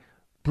by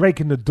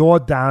breaking the door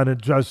down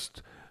and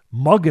just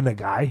mugging a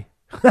guy.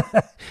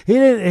 He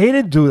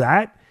didn't do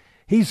that.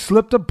 He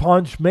slipped a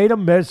punch, made a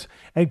miss,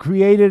 and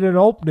created an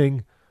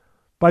opening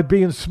by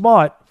being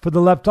smart for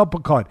the left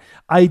uppercut.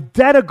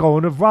 Identical,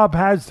 and if Rob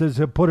has this,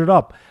 he'll put it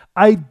up.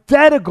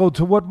 Identical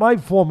to what my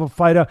former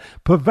fighter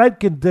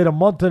Povetkin did a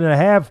month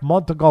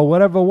ago,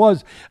 whatever it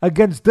was,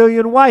 against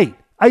Dillian White.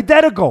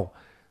 Identical.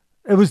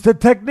 It was the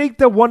technique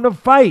that won the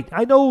fight.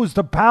 I know it was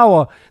the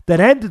power that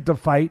ended the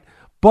fight,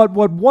 but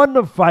what won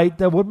the fight,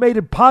 that what made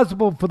it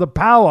possible for the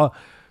power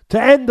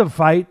to end the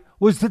fight,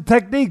 was the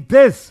technique.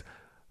 This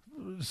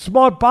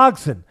smart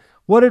boxing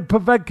What did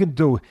Povetkin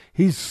do?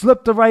 He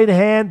slipped the right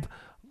hand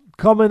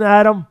coming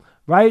at him,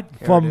 right?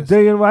 From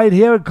digging right.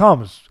 Here it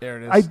comes.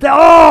 There it is.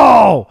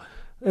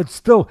 It's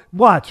still,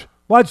 watch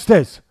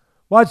this.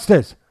 Watch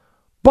this.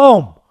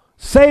 Boom.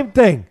 Same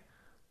thing.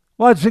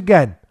 Watch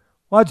again.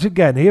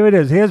 Here it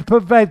is. Here's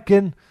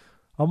Povetkin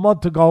a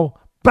month ago.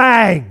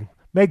 Bang.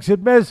 Makes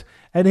it miss.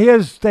 And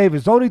here's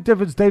Davis. Only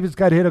difference, Davis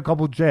got hit a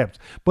couple jabs.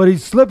 But he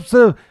slips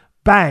a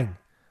bang.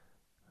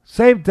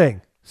 Same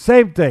thing.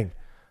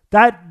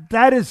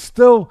 That is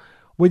still,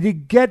 when you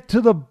get to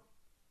the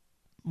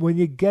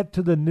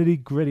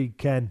nitty gritty,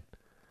 Ken,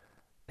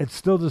 it's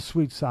still the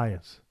sweet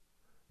science.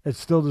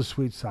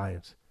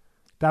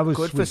 That was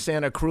good sweet. for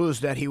Santa Cruz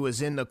that he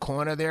was in the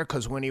corner there,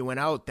 because when he went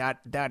out,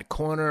 that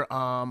corner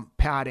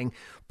padding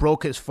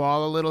broke his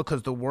fall a little,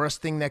 because the worst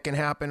thing that can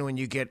happen when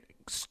you get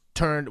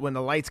turned, when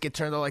the lights get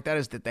turned out like that,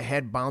 is that the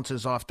head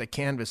bounces off the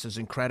canvas. Is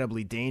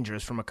incredibly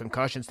dangerous from a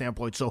concussion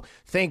standpoint. So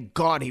thank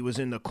God he was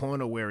in the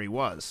corner where he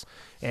was,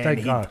 and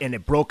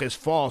it broke his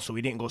fall, so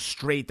he didn't go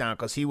straight down,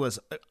 because he was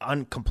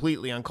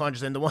completely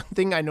unconscious. And the one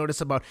thing I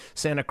noticed about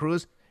Santa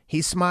Cruz,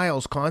 he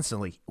smiles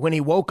constantly. When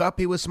he woke up,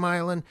 he was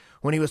smiling.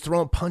 When he was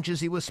throwing punches,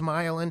 he was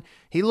smiling.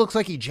 He looks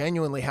like he's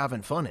genuinely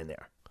having fun in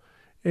there.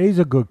 He's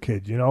a good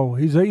kid,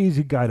 He's an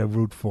easy guy to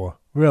root for.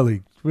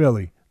 Really,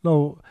 really.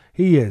 No,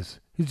 he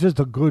is. He's just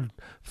a good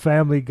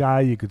family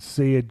guy. You could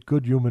see it.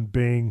 Good human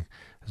being.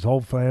 His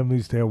whole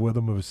family's there with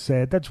him. It was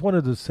sad. That's one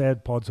of the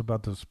sad parts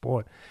about the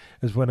sport,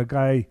 is when a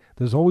guy,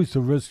 there's always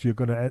the risk your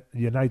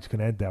night's going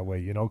to end that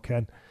way,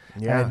 Ken?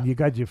 Yeah. And you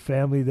got your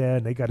family there,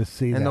 and they got to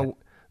see that.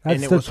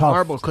 And it was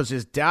horrible because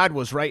his dad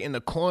was right in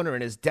the corner,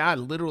 and his dad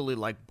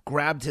literally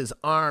grabbed his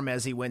arm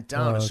as he went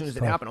down as soon as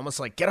it happened.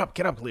 Almost like, get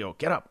up, Leo,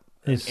 get up.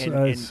 It's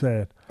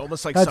sad.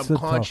 Almost like That's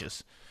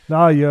subconscious.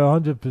 No, you're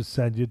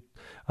 100%.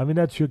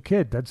 That's your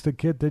kid. That's the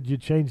kid that you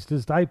changed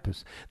his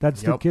diapers.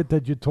 That's the kid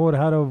that you taught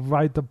how to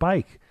ride the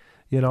bike.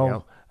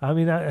 Yep.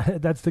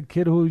 That's the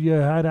kid who you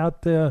had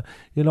out there,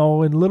 in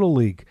Little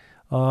League.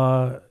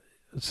 The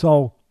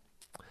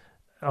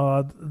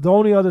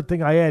only other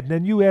thing I add, and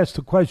then you asked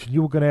a question,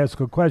 you were going to ask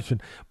a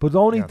question, but the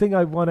only thing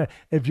I want to,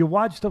 if you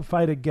watch the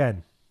fight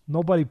again,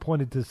 nobody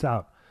pointed this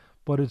out,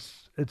 but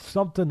it's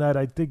something that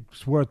I think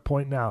is worth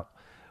pointing out,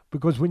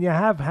 because when you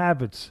have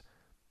habits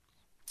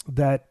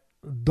that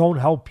don't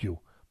help you,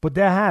 but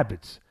they're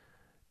habits,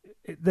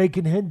 they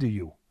can hinder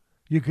you.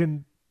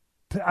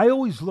 I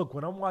always look,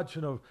 when I'm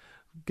watching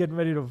getting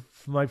ready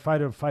for my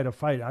fighter to fight a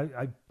fight,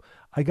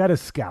 I got to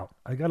scout.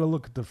 I got to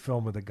look at the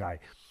film of the guy.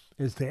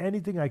 Is there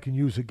anything I can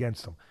use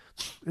against him?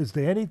 Is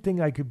there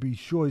anything I could be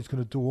sure he's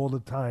going to do all the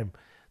time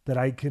that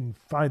I can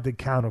find the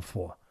counter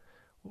for?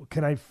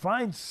 Can I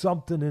find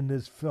something in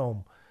this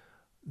film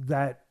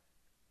that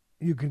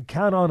you can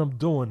count on him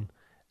doing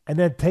and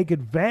then take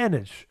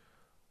advantage,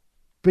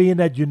 being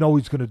that he's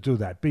going to do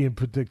that, being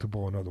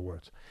predictable, in other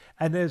words?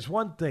 And there's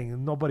one thing,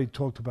 and nobody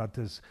talked about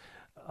this,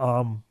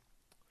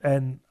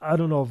 and I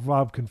don't know if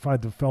Rob can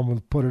find the film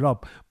and put it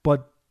up,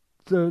 but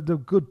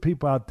the good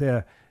people out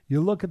there,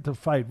 you look at the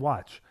fight,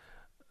 watch.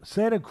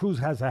 Santa Cruz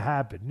has a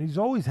habit, and he's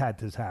always had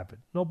this habit.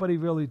 Nobody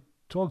really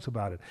talks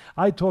about it.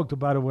 I talked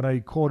about it when I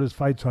called his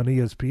fights on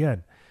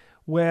ESPN,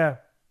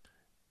 where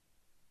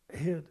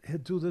he'll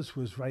do this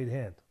with his right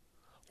hand.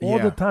 All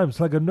the time. It's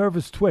like a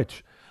nervous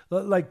twitch.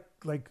 And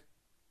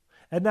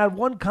that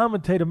one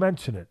commentator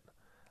mentioned it.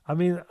 I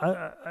mean,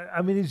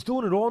 he's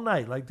doing it all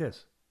night like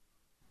this.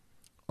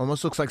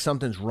 Almost looks like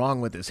something's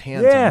wrong with his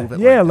hand to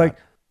move it like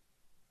that.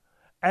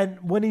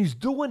 And when he's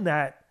doing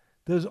that,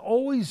 there's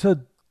always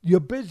you're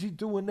busy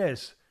doing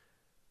this.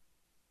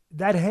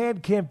 That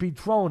hand can't be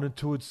thrown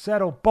until it's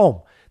settled.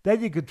 Boom.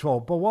 Then you can throw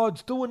it. But while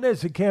it's doing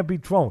this, it can't be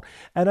thrown.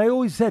 And I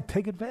always said,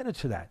 take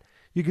advantage of that.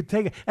 You could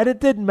take it. And it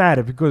didn't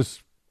matter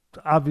because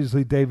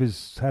obviously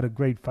Davis had a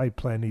great fight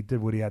plan. He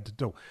did what he had to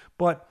do.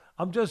 But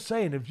I'm just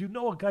saying, if you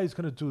know a guy's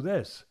going to do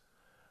this,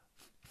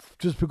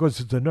 just because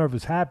it's a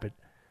nervous habit,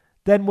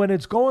 then when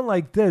it's going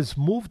like this,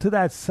 move to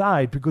that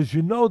side, because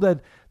you know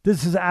that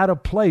this is out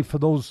of play for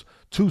those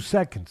 2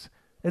 seconds.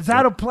 It's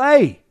out of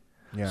play.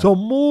 Yeah. So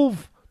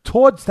move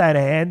towards that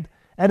hand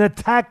and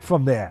attack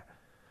from there,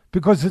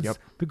 because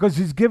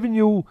he's giving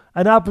you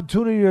an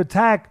opportunity to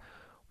attack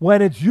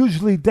when it's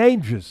usually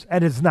dangerous,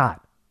 and it's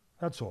not.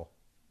 That's all.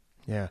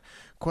 Yeah.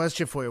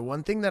 Question for you.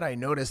 One thing that I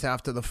noticed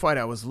after the fight,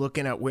 I was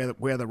looking at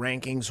where the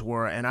rankings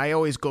were, and I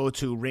always go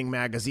to Ring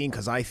Magazine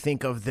because I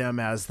think of them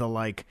as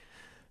the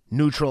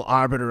neutral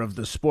arbiter of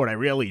the sport. I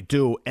really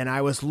do. And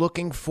I was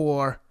looking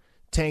for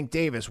Tank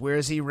Davis. Where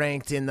is he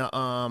ranked in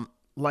the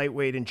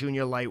lightweight and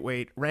junior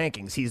lightweight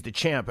rankings? He's the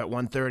champ at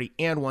 130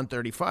 and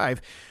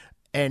 135,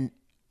 and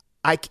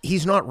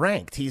he's not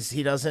ranked.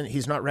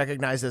 He's not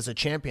recognized as a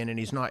champion, and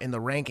he's not in the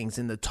rankings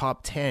in the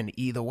top 10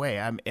 either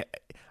way.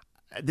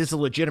 This is a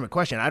legitimate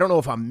question. I don't know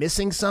if I'm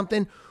missing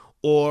something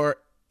or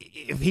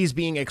if he's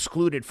being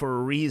excluded for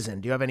a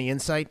reason. Do you have any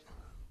insight?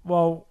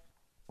 Well,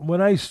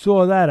 when I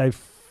saw that,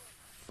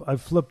 I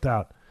flipped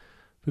out,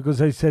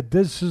 because I said,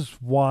 this is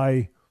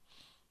why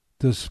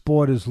the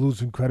sport is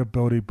losing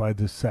credibility by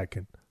the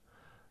second.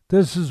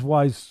 This is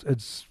why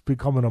it's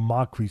becoming a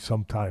mockery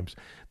sometimes.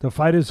 The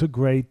fighters are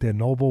great. They're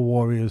noble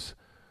warriors.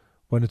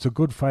 When it's a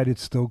good fight,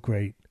 it's still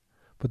great.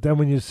 But then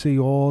when you see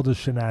all the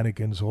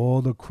shenanigans,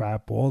 all the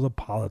crap, all the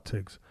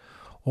politics,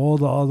 all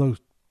the other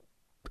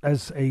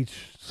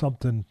SH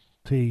something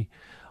T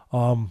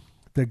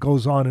that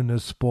goes on in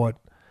this sport,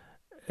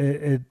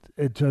 it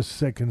just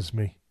sickens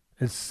me.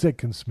 It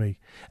sickens me,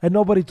 and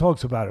nobody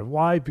talks about it.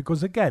 Why?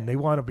 Because again, they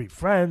want to be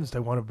friends. They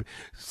want to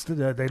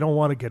be. They don't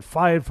want to get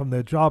fired from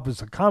their job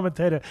as a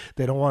commentator.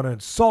 They don't want to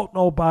insult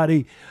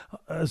nobody,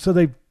 so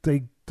they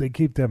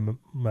keep their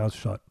mouth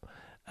shut.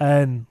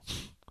 And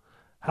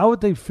how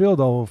would they feel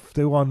though if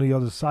they were on the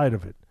other side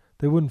of it?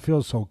 They wouldn't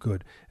feel so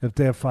good if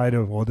their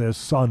fighter or their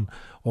son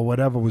or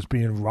whatever was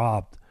being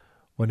robbed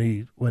when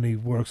he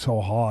worked so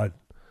hard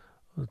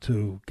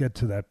to get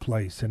to that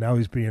place, and now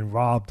he's being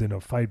robbed in a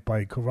fight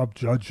by corrupt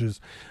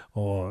judges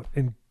or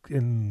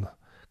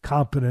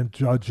incompetent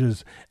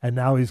judges, and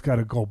now he's got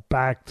to go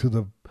back to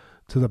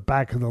the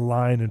back of the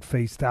line and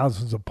face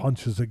thousands of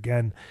punches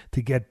again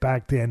to get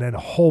back there, and then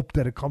hope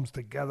that it comes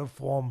together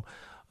for him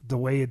the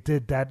way it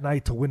did that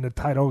night to win the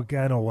title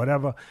again or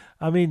whatever.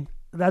 I mean,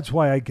 that's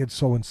why I get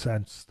so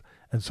incensed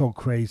and so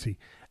crazy.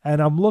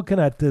 And I'm looking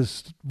at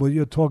this, what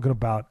you're talking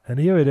about, and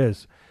here it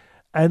is.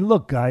 And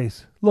look,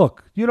 guys,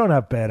 you don't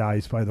have bad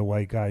eyes, by the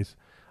way, guys.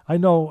 I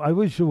know, I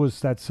wish it was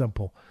that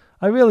simple.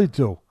 I really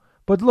do.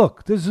 But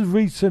look, this is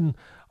recent,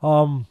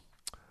 I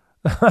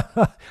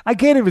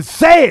can't even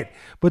say it,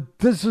 but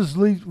this is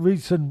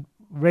recent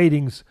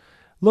ratings.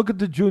 Look at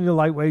the junior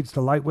lightweights,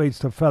 the lightweights,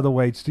 the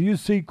featherweights. Do you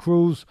see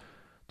Cruz?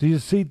 Do you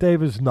see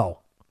Davis? No.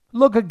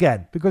 Look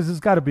again, because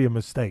there's got to be a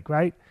mistake,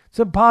 right? It's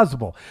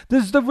impossible.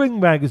 This is the Ring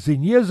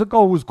magazine. Years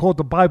ago, it was called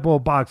the Bible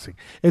of Boxing.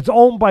 It's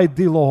owned by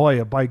De La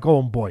Hoya, by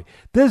Golden Boy.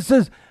 This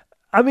is,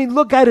 I mean,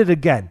 look at it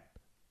again.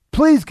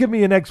 Please give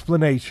me an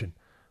explanation.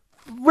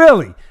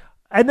 Really.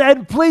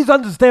 And please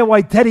understand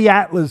why Teddy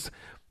Atlas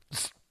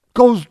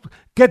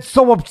gets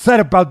so upset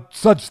about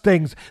such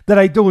things that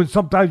I do. And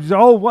sometimes you say,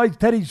 oh, why is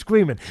Teddy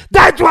screaming?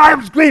 That's why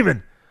I'm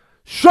screaming.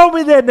 Show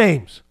me their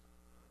names.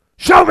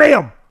 Show me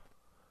them.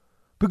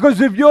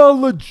 Because if you're a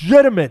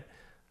legitimate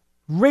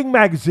Ring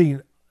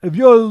magazine, if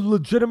you're a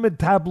legitimate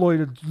tabloid,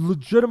 a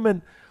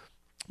legitimate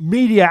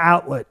media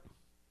outlet,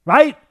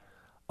 right,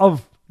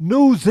 of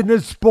news in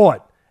this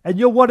sport, and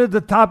you're one of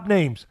the top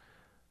names,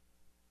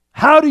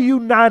 how do you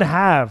not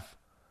have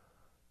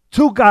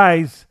two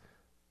guys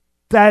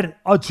that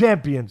are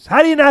champions?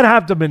 How do you not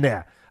have them in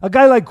there? A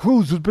guy like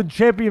Cruz, who's been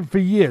champion for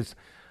years.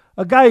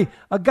 A guy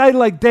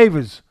like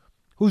Davis,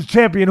 who's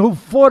champion, who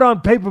fought on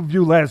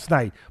pay-per-view last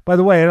night. By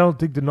the way, I don't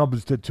think the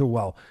numbers did too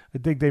well. I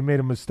think they made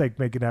a mistake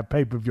making that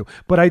pay-per-view.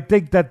 But I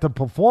think that the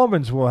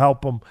performance will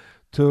help him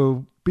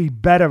to be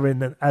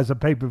better as a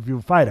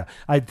pay-per-view fighter.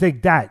 I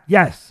think that,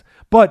 yes.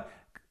 But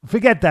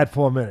forget that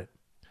for a minute.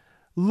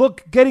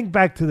 Look, getting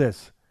back to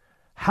this.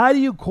 How do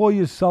you call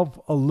yourself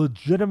a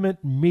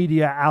legitimate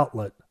media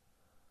outlet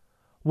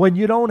when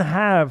you don't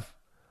have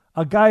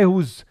a guy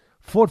who's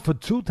fought for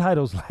 2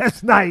 titles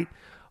last night,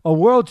 a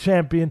world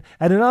champion,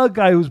 and another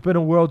guy who's been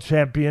a world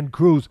champion,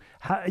 Cruz?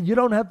 You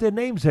don't have their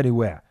names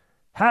anywhere.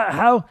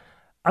 How?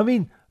 I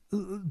mean,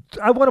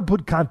 I want to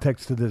put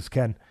context to this,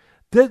 Ken.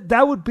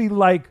 That would be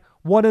like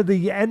one of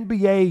the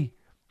NBA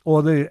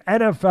or the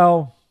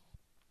NFL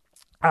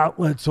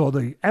outlets or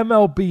the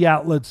MLB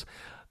outlets.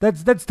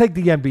 Let's take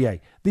the NBA.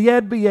 The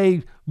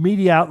NBA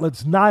media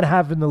outlets not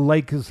having the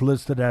Lakers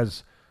listed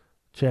as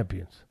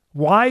champions.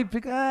 Why?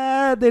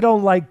 Because they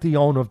don't like the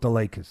owner of the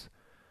Lakers.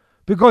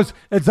 Because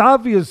it's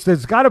obvious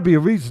there's got to be a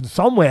reason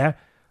somewhere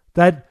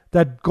that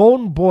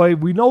Golden Boy,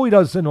 we know he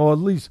doesn't, or at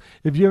least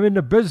if you're in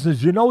the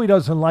business, you know he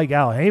doesn't like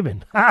Al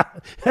Heyman.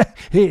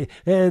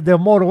 They're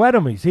mortal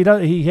enemies. He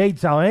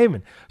hates Al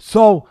Heyman.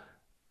 So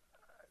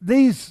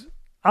these,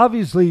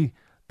 obviously,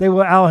 they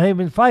were Al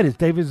Heyman fighters.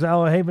 David's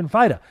Al Heyman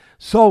fighter.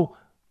 So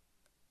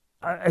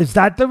is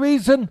that the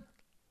reason?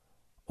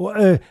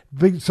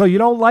 So you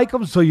don't like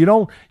him? So you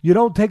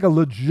don't take a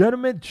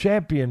legitimate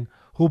champion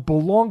who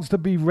belongs to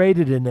be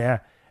rated in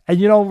there, and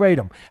you don't rate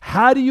him?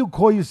 How do you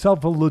call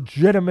yourself a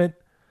legitimate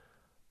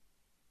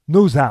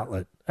news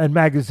outlet and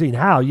magazine?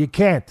 How? You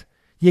can't.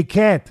 You're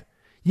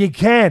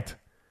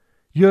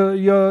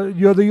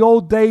the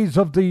old days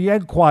of the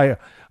Enquirer.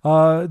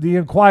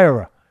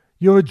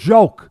 You're a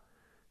joke.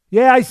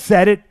 Yeah, I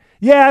said it.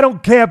 Yeah, I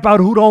don't care about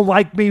who don't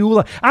like me.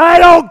 I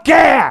don't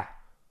care.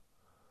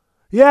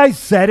 Yeah, I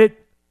said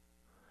it.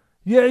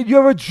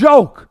 You're a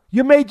joke.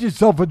 You made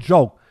yourself a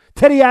joke.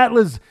 Teddy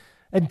Atlas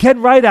and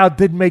Ken Rideout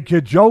didn't make you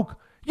a joke.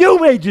 You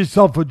made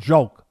yourself a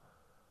joke.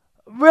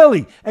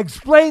 Really,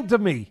 explain to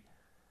me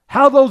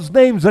how those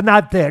names are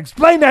not there.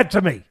 Explain that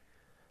to me.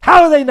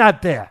 How are they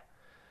not there?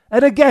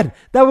 And again,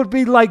 that would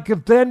be like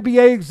if the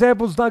NBA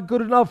example's not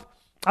good enough,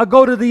 I'll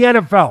go to the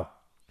NFL.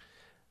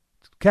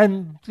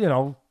 Ken,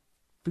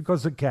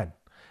 because of Ken.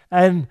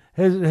 And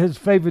his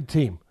favorite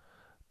team,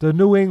 the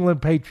New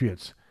England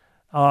Patriots,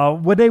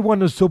 when they won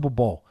the Super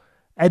Bowl,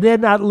 and they're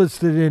not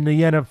listed in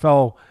the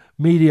NFL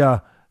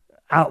media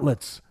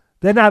outlets.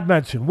 They're not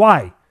mentioned.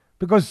 Why?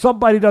 because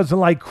somebody doesn't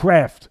like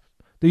Kraft,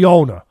 the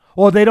owner,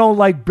 or they don't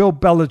like Bill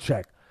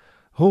Belichick,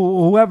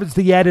 whoever's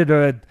the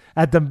editor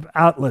at the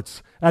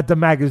outlets, at the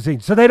magazine.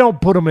 So they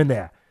don't put them in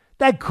there.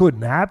 That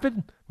couldn't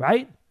happen,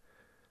 right?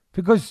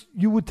 Because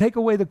you would take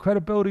away the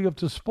credibility of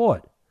the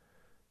sport.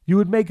 You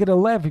would make it a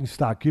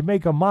laughingstock. You'd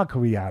make a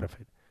mockery out of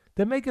it.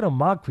 They're making a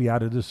mockery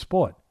out of the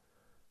sport.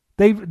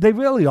 They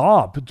really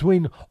are.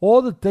 Between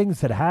all the things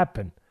that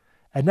happen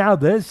and now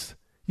this,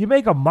 you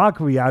make a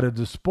mockery out of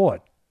the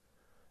sport.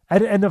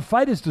 And the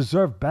fighters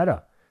deserve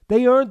better.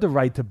 They earned the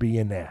right to be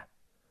in there.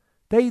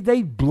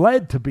 They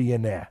bled to be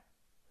in there.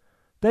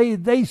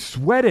 They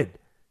sweated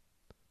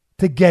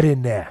to get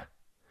in there.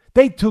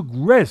 They took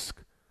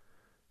risk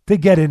to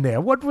get in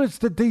there. What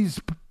risk did these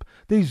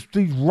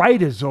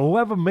writers or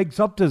whoever makes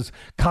up this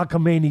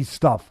cockamamie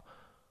stuff,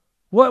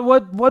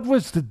 what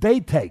risk did they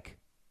take?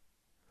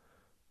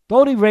 The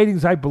only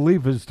ratings I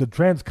believe is the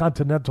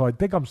Transcontinental. I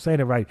think I'm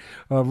saying it right.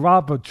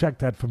 Rob, check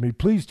that for me.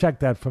 Please check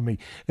that for me.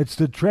 It's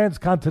the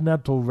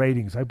Transcontinental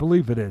ratings. I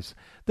believe it is.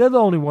 They're the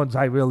only ones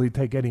I really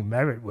take any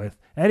merit with.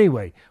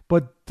 Anyway,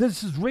 but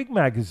this is Ring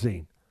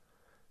Magazine.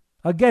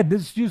 Again,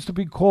 this used to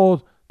be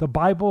called the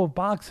Bible of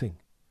Boxing.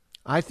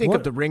 I think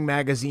of the Ring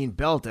Magazine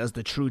belt as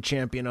the true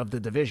champion of the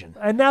division.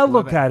 And now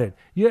look at it.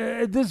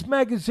 Yeah, this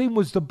magazine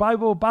was the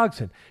Bible of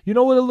Boxing. You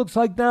know what it looks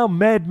like now?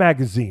 Mad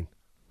Magazine.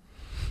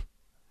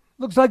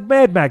 Looks like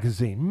Mad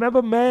Magazine.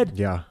 Remember Mad?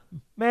 Yeah.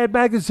 Mad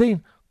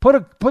Magazine?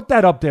 Put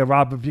that up there,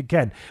 Rob, if you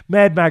can.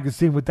 Mad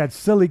Magazine with that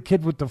silly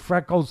kid with the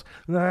freckles.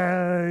 You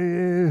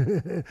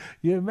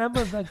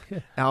remember that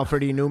kid?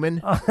 Alfred E.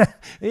 Newman?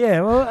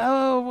 Yeah,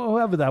 well,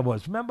 whoever that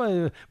was.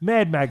 Remember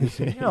Mad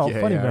Magazine? You know,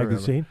 Yeah, funny yeah,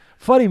 magazine.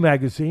 Funny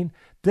magazine.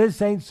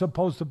 This ain't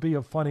supposed to be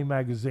a funny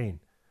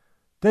magazine.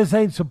 This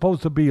ain't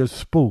supposed to be a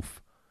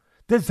spoof.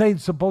 This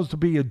ain't supposed to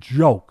be a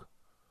joke.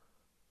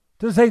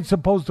 This ain't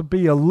supposed to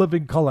be a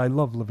Living Color. I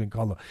love Living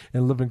Color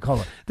and Living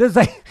Color. This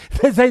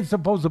ain't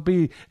supposed to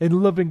be a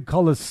Living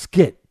Color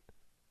skit.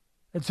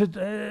 It's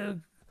a.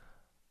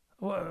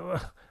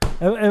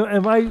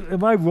 Am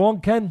I wrong,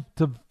 Ken,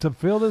 to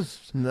feel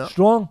this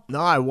strong?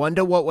 No, I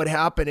wonder what would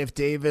happen if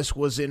Davis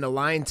was in a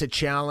line to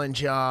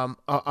challenge a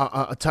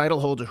title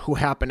holder who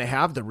happened to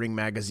have the Ring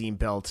Magazine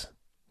belt.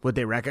 Would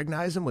they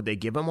recognize him? Would they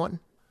give him one?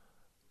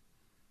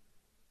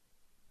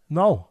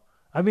 No.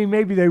 I mean,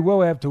 maybe they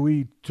will after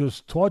we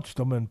just torched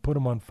them and put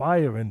them on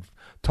fire and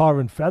tar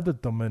and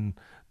feathered them and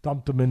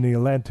dumped them in the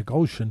Atlantic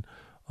Ocean.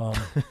 Oh,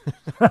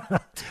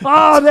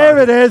 there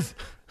it is.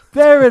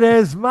 There it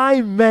is.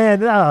 My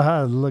man.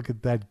 Oh, look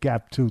at that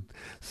gap-toothed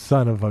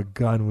son of a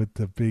gun with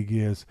the big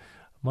ears.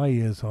 My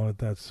ears aren't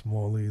that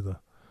small either.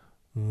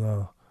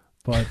 No.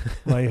 But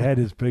my head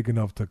is big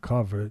enough to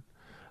cover it.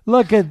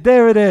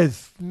 There it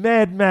is.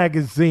 Mad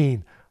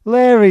Magazine.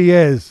 There he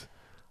is.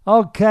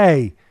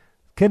 Okay.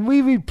 Can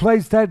we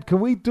replace that? Can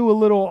we do a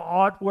little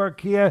artwork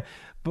here?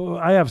 But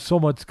I have so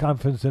much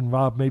confidence in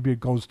Rob. Maybe it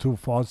goes too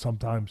far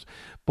sometimes.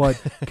 But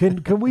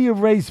can we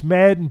erase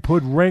Mad and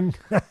put Ring?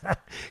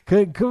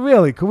 Can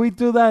we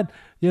do that?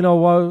 You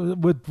know,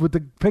 with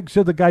the picture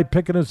of the guy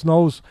picking his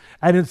nose,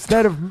 and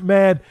instead of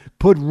Mad,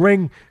 put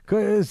Ring.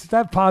 Is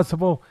that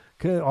possible?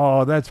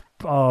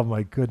 Oh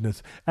my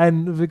goodness!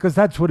 And because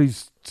that's what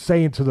he's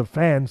saying to the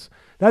fans.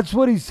 That's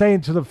what he's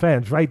saying to the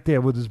fans right there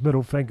with his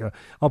middle finger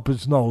up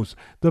his nose.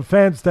 The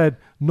fans that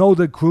know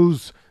that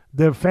Cruz,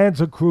 they're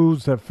fans of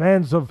Cruz, they're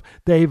fans of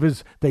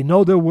Davis, they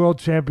know they're world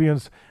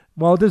champions.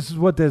 Well, this is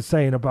what they're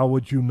saying about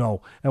what you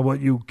know and what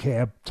you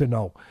care to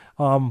know.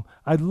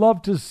 I'd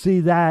love to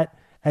see that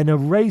and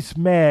erase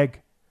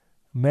Mad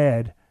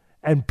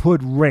and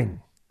put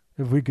Ring.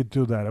 If we could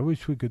do that. I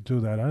wish we could do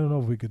that. I don't know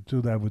if we could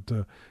do that with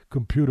the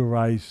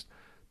computerized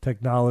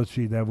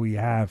technology that we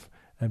have.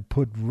 And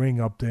put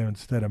Ring up there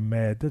instead of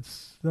Mad.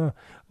 That's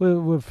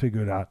we'll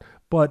figure it out.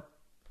 But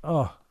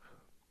I'm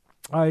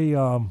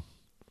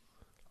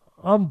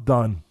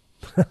done.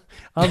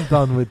 I'm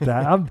done with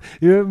that.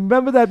 You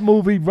remember that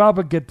movie?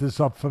 Robert, get this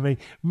up for me.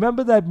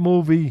 Remember that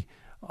movie?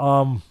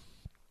 My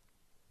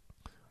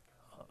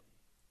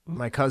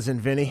cousin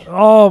Vinny.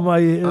 Oh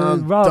my!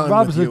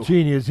 Rob's a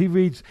genius. He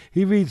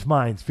reads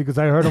minds because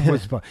I heard him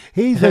whisper.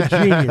 He's a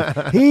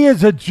genius. He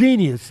is a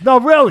genius. No,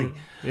 really.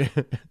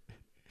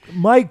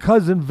 My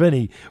cousin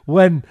Vinny,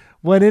 when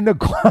in the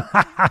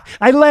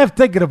I laughed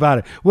thinking about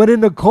it. When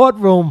in the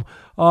courtroom,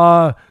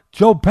 Joe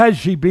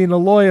Pesci being a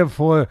lawyer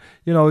for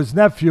his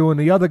nephew and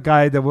the other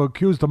guy that were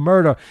accused of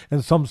murder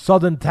in some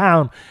southern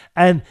town,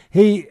 and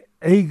he's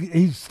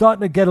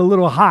starting to get a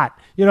little hot.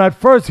 At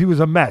first he was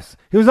a mess.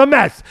 He was a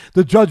mess.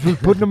 The judge was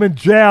putting him in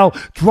jail,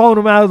 throwing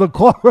him out of the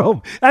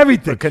courtroom,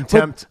 everything. For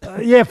contempt.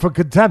 For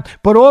contempt.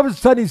 But all of a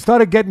sudden he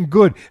started getting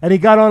good, and he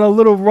got on a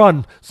little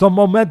run, some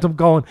momentum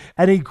going,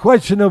 and he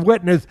questioned a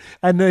witness,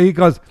 and he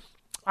goes,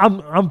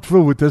 I'm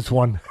through with this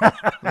one.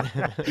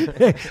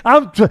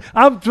 I'm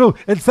through.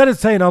 Instead of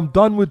saying I'm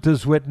done with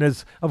this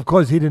witness, of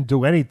course he didn't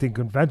do anything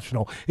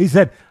conventional. He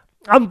said,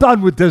 I'm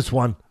done with this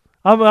one.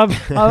 I'm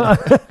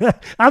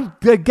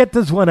get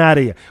this one out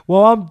of here.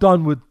 Well, I'm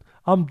done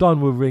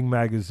with Ring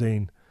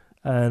Magazine,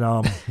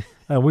 and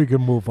And we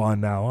can move on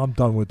now. I'm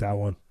done with that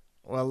one.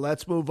 Well,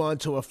 let's move on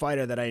to a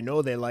fighter that I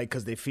know they like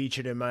because they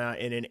featured him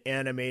in an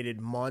animated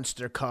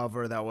monster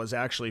cover that was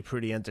actually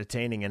pretty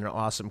entertaining and an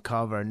awesome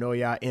cover.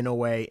 Naoya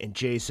Inoue and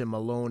Jason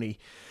Maloney.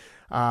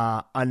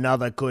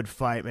 Another good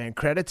fight, man.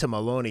 Credit to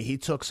Maloney. He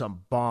took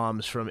some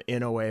bombs from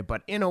Inoue,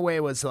 but Inoue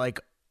was like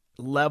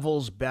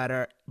levels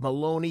better.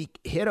 Maloney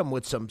hit him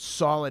with some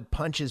solid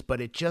punches,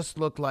 but it just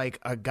looked like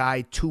a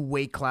guy 2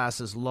 weight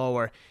classes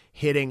lower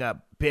hitting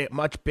a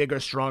much bigger,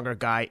 stronger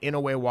guy.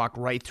 Inoue walked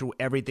right through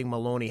everything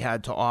Maloney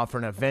had to offer,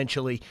 and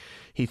eventually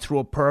he threw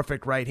a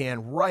perfect right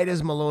hand right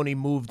as Maloney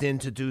moved in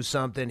to do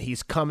something.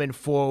 He's coming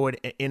forward,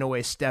 and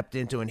Inoue stepped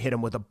into and hit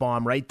him with a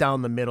bomb right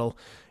down the middle,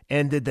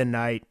 ended the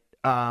night.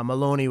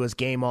 Maloney was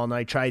game all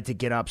night, tried to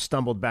get up,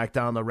 stumbled back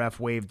down. The ref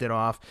waved it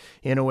off.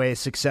 Inoue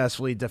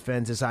successfully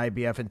defends his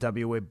IBF and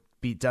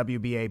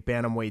WBA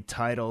bantamweight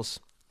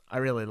titles. I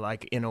really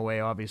like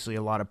Inoue. Obviously,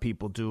 a lot of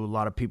people do. A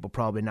lot of people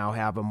probably now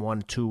have him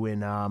 1-2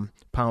 in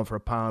pound for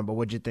pound. But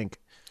what'd you think?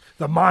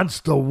 The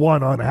monster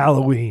won on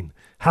Halloween.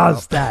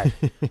 How's that?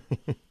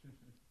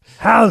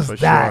 How's For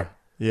that? sure.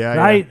 Yeah,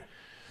 right? yeah.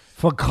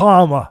 For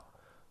karma.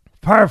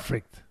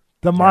 Perfect.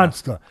 The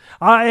monster.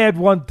 I add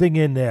one thing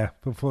in there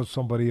before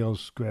somebody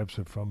else grabs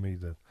it from me.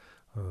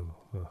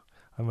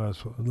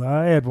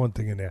 I add one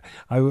thing in there.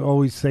 I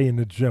always say in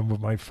the gym with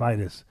my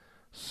fighters,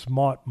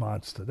 smart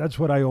monster. That's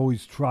what I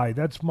always try.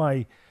 That's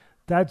my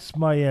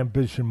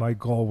ambition, my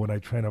goal when I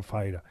train a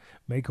fighter.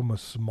 Make him a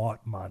smart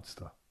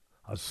monster.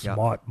 A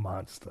smart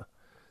monster.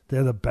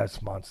 They're the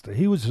best monster.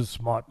 He was a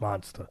smart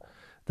monster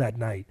that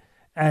night.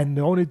 And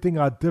the only thing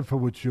I'd differ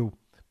with you,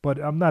 but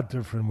I'm not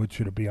different with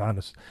you, to be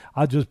honest.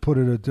 I'll just put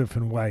it a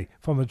different way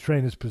from a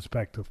trainer's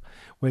perspective,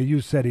 where you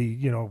said he,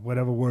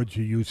 whatever words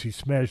you use, he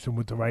smashed him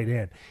with the right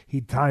hand.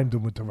 He timed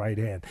him with the right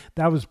hand.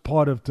 That was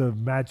part of the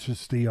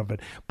majesty of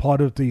it,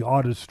 part of the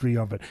artistry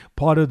of it,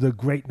 part of the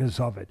greatness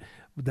of it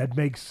that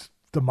makes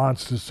the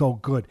monster so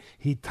good.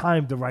 He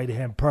timed the right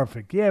hand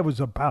perfect. Yeah, it was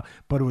but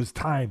it was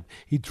timed.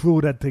 He threw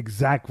it at the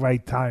exact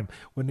right time.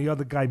 When the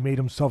other guy made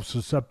himself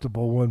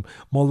susceptible, when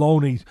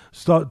Maloney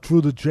threw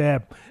the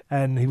jab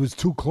and he was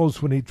too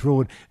close when he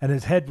threw it, and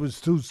his head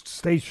was too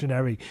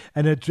stationary,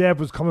 and the jab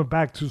was coming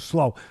back too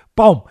slow.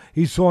 Boom!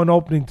 He saw an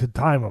opening to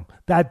time him.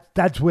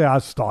 That's where I'll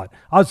start.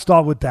 I'll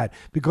start with that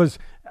because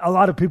a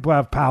lot of people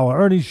have power.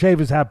 Ernie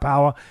Shavers had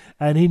power,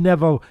 and he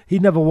never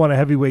won a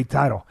heavyweight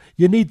title.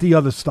 You need the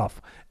other stuff.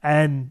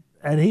 And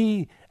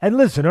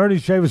listen, Ernie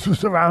Shavers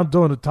was around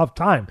during a tough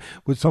time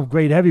with some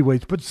great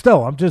heavyweights, but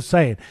still, I'm just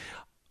saying,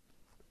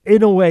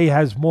 Inoue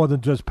has more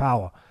than just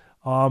power.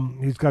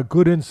 He's got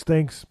good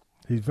instincts.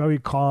 He's very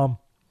calm.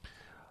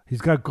 He's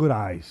got good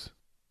eyes.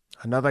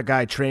 Another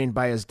guy trained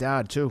by his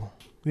dad, too.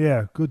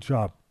 Yeah, good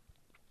job.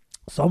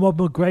 Some of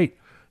them are great.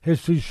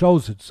 History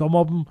shows it. Some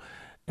of them,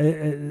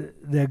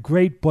 they're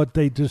great, but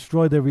they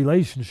destroy their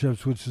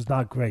relationships, which is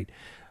not great.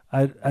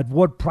 At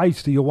what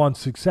price do you want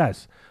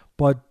success?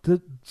 But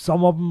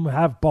some of them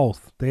have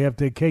both. They have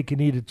their cake and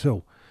eat it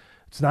too.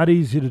 It's not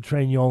easy to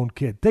train your own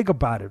kid. Think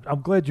about it.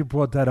 I'm glad you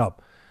brought that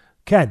up.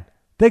 Ken,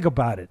 think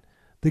about it.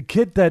 The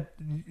kid that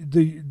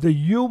the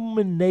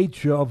human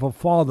nature of a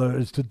father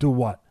is to do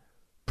what?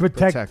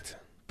 Protect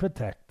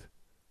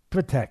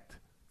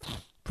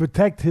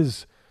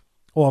his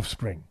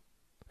offspring.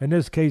 In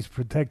this case,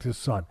 protect his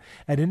son.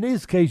 And in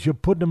this case, you're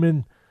putting him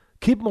in,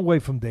 keep him away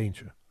from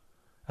danger.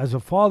 As a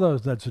father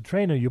that's a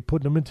trainer, you're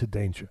putting him into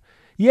danger.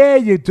 Yeah,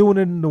 you're doing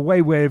it in a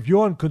way where if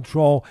you're in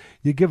control,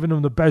 you're giving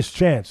them the best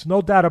chance.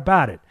 No doubt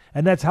about it.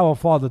 And that's how a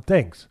father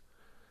thinks.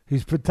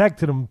 He's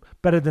protecting them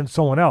better than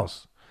someone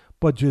else.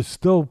 But you're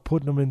still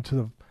putting them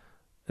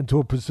into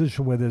a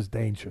position where there's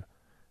danger.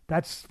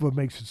 That's what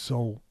makes it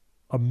so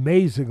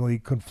amazingly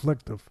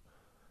conflictive.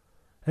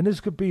 And this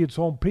could be its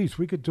own piece.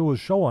 We could do a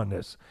show on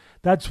this.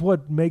 That's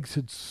what makes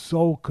it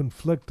so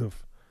conflictive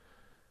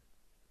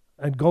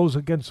and goes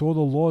against all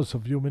the laws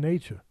of human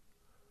nature.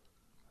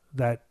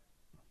 That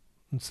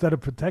instead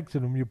of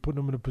protecting them, you put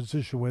them in a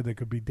position where there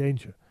could be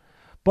danger.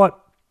 But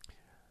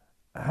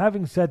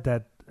having said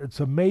that, it's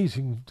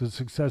amazing the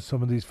success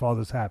some of these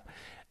fathers have.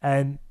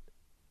 And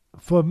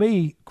for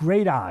me,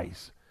 great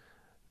eyes,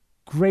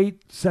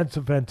 great sense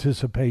of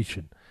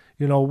anticipation.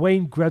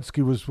 Wayne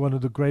Gretzky was one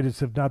of the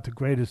greatest, if not the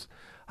greatest,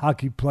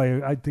 hockey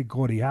player. I think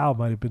Gordie Howe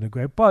might have been the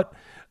great. But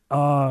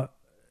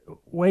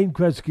Wayne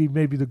Gretzky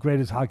may be the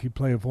greatest hockey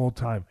player of all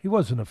time. He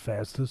wasn't the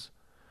fastest.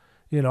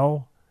 He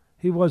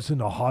wasn't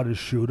the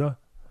hardest shooter.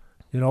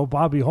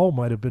 Bobby Hull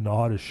might have been the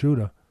hardest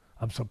shooter.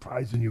 I'm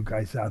surprising you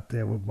guys out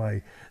there with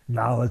my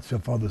knowledge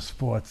of other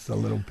sports a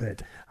little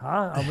bit.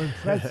 Huh?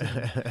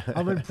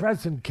 I'm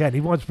impressing Ken.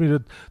 He wants me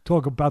to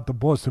talk about the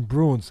Boston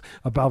Bruins,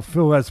 about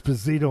Phil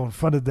Esposito in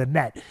front of the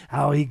net,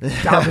 how he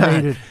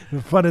dominated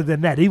in front of the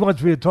net. He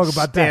wants me to talk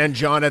about that. Stan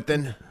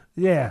Jonathan.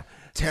 Yeah.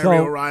 Terry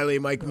O'Reilly,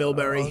 Mike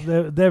Milbury.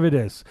 There it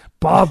is.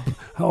 Bobby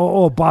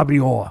Orr.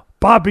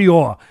 Bobby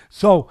Orr.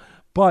 So,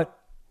 but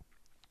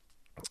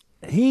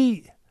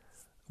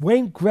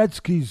Wayne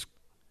Gretzky's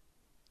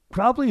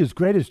probably his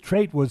greatest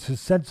trait was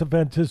his sense of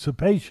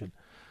anticipation.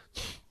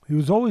 He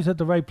was always at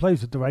the right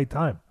place at the right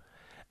time.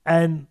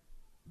 And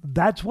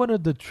that's one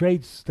of the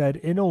traits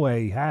that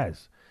Inoue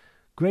has.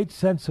 Great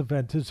sense of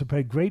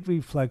anticipate, great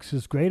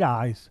reflexes, great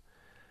eyes,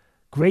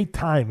 great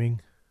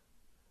timing.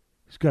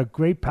 He's got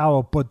great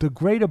power, but the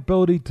great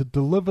ability to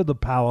deliver the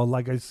power,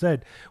 like I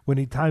said, when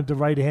he timed the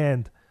right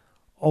hand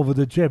over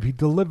the jab, he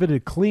delivered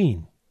it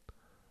clean.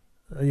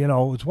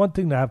 It's one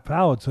thing to have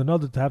power. It's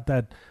another to have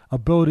that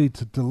ability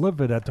to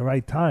deliver it at the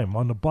right time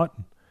on the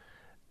button.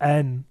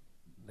 And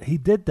he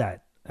did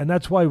that. And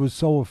that's why it was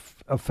so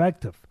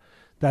effective,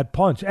 that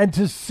punch. And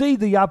to see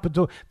the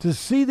opportunity, to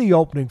see the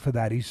opening for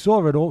that, he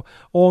saw it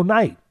all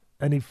night.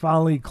 And he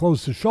finally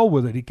closed the show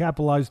with it. He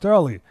capitalized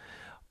early.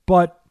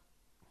 But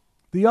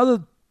the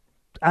other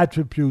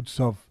attributes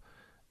of,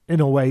 in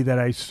a way, that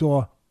I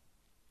saw,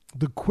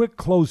 the quick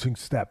closing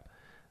step.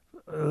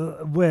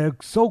 Where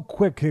so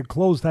quick he'll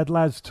close that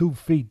last 2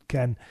 feet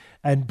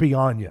and be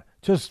on you.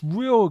 Just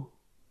real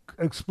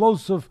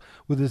explosive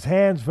with his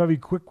hands, very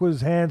quick with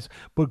his hands,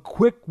 but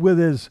quick with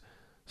his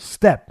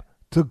step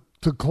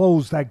to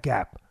close that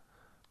gap.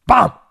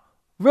 Bam!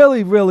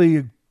 Really,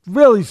 really,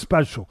 really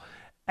special.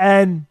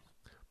 And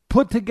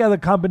put together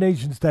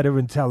combinations that are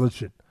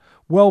intelligent,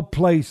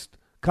 well-placed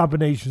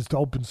combinations to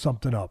open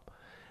something up.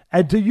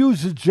 And to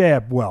use his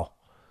jab well.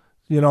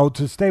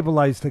 To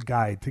stabilize the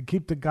guy, to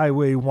keep the guy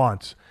where he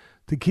wants,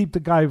 to keep the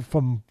guy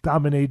from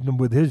dominating him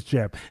with his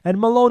jab. And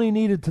Maloney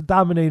needed to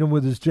dominate him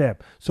with his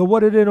jab. So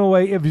what did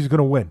Inoue, if he's going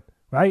to win,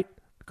 right?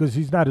 Because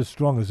he's not as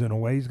strong as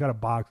Inoue. He's got to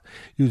box,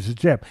 use his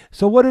jab.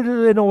 So what did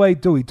Inoue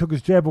do? He took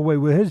his jab away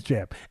with his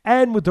jab.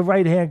 And with the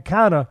right-hand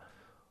counter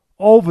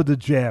over the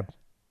jab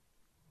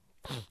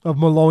of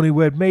Maloney,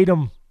 where it made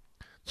him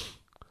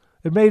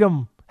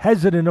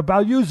hesitant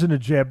about using the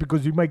jab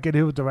because he might get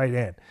hit with the right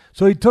hand.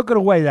 So he took it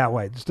away that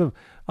way. It's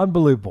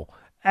unbelievable.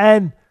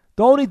 And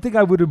the only thing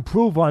I would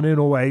improve on in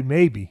a way,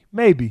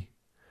 maybe,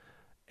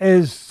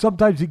 is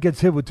sometimes he gets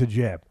hit with the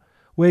jab,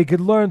 where he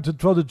could learn to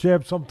throw the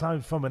jab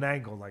sometimes from an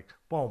angle, like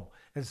boom,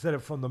 instead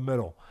of from the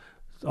middle.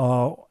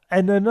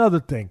 And another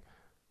thing,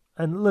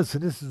 and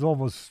listen, this is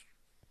almost,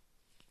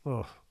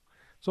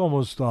 it's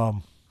almost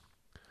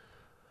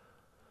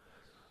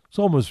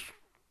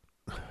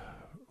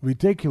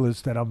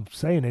ridiculous that I'm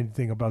saying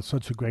anything about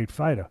such a great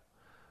fighter.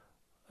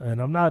 And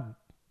I'm not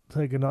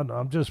taking on,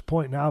 I'm just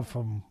pointing out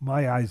from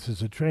my eyes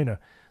as a trainer.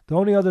 The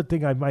only other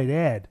thing I might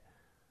add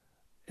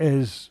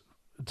is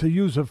to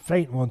use a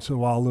feint once in a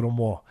while a little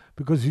more,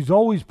 because he's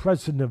always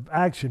pressing the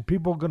action.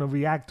 People are going to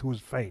react to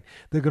his feint.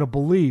 They're going to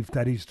believe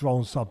that he's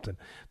throwing something.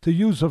 To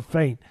use a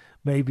feint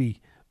maybe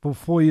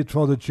before you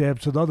throw the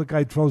jab, so the other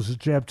guy throws the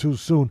jab too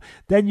soon,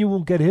 then you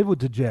won't get hit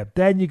with the jab.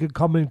 Then you can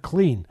come in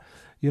clean.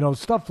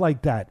 Stuff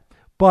like that.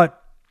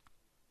 But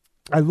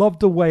I love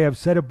the way, I've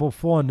said it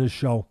before on this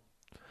show,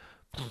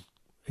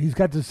 he's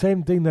got the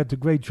same thing that the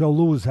great Joe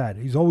Louis had.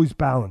 He's always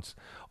balanced,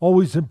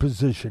 always in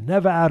position,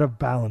 never out of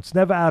balance,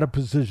 never out of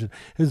position.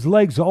 His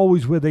legs are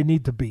always where they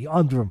need to be,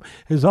 under him.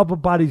 His upper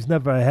body's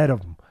never ahead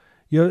of him.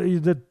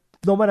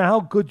 No matter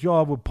how good you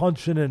are with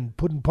punching and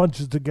putting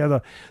punches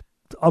together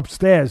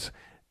upstairs,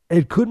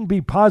 it couldn't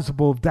be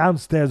possible if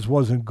downstairs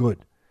wasn't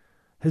good.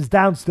 His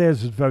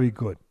downstairs is very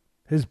good.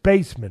 His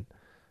basement,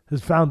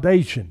 his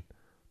foundation,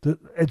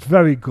 it's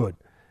very good.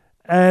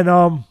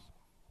 And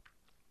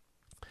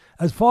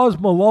as far as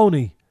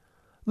Maloney,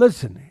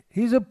 listen,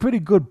 he's a pretty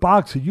good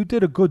boxer. You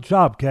did a good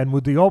job, Ken,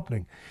 with the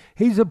opening.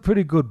 He's a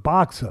pretty good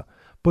boxer.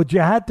 But you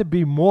had to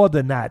be more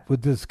than that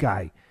with this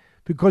guy,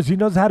 because he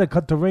knows how to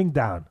cut the ring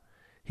down.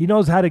 He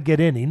knows how to get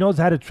in. He knows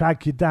how to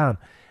track you down.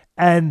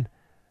 And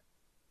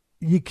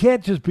you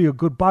can't just be a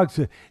good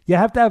boxer. You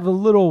have to have a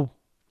little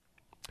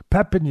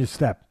pep in your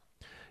step.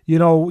 You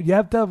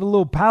have to have a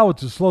little power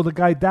to slow the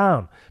guy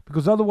down,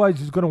 because otherwise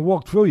he's going to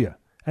walk through you.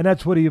 And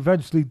that's what he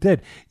eventually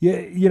did.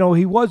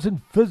 He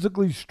wasn't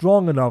physically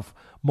strong enough,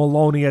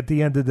 Maloney, at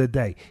the end of the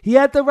day. He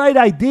had the right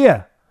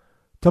idea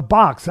to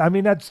box. I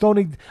mean, that's the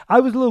only... I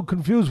was a little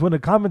confused when the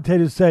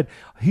commentator said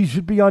he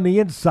should be on the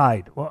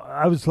inside. Well,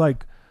 I was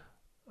like...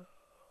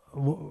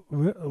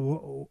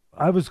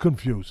 I was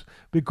confused,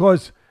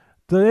 because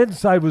the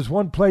inside was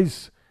one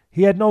place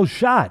he had no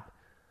shot.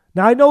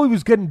 Now, I know he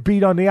was getting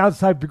beat on the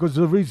outside because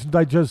of the reasons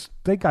I just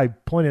think I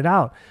pointed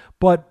out,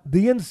 but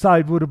the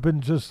inside would have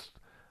been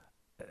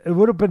it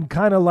would have been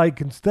kind of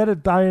like, instead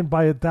of dying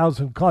by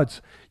 1,000 cuts,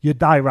 you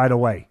die right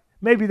away.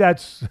 Maybe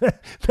that's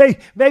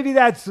maybe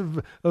that's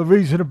a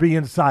reason to be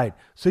inside.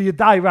 So you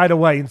die right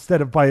away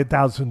instead of by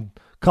 1,000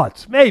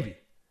 cuts. Maybe.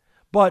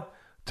 But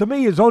to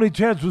me, his only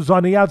chance was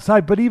on the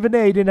outside, but even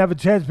there, he didn't have a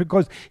chance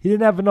because he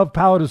didn't have enough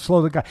power to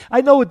slow the guy. I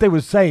know what they were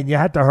saying. You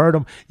had to hurt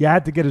him. You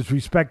had to get his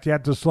respect. You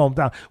had to slow him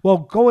down. Well,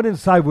 going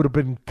inside would have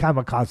been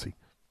kamikaze.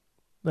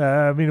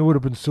 It would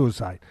have been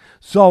suicide.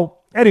 So,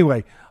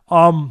 anyway,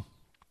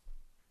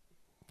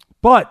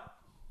 but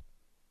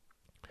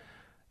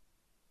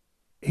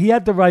he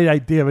had the right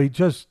idea. He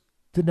just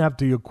didn't have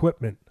the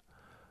equipment,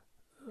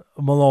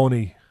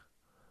 Maloney,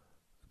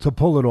 to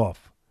pull it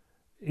off.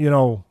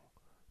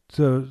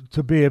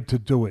 To be able to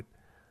do it.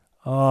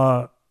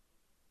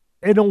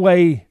 In a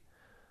way,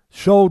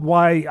 showed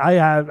why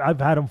I've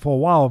had him for a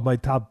while. My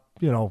top,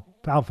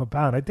 pound for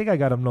pound. I think I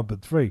got him number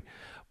 3,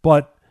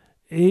 but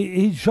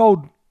he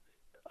showed.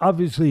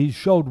 Obviously, he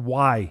showed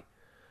why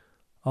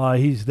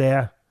he's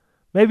there.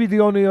 Maybe the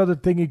only other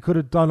thing he could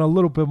have done a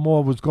little bit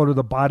more was go to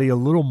the body a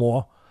little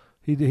more.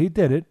 He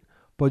did it,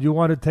 but you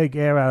want to take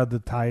air out of the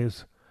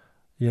tires,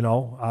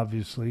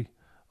 obviously,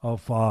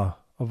 of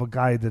a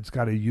guy that's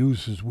got to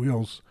use his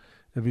wheels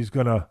if he's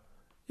gonna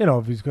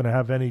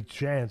have any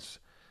chance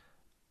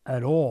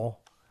at all.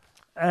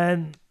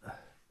 And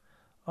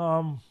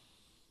I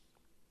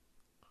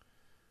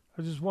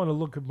just want to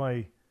look at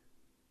my.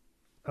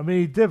 I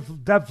mean, he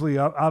definitely,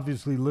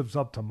 obviously lives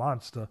up to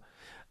Monster.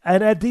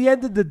 And at the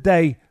end of the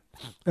day,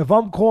 if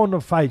I'm calling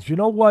the fights, you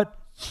know what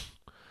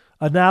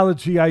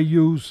analogy I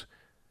use?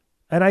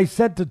 And I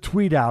sent the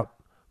tweet out.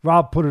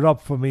 Rob put it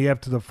up for me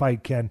after the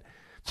fight, Ken.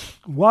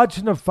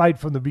 Watching the fight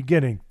from the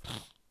beginning,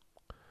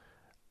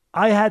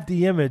 I had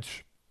the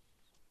image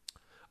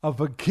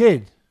of a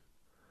kid.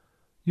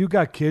 You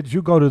got kids.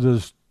 You go to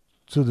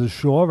the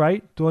shore,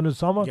 right, during the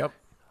summer?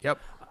 Yep.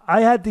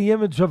 I had the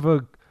image of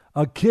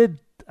a kid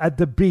at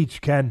the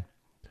beach, Ken,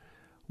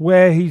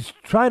 where he's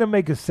trying to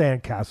make a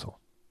sandcastle.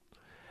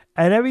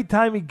 And every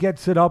time he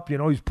gets it up,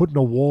 he's putting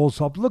the walls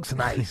up. Looks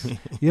nice.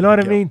 You know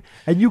what I mean?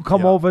 And you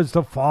come over as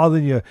the father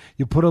and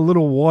you put a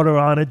little water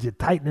on it. You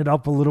tighten it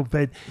up a little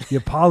bit.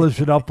 You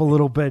polish it up a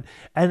little bit.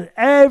 And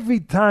every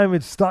time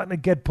it's starting to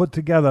get put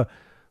together,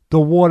 the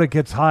water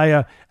gets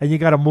higher and you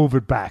got to move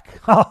it back.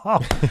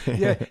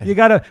 You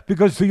got to,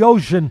 because the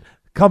ocean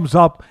comes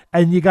up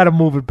and you got to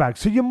move it back.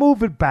 So you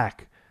move it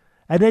back.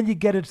 And then you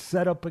get it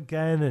set up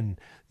again, and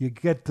you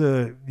get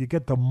the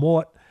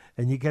mort,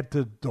 and you get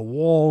the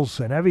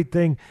walls and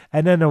everything,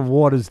 and then the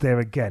water's there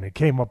again. It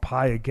came up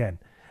high again.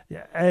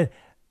 Yeah, and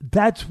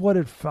that's what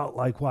it felt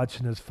like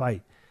watching this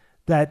fight.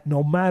 That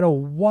no matter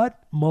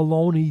what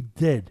Maloney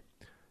did,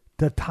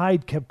 the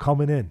tide kept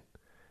coming in.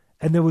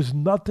 And there was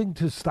nothing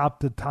to stop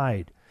the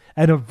tide.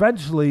 And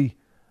eventually,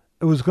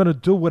 it was going to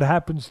do what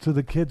happens to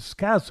the kid's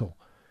castle.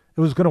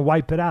 It was going to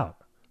wipe it out.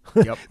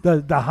 Yep.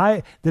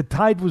 the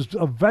tide was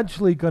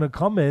eventually going to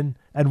come in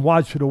and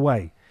wash it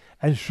away.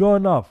 And sure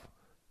enough,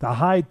 the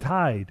high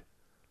tide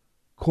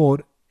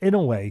called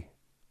Inoue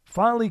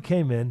finally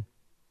came in,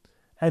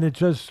 and it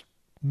just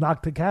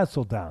knocked the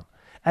castle down.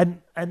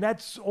 And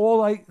that's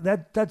all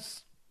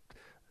that's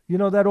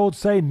that old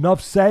saying,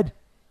 enough said.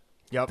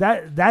 Yep.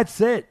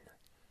 That's it.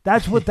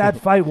 That's what that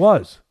fight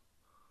was.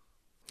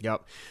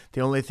 Yep.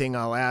 The only thing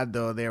I'll add,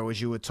 though, there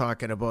was you were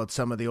talking about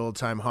some of the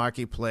old-time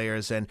hockey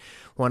players, and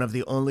one of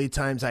the only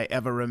times I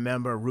ever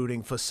remember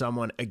rooting for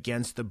someone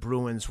against the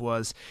Bruins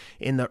was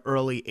in the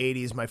early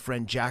 80s. My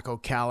friend Jack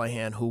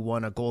O'Callahan, who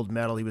won a gold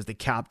medal, he was the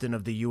captain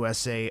of the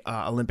USA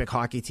Olympic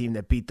hockey team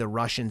that beat the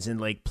Russians in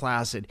Lake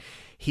Placid.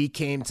 He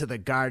came to the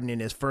Garden in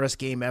his first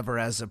game ever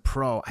as a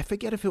pro. I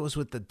forget if it was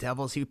with the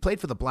Devils. He played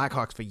for the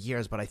Blackhawks for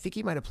years, but I think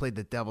he might have played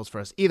the Devils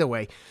first. Either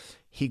way,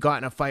 he got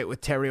in a fight with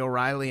Terry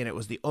O'Reilly, and it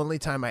was the only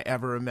time I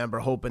ever remember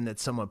hoping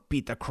that someone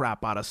beat the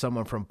crap out of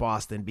someone from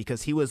Boston,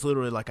 because he was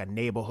literally like a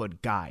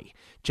neighborhood guy.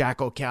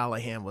 Jack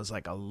O'Callahan was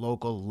like a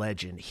local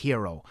legend,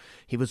 hero.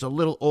 He was a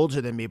little older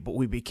than me, but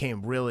we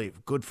became really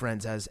good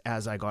friends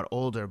as I got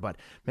older. But,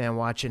 man,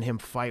 watching him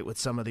fight with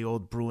some of the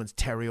old Bruins,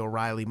 Terry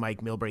O'Reilly,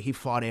 Mike Milbury, he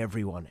fought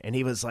everyone. And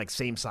he was like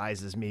same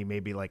size as me,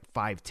 maybe like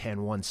 5'10",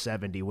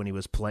 170 when he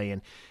was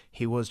playing.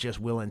 He was just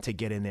willing to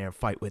get in there and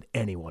fight with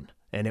anyone.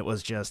 And it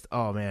was just,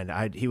 oh,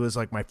 man, he was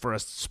like my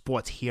first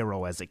sports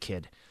hero as a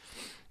kid.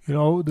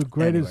 The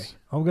greatest, anyway.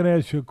 I'm going to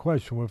ask you a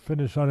question. We'll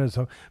finish on this.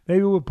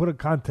 Maybe we'll put a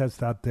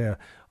contest out there,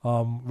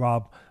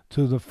 Rob,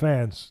 to the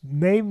fans.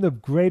 Name the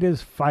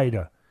greatest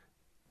fighter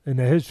in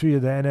the history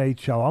of the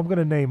NHL. I'm going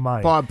to name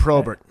mine. Bob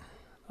Probert.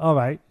 All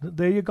right,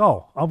 there you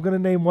go. I'm going to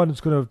name one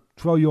that's going to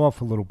throw you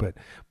off a little bit,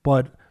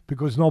 but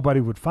because nobody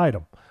would fight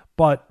him.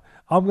 But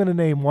I'm going to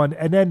name one,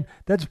 and then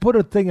let's put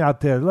a thing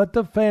out there. Let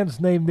the fans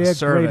name their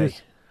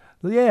greatest.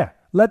 Yeah,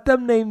 let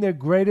them name their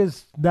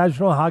greatest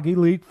National Hockey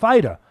League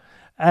fighter,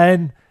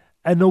 and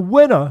the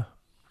winner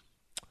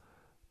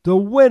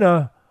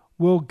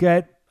will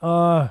get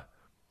a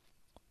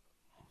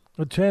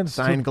chance.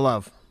 Signed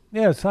glove.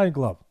 Yeah, signed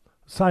glove.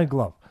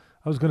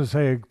 I was going to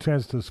say a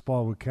chance to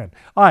spar with Ken.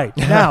 All right,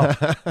 now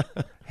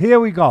here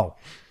we go.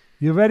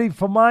 You ready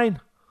for mine?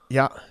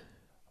 Yeah.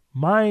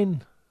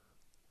 Mine,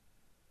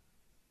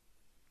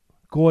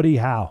 Gordie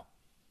Howe.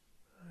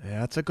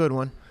 Yeah, that's a good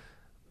one.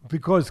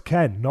 Because,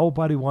 Ken,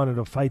 nobody wanted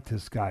to fight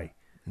this guy.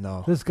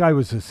 No. This guy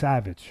was a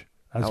savage.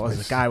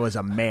 This guy was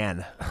a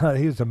man.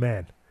 He was a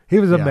man. He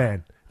was a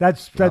man.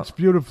 That's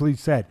beautifully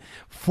said.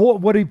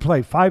 What did he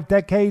play? 5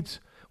 decades?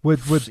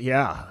 With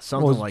yeah,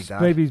 something like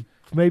that.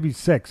 Maybe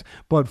 6.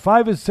 But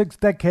 5 or 6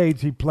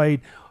 decades he played,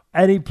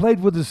 and he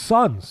played with his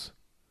sons.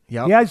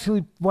 Yep. He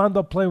actually wound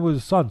up playing with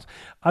his sons.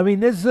 I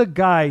mean, this is a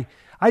guy.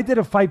 I did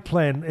a fight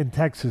plan in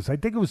Texas. I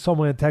think it was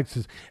somewhere in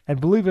Texas.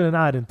 And believe it or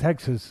not, in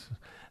Texas,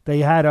 they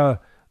had a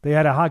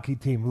hockey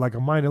team, like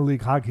a minor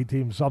league hockey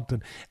team,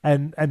 something.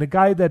 And the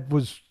guy that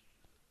was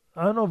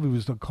I don't know if he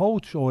was the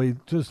coach or he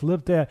just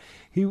lived there.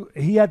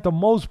 He had the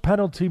most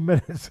penalty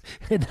minutes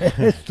in the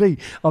history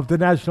of the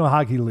National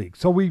Hockey League.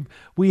 So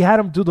we had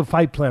him do the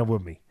fight plan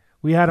with me.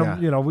 We had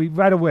him, we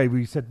right away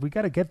we said we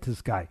got to get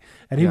this guy,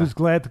 and he was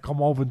glad to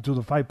come over and do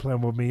the fight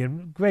plan with me.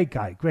 And great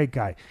guy.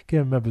 Can't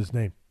remember his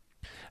name.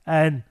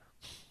 And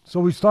so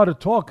we started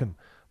talking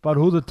about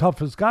who the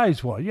toughest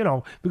guys were,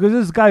 because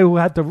this guy who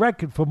had the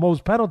record for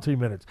most penalty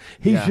minutes,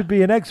 he should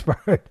be an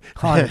expert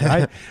on it,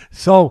 right?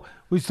 So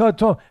we started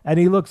talking, and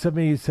he looks at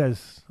me, he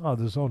says, oh,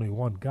 there's only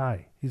one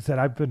guy. He said,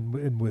 I've been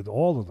in with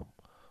all of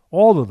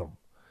them.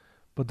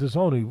 But there's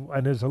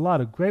a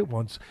lot of great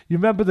ones. You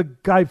remember the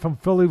guy from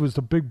Philly was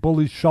the big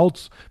bully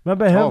Schultz?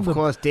 Remember him? Oh, of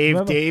course,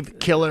 Dave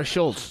Killer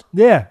Schultz.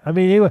 Yeah, I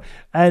mean, he would,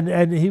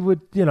 and he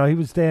would, he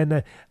was there,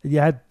 and you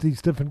had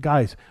these different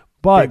guys.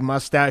 But big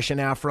mustache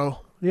and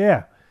afro.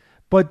 Yeah.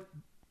 But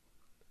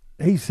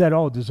he said,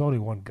 oh, there's only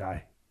one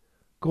guy,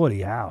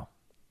 Gordie Howe.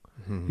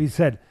 Mm-hmm. He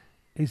said,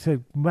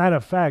 matter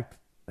of fact,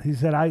 he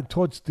said,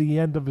 towards the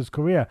end of his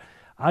career,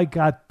 I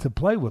got to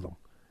play with him,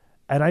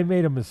 and I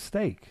made a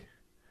mistake.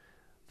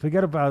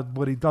 Forget about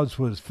what he does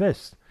with his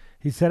fist.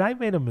 He said, I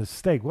made a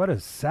mistake. What a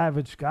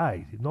savage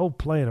guy. No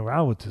playing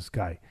around with this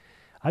guy.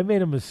 I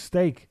made a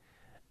mistake,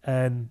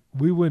 and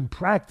we were in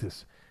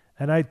practice.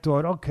 And I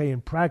thought, okay,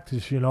 in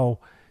practice, you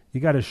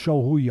got to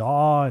show who you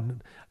are,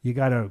 and you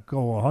got to go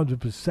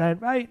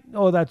 100%, right?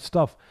 All that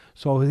stuff.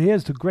 So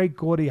here's the great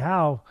Gordie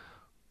Howe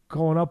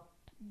going up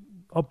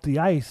the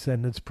ice,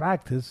 and it's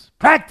practice.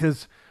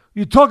 Practice?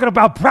 You talking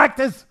about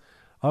practice?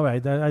 All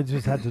right, I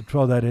just had to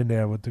throw that in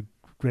there with the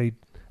great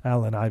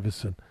Allen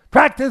Iverson.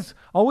 Practice?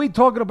 Are we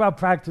talking about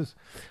practice?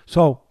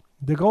 So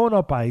they're going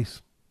up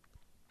ice,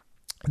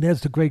 and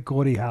there's the great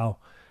Gordie Howe.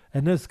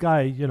 And this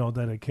guy,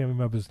 that I can't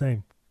remember his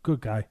name,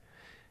 good guy,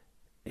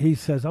 he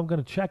says, I'm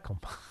going to check him.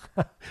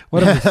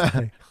 What a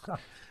mistake.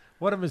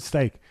 What a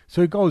mistake.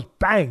 So he goes,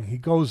 bang. He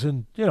goes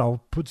and,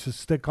 puts his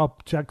stick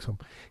up, checks him.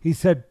 He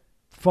said,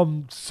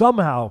 from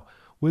somehow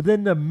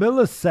within the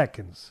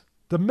milliseconds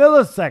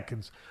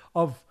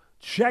of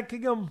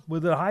checking him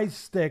with a high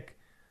stick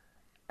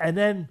and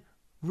then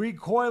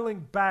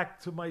recoiling back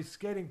to my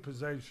skating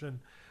position,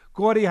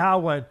 Gordie Howe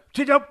went,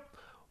 chip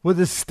with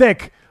his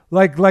stick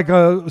like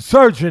a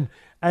surgeon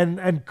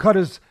and cut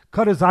his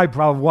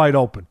eyebrow wide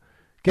open.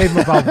 Gave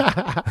him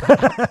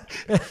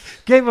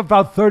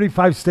about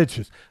 35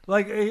 stitches.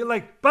 Like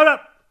Zorro.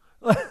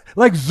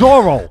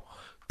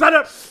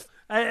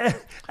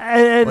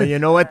 Well, you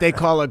know what they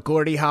call a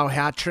Gordie Howe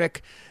hat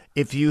trick?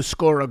 If you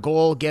score a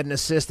goal, get an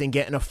assist, and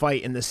get in a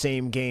fight in the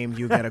same game,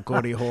 you get a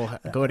Gordie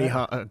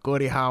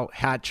Howe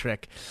hat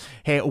trick.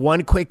 Hey,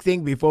 one quick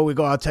thing before we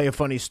go, I'll tell you a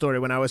funny story.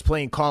 When I was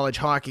playing college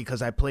hockey,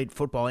 because I played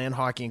football and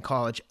hockey in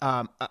college,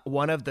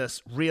 one of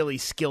the really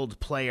skilled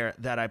player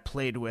that I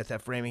played with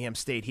at Framingham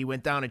State, he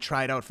went down and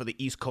tried out for the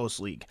East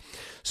Coast League.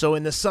 So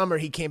in the summer,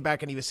 he came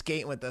back and he was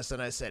skating with us,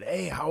 and I said,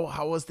 hey,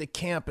 how was the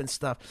camp and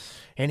stuff?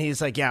 And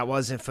he's like, yeah, it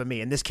wasn't for me.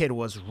 And this kid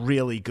was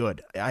really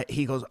good. I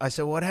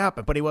said, what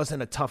happened? But he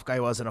wasn't a tough guy,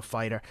 wasn't a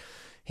fighter.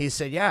 He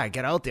said, yeah,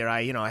 get out there.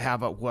 I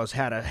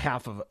had a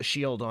half of a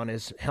shield on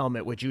his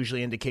helmet, which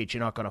usually indicates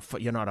you're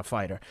not a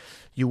fighter.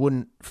 You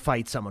wouldn't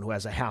fight someone who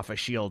has a half a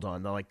shield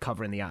on. They're like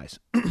covering the eyes.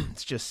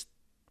 It's just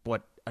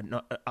what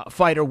a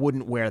fighter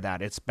wouldn't wear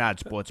that. It's bad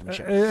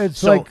sportsmanship.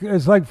 It's like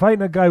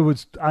fighting a guy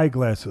with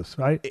eyeglasses,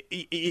 right?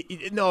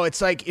 No, it's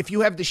like if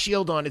you have the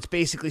shield on, it's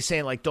basically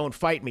saying like, don't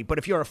fight me. But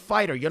if you're a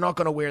fighter, you're not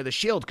going to wear the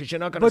shield because you're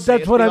not going to say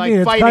that's what I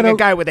mean. Like fighting a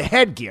guy with a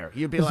headgear.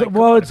 You'd be like,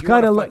 well, it's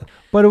kind of like,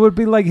 but it would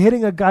be like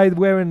hitting a guy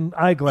wearing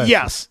eyeglasses.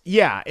 Yes,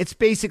 yeah. It's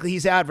basically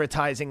he's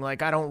advertising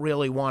like, I don't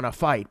really want to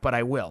fight, but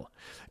I will.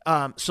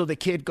 So the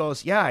kid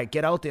goes, yeah, I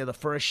get out there the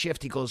first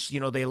shift. He goes, he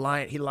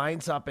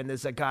lines up and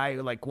there's a guy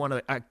like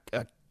a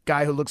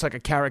guy who looks like a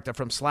character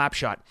from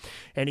Slapshot.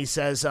 And he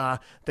says,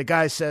 the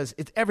guy says,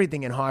 it's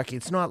everything in hockey.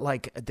 It's not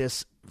like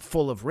this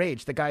full of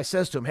rage. The guy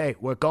says to him, hey,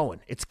 we're going.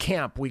 It's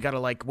camp. We're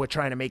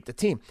trying to make the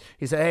team.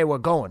 He said, hey, we're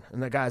going.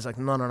 And the guy's like,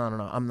 no,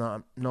 I'm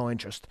not, no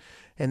interest.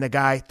 And they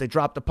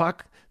drop the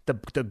puck.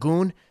 The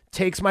goon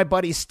takes my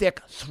buddy's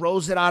stick,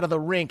 throws it out of the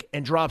rink,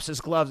 and drops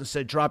his gloves and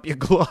said, drop your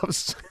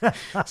gloves.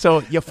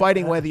 So you're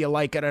fighting whether you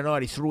like it or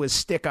not. He threw his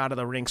stick out of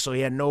the rink, so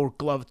he had no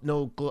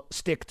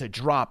stick to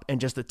drop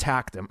and just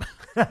attacked him.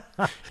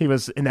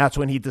 And that's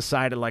when he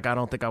decided, like, I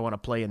don't think I want to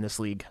play in this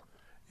league.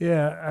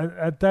 Yeah,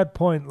 at that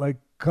point, like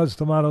Cuz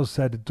D'Amato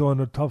said, during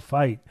a tough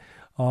fight,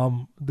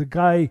 the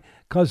guy,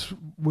 Cuz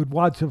would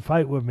watch a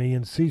fight with me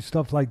and see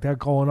stuff like that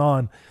going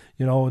on,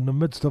 in the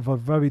midst of a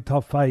very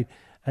tough fight.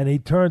 And he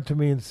turned to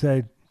me and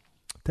said,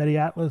 Teddy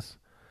Atlas,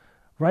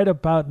 right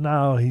about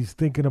now, he's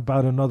thinking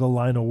about another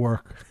line of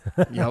work.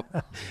 Yep.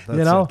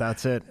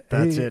 That's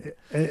it.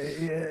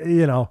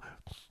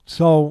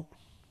 So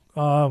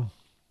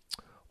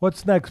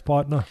what's next,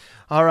 partner?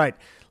 All right.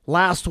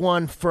 Last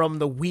one from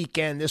the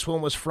weekend. This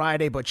one was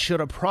Friday, but should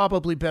have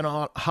probably been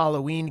on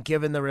Halloween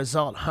given the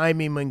result.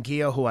 Jaime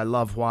Munguia, who I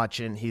love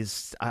watching.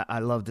 I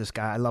love this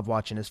guy. I love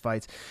watching his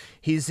fights.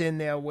 He's in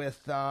there with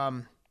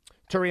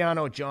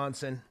Turiano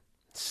Johnson,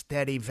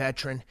 steady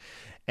veteran.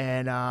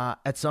 And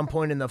at some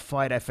point in the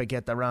fight, I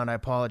forget the round, I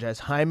apologize,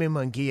 Jaime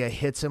Munguia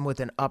hits him with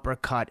an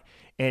uppercut.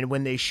 And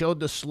when they showed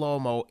the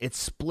slow-mo, it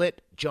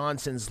split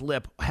Johnson's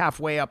lip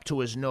halfway up to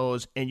his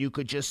nose, and you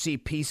could just see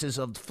pieces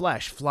of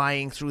flesh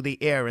flying through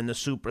the air in the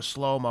super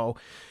slow-mo.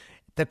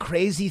 The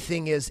crazy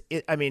thing is,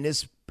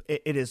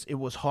 it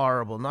was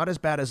horrible. Not as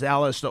bad as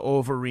Alistair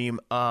Overeem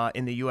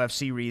in the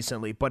UFC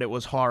recently, but it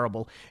was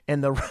horrible.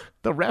 And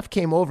the ref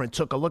came over and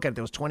took a look at it.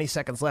 There was 20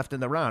 seconds left in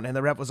the round, and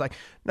the ref was like,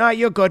 "Nah,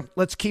 you're good.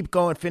 Let's keep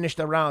going. Finish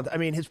the round." I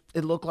mean,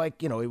 it looked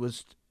like, it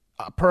was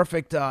a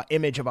perfect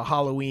image of a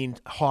Halloween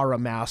horror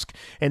mask.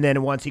 And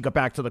then once he got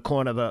back to the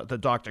corner, the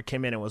doctor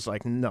came in and was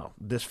like, "No,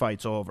 this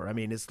fight's over." I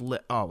mean, it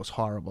was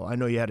horrible. I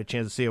know you had a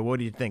chance to see it. What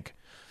do you think?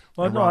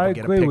 Well, and no, Rob I will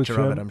get agree a picture with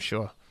you. of it, I'm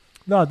sure.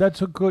 No,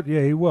 that's a good.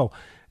 Yeah, he will.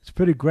 It's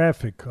pretty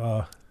graphic.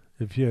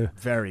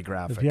 Very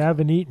graphic. If you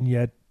haven't eaten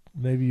yet,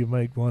 maybe you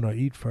might want to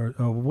eat first.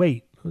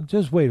 Wait,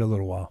 just wait a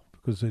little while,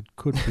 because it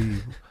could be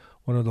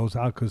one of those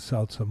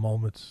Alka-Seltzer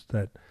moments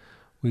that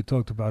we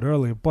talked about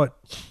earlier. But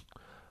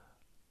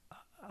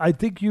I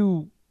think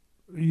you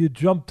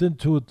jumped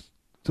into it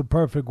the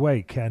perfect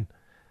way, Ken.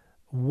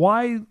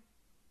 Why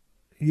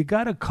you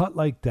got a cut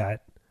like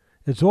that?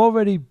 It's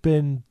already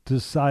been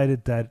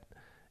decided that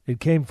it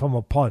came from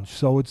a punch,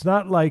 so it's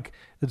not like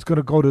it's going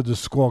to go to the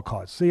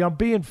scorecards. See, I'm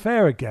being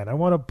fair again. I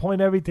want to point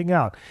everything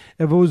out.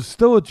 If it was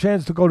still a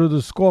chance to go to the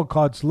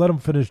scorecards, let them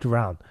finish the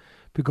round,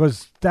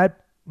 because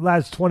that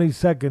last 20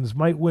 seconds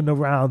might win the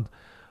round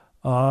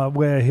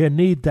where he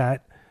need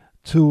that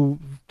to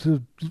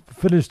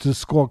finish the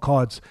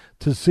scorecards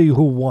to see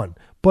who won.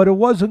 But it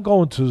wasn't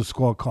going to the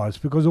scorecards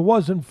because it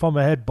wasn't from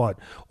a headbutt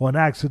or an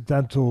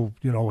accidental,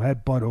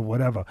 headbutt or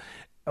whatever,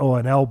 or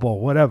an elbow,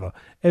 whatever.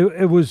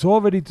 It was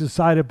already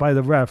decided by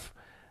the ref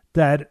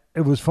that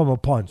it was from a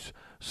punch.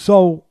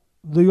 So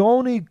the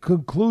only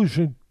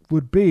conclusion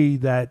would be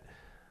that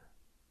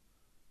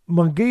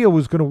Munguia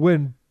was going to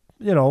win,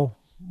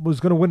 was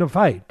going to win the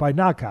fight by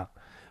knockout.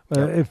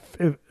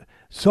 Yep.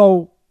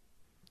 So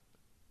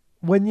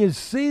when you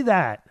see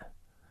that,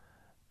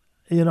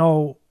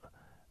 now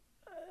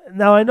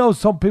I know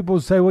some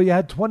people say, well, you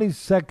had 20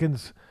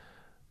 seconds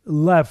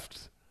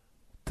left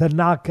to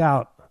knock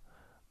out,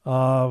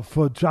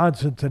 for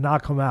Johnson to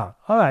knock him out.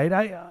 All right,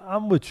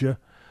 I'm with you.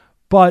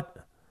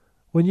 But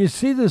when you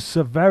see the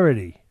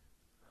severity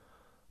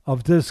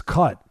of this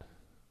cut,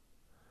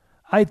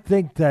 I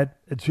think that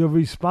it's your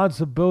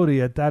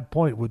responsibility at that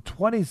point with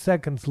 20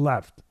 seconds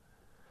left.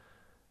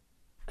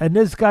 And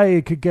this guy,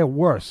 it could get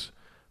worse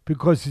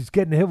because he's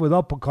getting hit with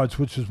uppercuts,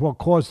 which is what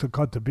caused the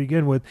cut to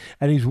begin with,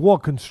 and he's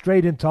walking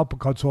straight into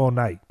uppercuts all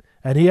night,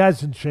 and he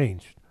hasn't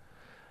changed.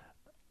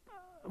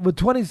 With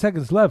 20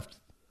 seconds left,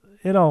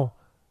 I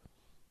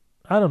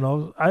don't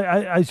know.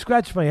 I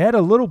scratched my head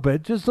a little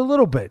bit, just a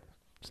little bit.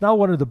 It's not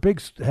one of the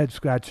big head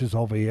scratches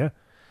over here,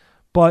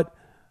 but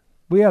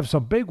we have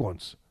some big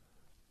ones.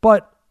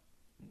 But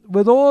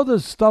with all the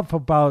stuff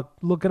about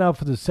looking out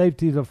for the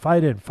safety of the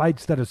fighter and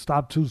fights that are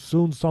stopped too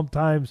soon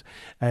sometimes,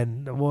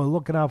 and we're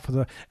looking out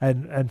for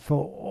and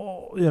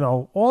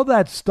for all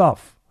that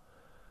stuff,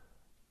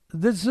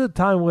 this is a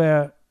time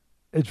where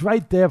it's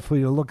right there for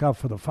you to look out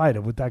for the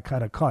fighter with that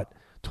kind of cut.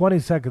 20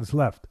 seconds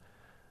left.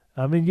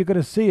 I mean, you're going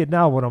to see it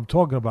now what I'm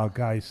talking about,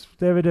 guys.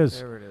 There it is.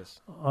 There it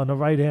is. On the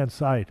right-hand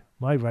side.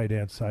 My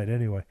right-hand side,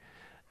 anyway.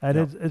 And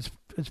Yep.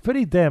 it's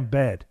pretty damn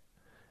bad.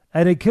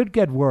 And it could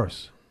get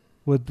worse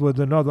with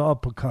another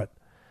uppercut.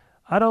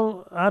 I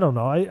don't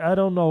know. I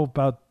don't know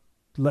about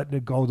letting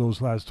it go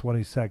those last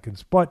 20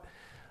 seconds. But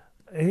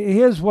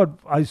here's what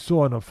I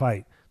saw in the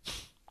fight.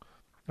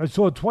 I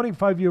saw a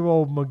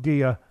 25-year-old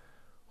Munguia,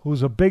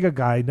 who's a bigger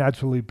guy,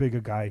 naturally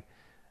bigger guy,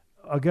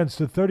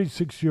 against a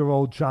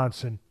 36-year-old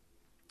Johnson,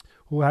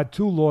 who had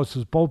 2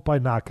 losses, both by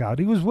knockout.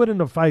 He was winning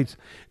the fights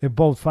in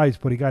both fights,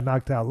 but he got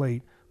knocked out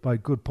late by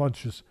good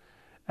punches.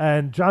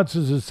 And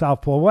Johnson's a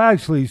southpaw. Well,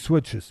 actually, he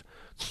switches.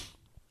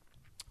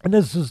 And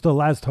this is the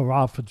last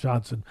hurrah for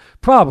Johnson.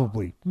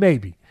 Probably,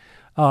 maybe.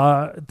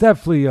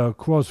 Definitely a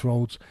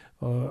crossroads,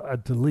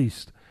 at the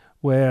least,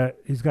 where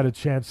he's got a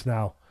chance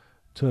now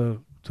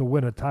to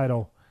win a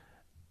title.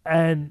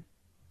 And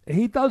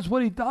he does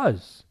what he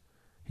does.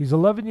 He's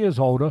 11 years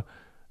older,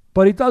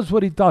 but he does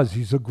what he does.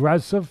 He's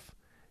aggressive.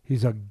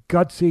 He's a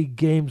gutsy,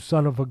 game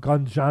son of a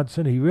gun,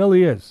 Johnson. He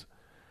really is.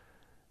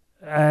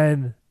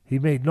 And he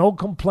made no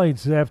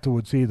complaints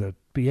afterwards either.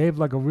 Behaved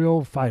like a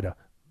real fighter.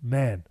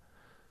 Man.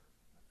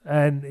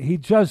 And he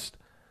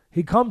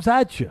comes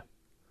at you.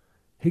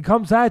 He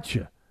comes at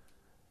you.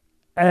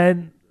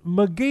 And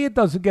Munguia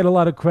doesn't get a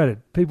lot of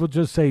credit. People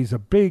just say he's a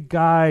big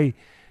guy.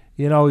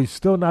 He's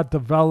still not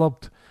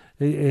developed.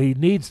 He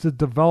needs to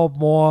develop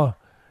more.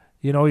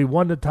 He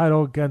won the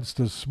title against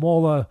the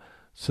smaller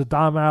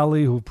Saddam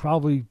Ali, who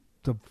probably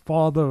the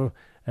father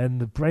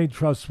and the brain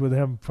trust with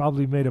him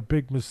probably made a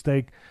big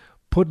mistake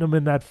putting him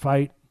in that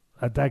fight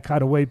at that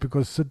kind of weight,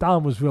 because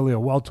Saddam was really a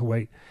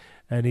welterweight,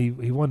 and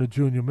he won a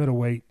junior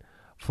middleweight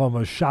from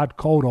a shot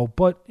Cotto.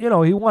 But,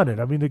 he won it.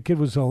 I mean, the kid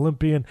was an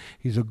Olympian.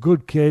 He's a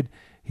good kid.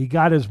 He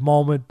got his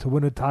moment to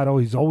win a title.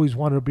 He's always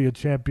wanted to be a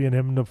champion,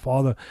 him and the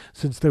father,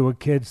 since they were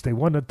kids. They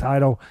won the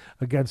title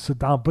against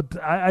Saddam.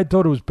 But I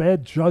thought it was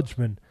bad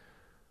judgment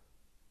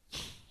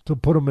to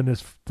put him in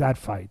that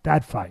fight.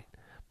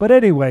 But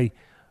anyway,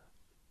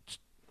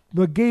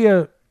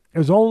 Munguia,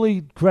 his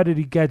only credit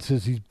he gets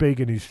is he's big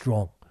and he's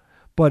strong.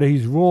 But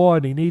he's raw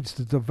and he needs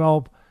to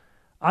develop.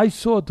 I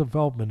saw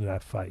development in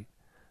that fight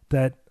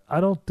that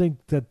I don't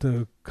think that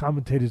the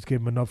commentators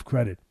gave him enough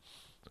credit.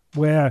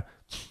 Where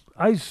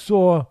I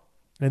saw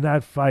in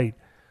that fight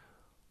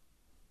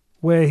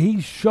where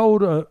he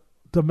showed a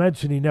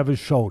dimension he never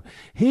showed.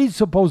 He's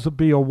supposed to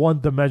be a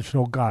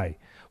one-dimensional guy.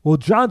 Well,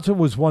 Johnson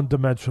was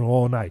one-dimensional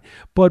all night.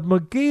 But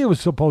Munguia was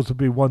supposed to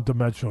be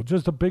one-dimensional,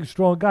 just a big,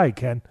 strong guy,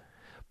 Ken.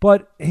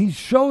 But he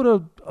showed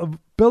a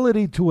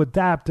ability to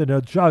adapt and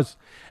adjust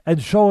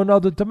and show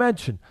another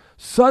dimension.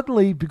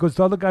 Suddenly, because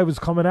the other guy was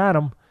coming at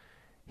him,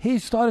 he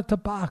started to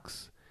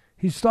box.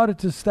 He started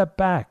to step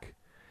back.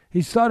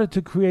 He started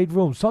to create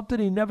room, something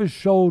he never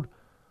showed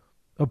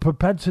a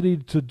propensity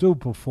to do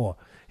before.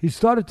 He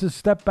started to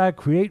step back,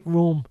 create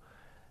room,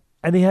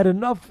 and he had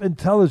enough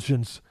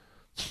intelligence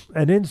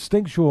and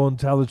instinctual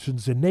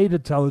intelligence, innate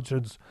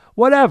intelligence,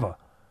 whatever,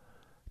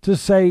 to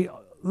say,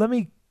 let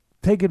me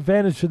take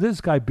advantage of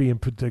this guy being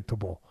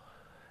predictable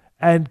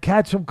and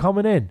catch him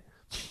coming in.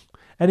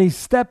 And he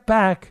stepped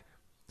back,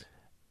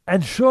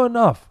 and sure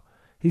enough,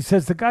 he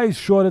says, the guy is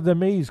shorter than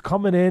me. He's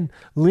coming in,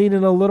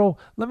 leaning a little.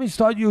 Let me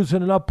start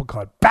using an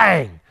uppercut.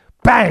 Bang!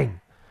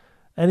 Bang!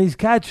 And he's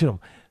catching him.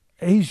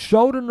 He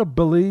showed an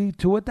ability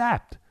to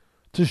adapt,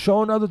 to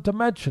show another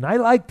dimension. I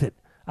liked it.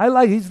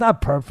 He's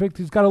not perfect.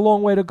 He's got a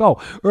long way to go.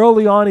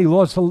 Early on, he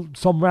lost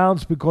some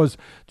rounds because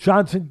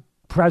Johnson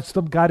pressed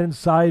him, got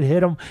inside,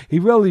 hit him. He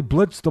really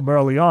blitzed him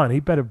early on.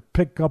 He better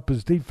pick up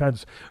his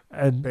defense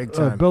and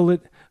build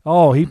it.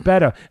 Oh, he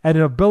better. And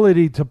an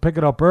ability to pick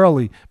it up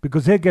early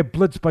because he'll get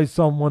blitzed by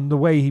someone the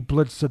way he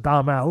blitzed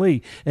Saddam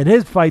Ali in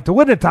his fight to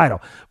win the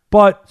title.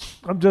 But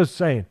I'm just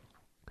saying.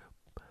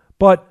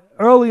 But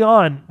early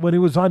on, when he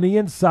was on the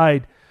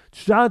inside,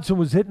 Johnson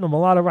was hitting him a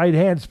lot of right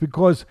hands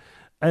because,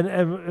 and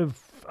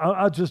if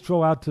I'll just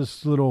throw out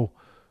this little,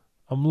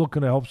 I'm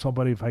looking to help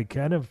somebody if I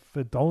can. If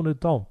it don't, it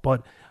don't.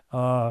 But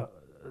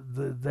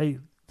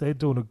they're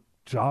doing a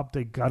job.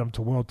 They got him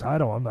to world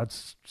title.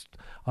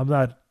 I'm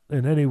not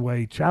in any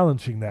way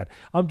challenging that.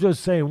 I'm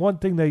just saying one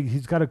thing that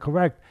he's got to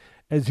correct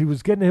is he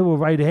was getting hit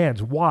with right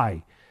hands.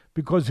 Why?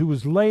 Because he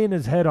was laying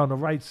his head on the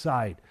right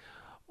side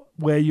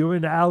where you're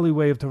in the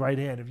alleyway of the right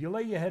hand. If you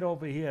lay your head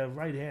over here,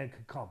 right hand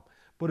could come.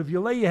 But if you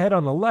lay your head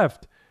on the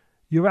left,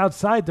 you're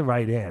outside the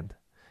right hand.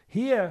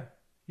 Here,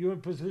 you're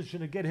in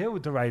position to get hit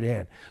with the right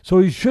hand. So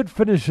he should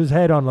finish his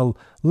head on the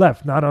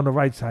left, not on the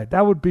right side.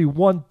 That would be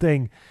one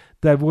thing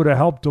that would have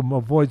helped him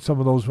avoid some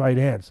of those right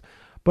hands.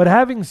 But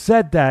having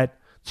said that,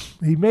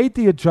 he made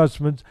the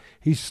adjustments.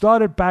 He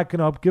started backing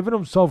up, giving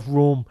himself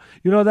room.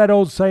 You know that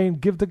old saying,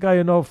 give the guy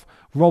enough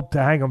rope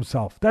to hang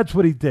himself. That's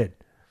what he did.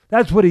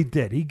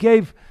 He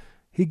gave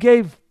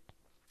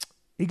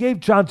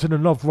Johnson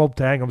enough rope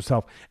to hang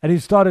himself, and he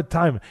started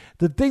timing.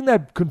 The thing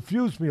that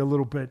confused me a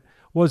little bit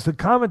was the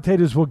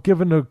commentators were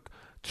giving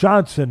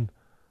Johnson,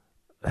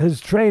 his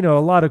trainer, a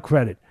lot of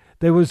credit.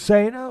 They were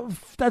saying, oh,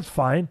 that's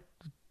fine.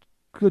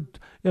 Good.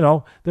 They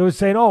were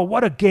saying, oh,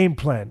 what a game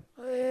plan.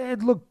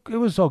 It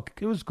was okay.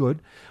 It was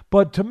good.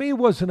 But to me, it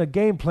wasn't a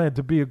game plan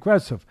to be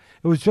aggressive.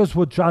 It was just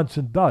what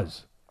Johnson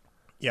does.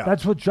 Yeah.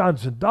 That's what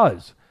Johnson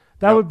does.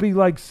 That would be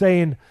like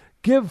saying,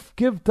 give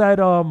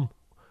that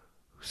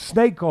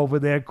snake over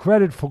there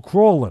credit for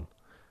crawling.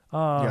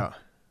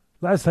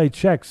 Last I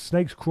checked,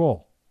 snakes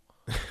crawl.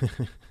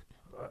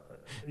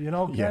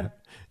 Ken?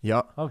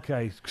 Yeah.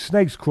 Okay,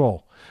 snakes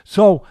crawl.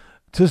 So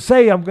to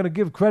say I'm going to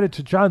give credit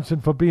to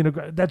Johnson for being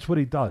that's what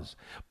he does.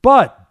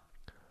 But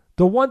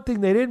the one thing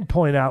they didn't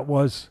point out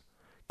was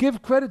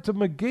give credit to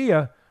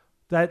Munguia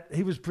that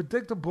he was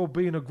predictable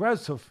being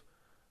aggressive.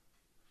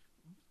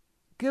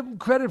 Give him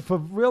credit for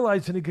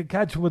realizing he could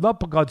catch him with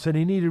uppercuts and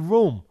he needed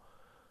room.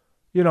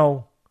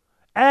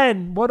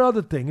 And one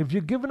other thing, if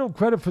you're giving him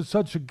credit for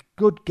such a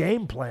good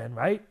game plan,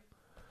 right?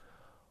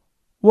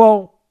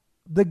 Well,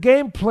 the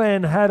game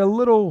plan had a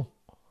little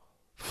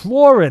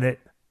flaw in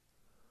it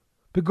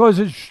because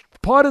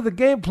part of the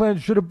game plan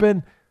should have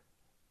been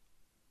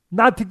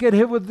not to get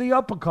hit with the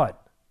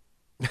uppercut.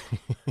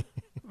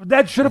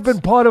 That should have been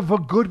part of a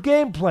good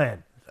game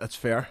plan. That's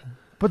fair.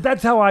 But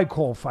that's how I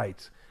call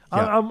fights.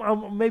 Yeah.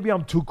 Maybe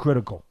I'm too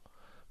critical.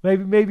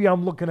 Maybe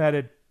I'm looking at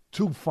it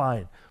too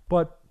fine.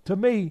 But to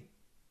me,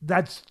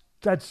 that's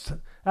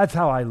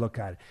how I look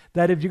at it.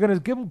 That if you're going to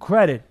give him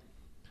credit,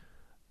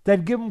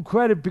 then give him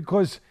credit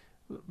because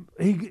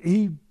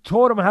he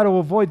taught him how to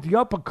avoid the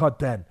uppercut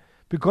then.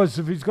 Because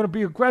if he's going to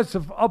be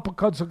aggressive,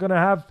 uppercuts are going to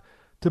have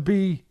to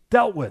be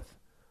dealt with.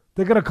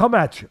 They're going to come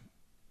at you.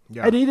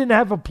 Yeah. And he didn't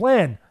have a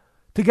plan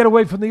to get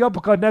away from the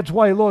uppercut, and that's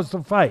why he lost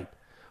the fight.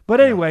 But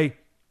anyway,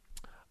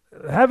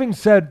 having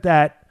said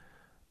that,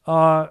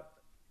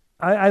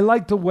 I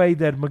like the way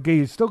that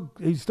McGee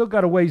he's still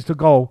got a ways to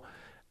go,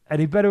 and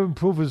he better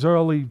improve his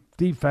early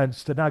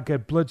defense to not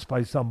get blitzed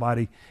by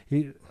somebody.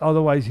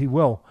 Otherwise, he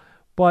will.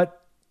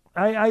 But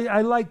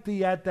I like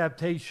the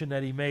adaptation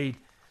that he made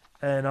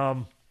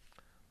and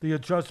the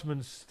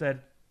adjustments that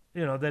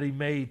he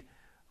made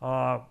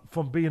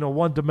from being a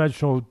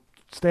one-dimensional,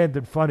 stand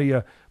in front of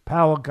you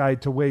power guy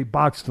to where he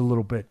boxed a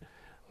little bit.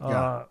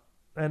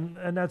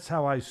 And that's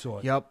how I saw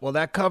it. Yep. Well,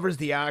 that covers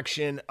the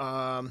action.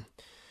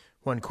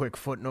 One quick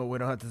footnote, we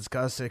don't have to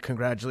discuss it.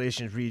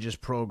 Congratulations, Regis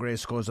Prograis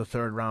scores a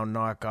third-round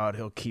knockout.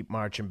 He'll keep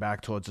marching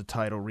back towards a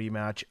title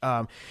rematch.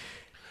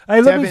 Hey,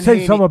 let me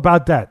say something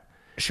about that.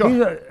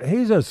 Sure.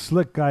 He's a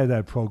slick guy,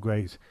 that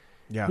Prograis.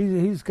 Yeah.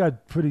 He's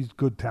got pretty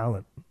good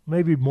talent,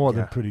 maybe more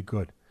than pretty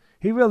good.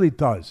 He really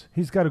does.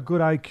 He's got a good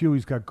IQ.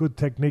 He's got good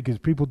technique. His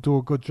people do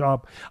a good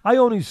job. I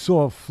only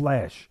saw a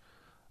flash.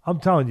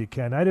 I'm telling you,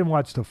 Ken, I didn't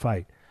watch the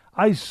fight.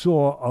 I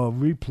saw a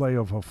replay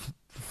of a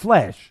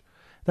flash.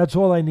 That's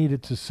all I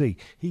needed to see.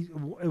 He's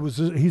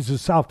a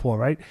southpaw,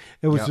 right?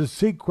 It was a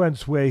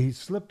sequence where he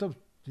slipped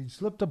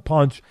a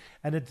punch,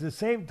 and at the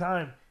same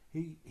time,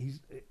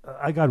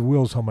 I got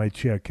wheels on my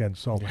chair, Ken.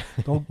 So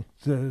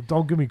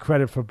don't give me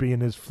credit for being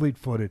this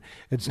fleet-footed.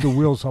 It's the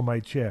wheels on my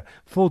chair.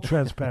 Full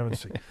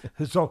transparency.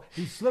 So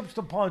he slips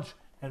the punch,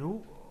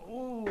 and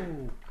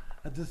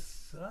at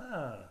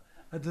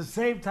the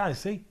same time,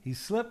 see, he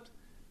slipped,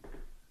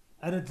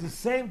 and at the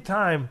same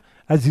time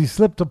as he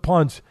slipped the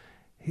punch,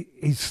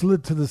 he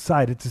slid to the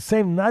side. It's the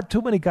same. Not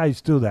too many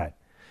guys do that.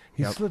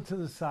 He slid to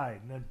the side,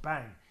 and then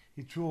bang,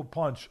 he threw a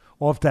punch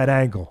off that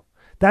angle.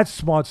 That's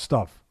smart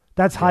stuff.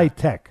 That's high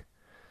tech.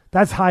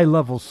 That's high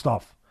level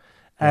stuff.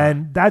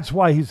 And that's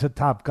why he's a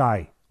top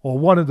guy, or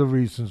one of the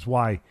reasons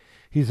why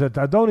he's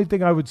the only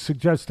thing I would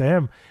suggest to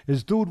him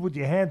is do it with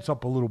your hands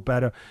up a little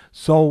better.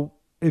 So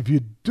if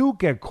you do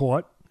get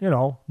caught,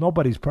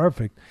 nobody's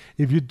perfect.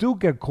 If you do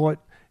get caught,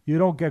 you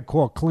don't get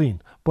caught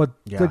clean. But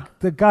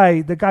the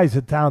guy's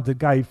a talented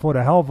guy. He fought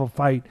a hell of a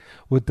fight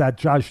with that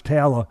Josh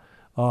Taylor.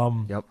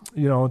 And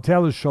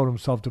Taylor showed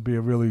himself to be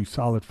a really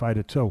solid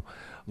fighter too.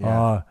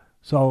 Yeah.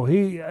 So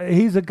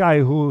he's a guy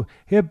who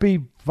he'll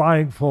be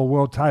vying for a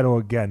world title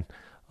again.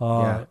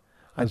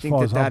 I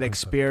think that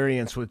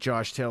experience with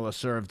Josh Taylor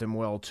served him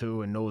well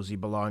too, and knows he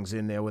belongs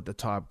in there with the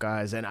top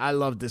guys. And I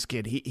love this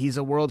kid. He's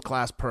a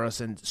world-class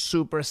person,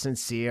 super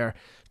sincere,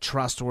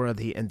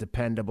 trustworthy, and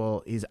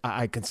dependable.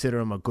 I consider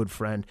him a good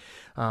friend.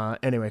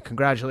 Anyway,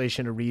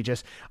 congratulations to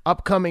Regis.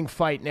 Upcoming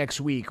fight next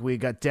week, we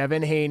got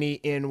Devin Haney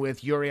in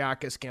with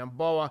Usyk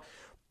Gamboa.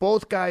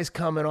 Both guys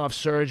coming off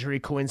surgery,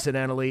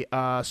 coincidentally.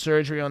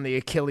 Surgery on the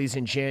Achilles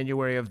in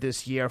January of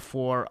this year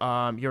for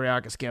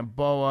Usyk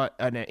Gamboa,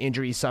 an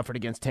injury he suffered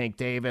against Tank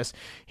Davis.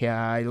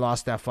 Yeah, he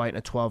lost that fight in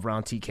a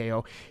 12-round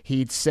TKO.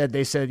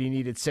 They said he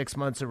needed 6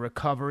 months of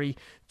recovery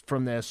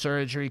from the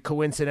surgery.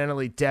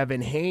 Coincidentally,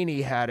 Devin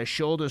Haney had a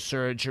shoulder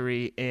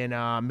surgery in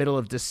middle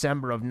of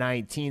December of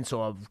 19,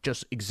 so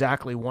just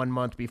exactly 1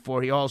 month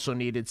before. He also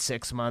needed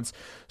 6 months.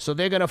 So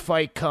they're going to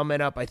fight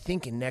coming up, I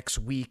think, next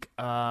week.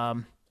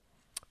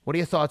 What are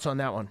your thoughts on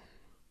that one?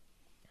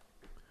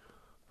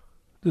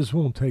 This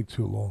won't take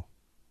too long.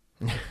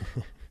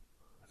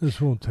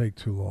 This won't take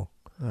too long.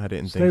 I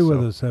didn't Stay think so. Stay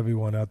with us,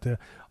 everyone out there.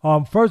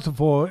 First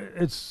of all,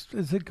 it's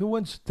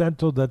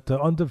coincidental that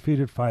the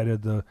undefeated fighter,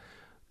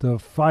 the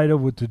fighter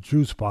with the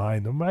juice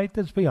behind him, right?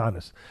 Let's be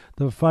honest.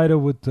 The fighter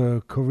with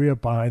the career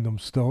behind him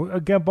still.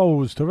 Gamboa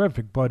was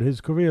terrific, but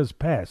his career's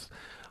passed.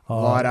 A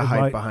lot of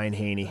hype behind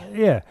Haney.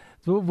 Yeah.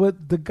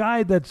 With the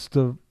guy that's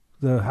the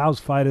house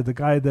fighter, the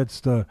guy that's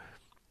the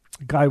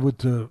guy with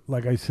the,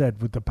 like I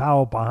said, with the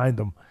power behind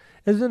him.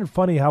 Isn't it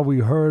funny how we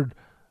heard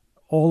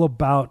all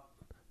about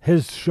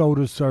his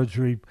shoulder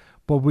surgery,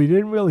 but we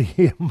didn't really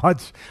hear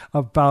much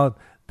about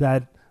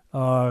that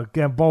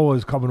Gamboa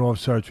is coming off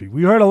surgery.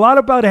 We heard a lot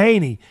about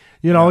Haney.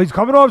 He's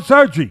coming off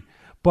surgery,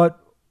 but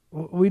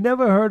we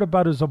never heard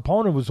about his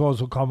opponent was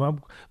also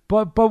coming.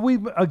 But we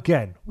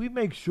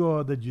make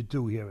sure that you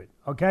do hear it,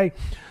 okay?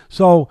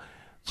 So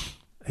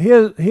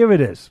here it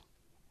is.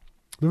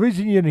 The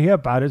reason you didn't hear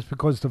about it is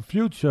because the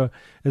future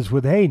is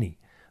with Haney.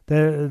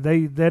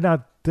 They're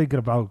not thinking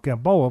about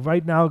Gamboa.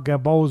 Right now,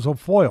 Gamboa's a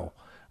foil.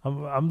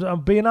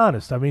 I'm being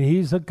honest. I mean,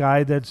 he's a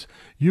guy that's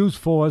used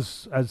for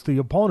us as the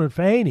opponent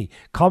for Haney,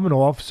 coming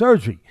off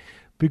surgery,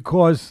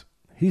 because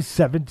he's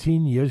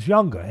 17 years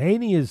younger.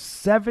 Haney is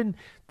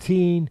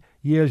 17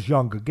 years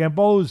younger.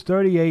 Gamboa is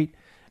 38,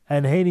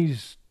 and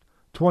Haney's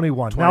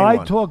 21. Now,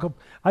 I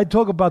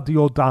talk about the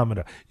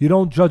odometer. You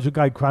don't judge a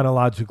guy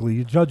chronologically.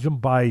 You judge him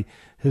by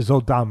his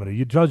odometer.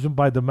 You judge him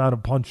by the amount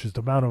of punches,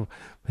 the amount of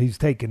he's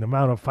taken, the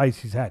amount of fights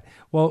he's had.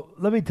 Well,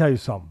 let me tell you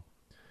something.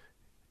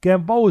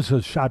 Gamboa is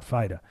a shot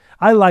fighter.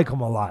 I like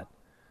him a lot.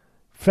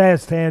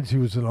 Fast hands. He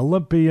was an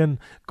Olympian,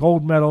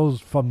 gold medals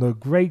from the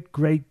great,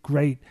 great,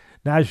 great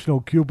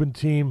national Cuban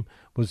team.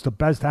 Was the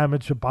best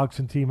amateur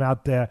boxing team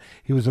out there.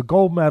 He was a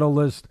gold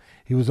medalist.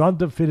 He was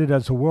undefeated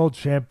as a world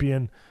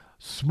champion.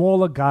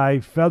 Smaller guy,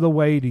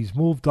 featherweight. He's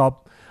moved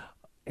up.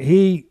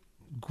 He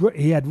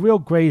had real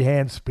great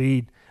hand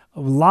speed. A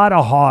lot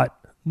of heart,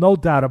 no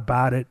doubt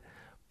about it.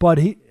 But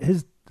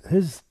his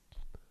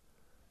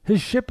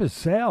ship has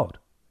sailed.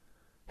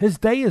 His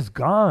day is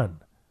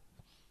gone.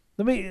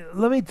 Let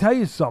me tell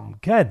you something,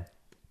 Ken.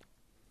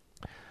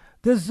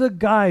 This is a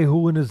guy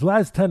who, in his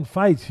last 10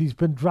 fights, he's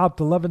been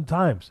dropped 11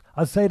 times.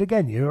 I'll say it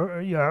again. You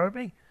heard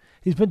me?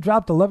 He's been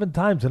dropped 11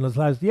 times in his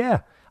last.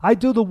 Yeah, I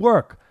do the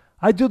work.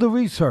 I do the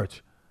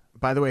research.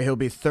 By the way, he'll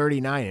be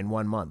 39 in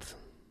 1 month.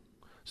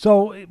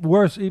 So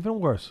worse,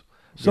 even worse.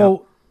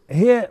 So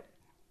here's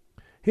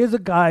a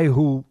guy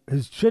who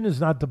his chin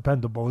is not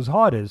dependable. His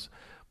heart is,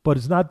 but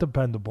it's not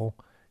dependable.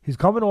 He's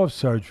coming off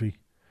surgery.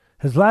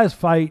 His last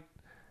fight,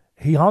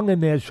 he hung in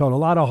there, showed a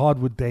lot of heart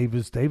with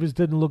Davis. Davis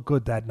didn't look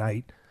good that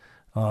night.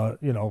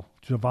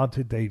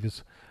 Gervonta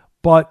Davis.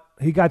 But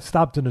he got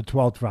stopped in the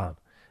 12th round.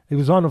 He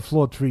was on the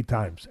floor 3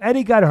 times. And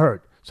he got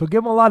hurt. So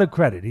give him a lot of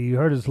credit. He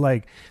hurt his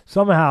leg.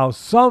 Somehow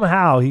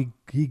he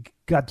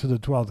got to the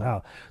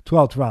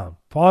 12th round.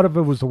 Part of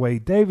it was the way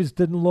Davis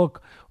didn't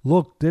look,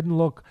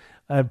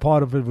 and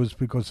part of it was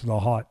because of the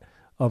heart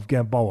of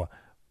Gamboa.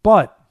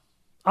 But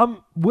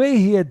we're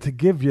here to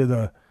give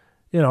you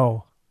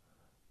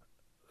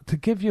to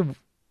give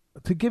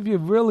you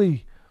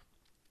really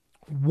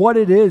what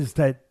it is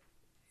that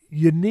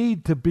you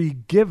need to be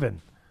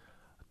given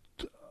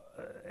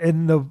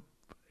in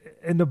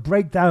the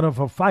breakdown of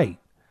a fight.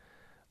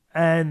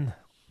 And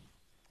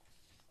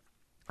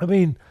I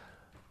mean,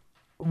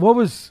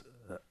 we're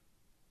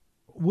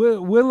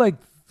like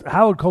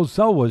Howard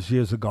Cosell was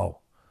years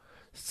ago,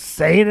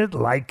 saying it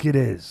like it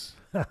is,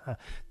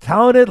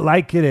 telling it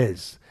like it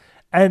is.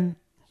 And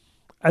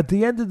at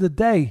the end of the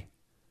day,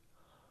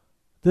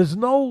 there's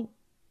no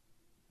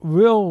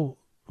real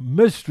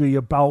mystery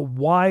about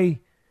why,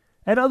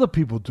 and other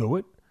people do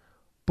it,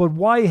 but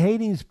why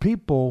Haney's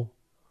people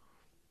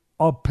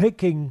are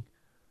picking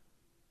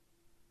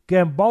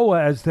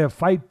Gamboa as their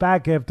fight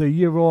back after a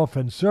year off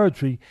and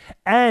surgery,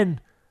 and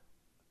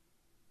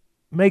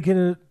making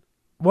it,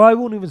 well, I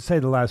won't even say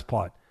the last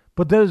part,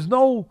 but there's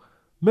no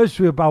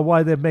mystery about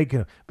why they're making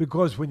it,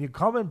 because when you're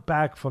coming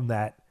back from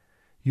that,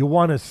 you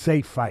want a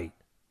safe fight.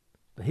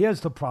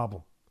 Here's the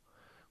problem,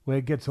 where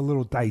it gets a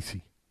little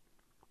dicey.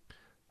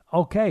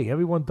 Okay,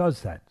 everyone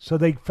does that. So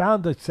they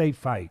found a safe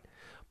fight,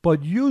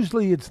 but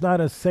usually it's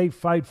not a safe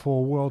fight for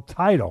a world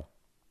title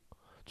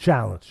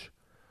challenge.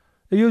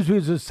 Usually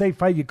it's a safe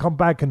fight. You come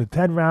back in a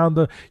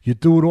 10-rounder, you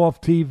do it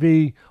off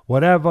TV,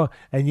 whatever,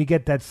 and you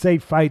get that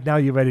safe fight. Now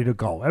you're ready to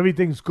go.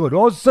 Everything's good.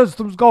 All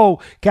systems go,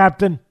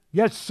 Captain.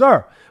 Yes,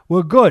 sir.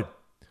 We're good.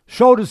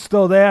 Shoulder's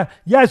still there.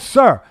 Yes,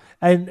 sir.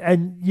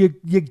 And you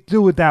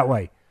do it that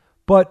way.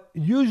 But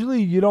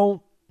usually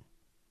you're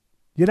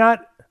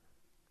not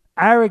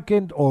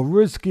arrogant or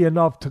risky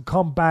enough to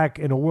come back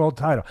in a world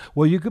title.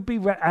 Well, you could be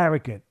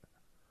arrogant,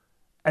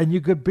 and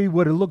you could be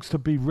what it looks to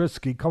be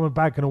risky, coming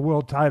back in a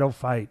world title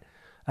fight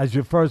as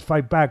your first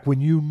fight back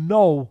when you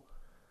know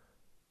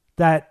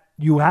that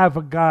you have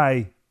a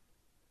guy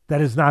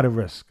that is not a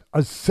risk,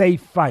 a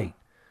safe fight.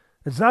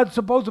 It's not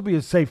supposed to be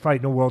a safe fight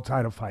in a world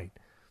title fight.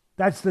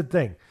 That's the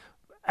thing.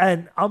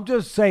 And I'm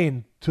just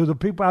saying to the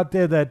people out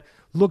there that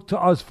look to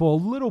us for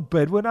a little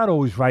bit, we're not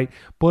always right,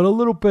 but a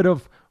little bit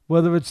of,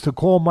 whether it's to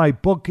call my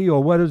bookie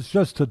or whether it's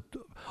just to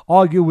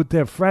argue with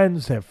their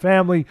friends, their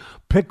family,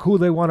 pick who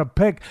they want to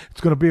pick, it's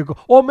going to be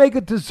or make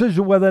a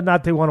decision whether or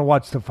not they want to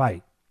watch the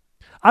fight.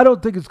 I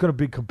don't think it's going to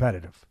be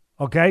competitive,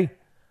 okay?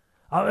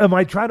 Am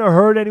I trying to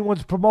hurt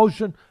anyone's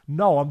promotion?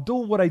 No, I'm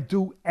doing what I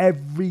do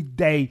every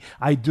day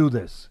I do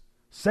this.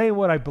 Saying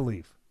what I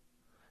believe.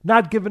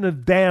 Not giving a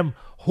damn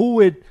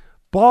who it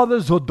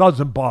bothers or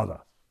doesn't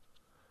bother.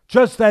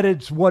 Just that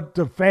it's what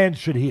the fans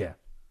should hear.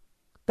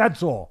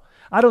 That's all.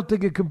 I don't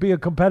think it can be a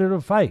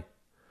competitive fight.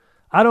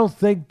 I don't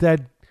think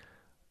that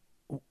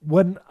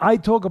when I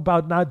talk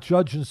about not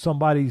judging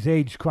somebody's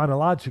age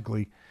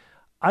chronologically,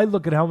 I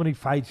look at how many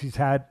fights he's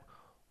had,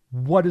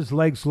 what his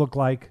legs look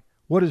like,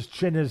 what his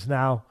chin is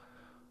now,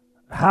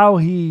 how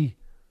he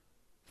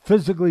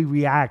physically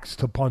reacts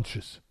to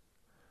punches.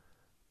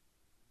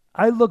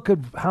 I look at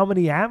how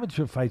many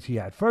amateur fights he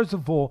had. First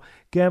of all,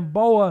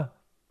 Gamboa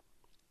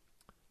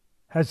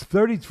has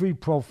 33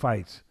 pro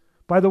fights.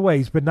 By the way,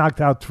 he's been knocked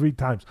out 3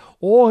 times.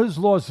 All his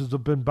losses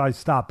have been by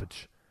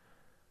stoppage.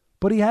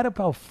 But he had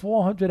about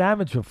 400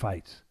 amateur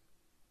fights.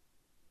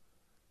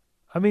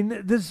 I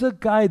mean, this is a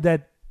guy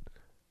that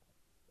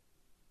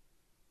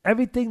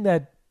everything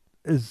that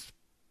has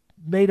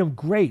made him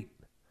great,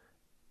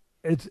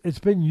 it's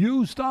been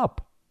used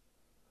up.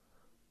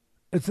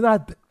 It's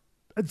not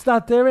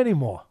there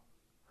anymore.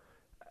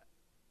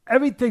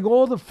 Everything,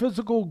 all the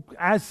physical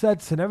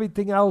assets and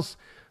everything else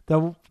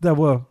that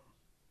were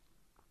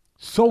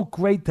so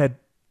great that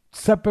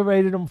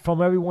separated him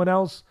from everyone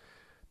else,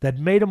 that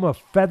made him a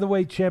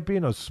featherweight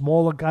champion, a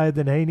smaller guy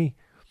than Haney,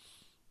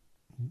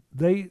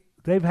 they've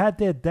had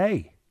their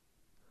day.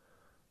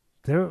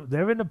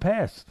 They're in the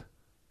past.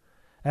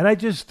 And I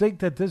just think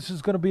that this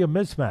is going to be a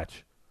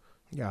mismatch.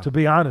 Yeah. To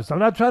be honest, I'm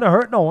not trying to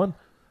hurt no one.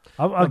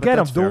 I'm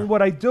doing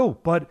what I do,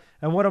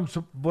 and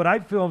what I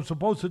feel I'm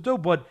supposed to do.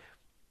 But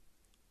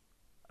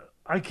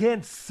I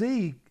can't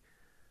see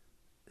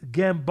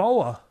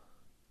Gamboa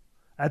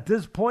at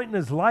this point in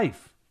his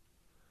life,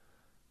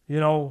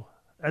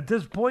 at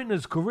this point in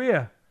his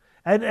career.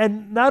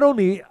 And not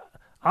only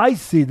I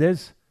see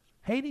this,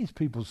 Haney's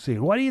people see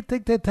it. Why do you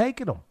think they're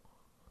taking him?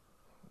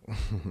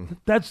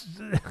 That's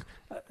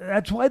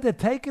why they're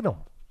taking him.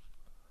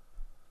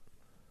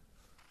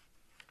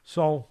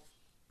 So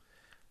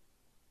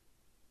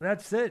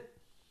that's it.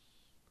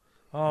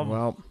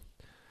 Well,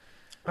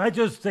 I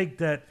just think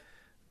that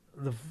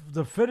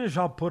the finish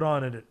I'll put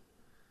on it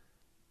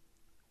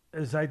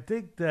is I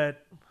think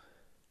that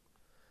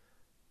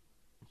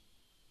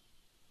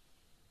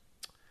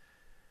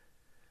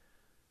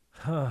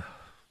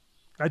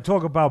I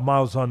talk about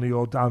miles on the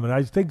old diamond.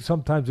 I think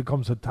sometimes it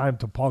comes a time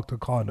to park the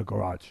car in the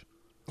garage.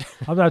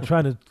 I'm not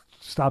trying to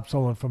stop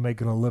someone from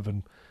making a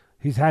living.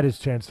 He's had his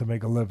chance to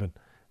make a living.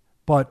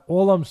 But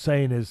all I'm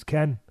saying is,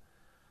 Ken,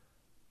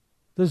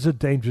 this is a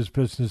dangerous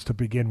business to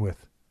begin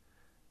with.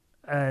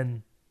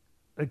 And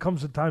it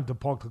comes a time to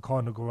park the car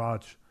in the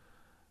garage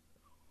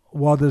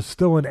while there's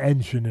still an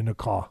engine in the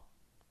car.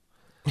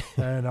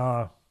 And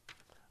I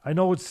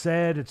know it's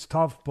sad, it's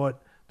tough,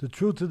 but the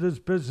truth of this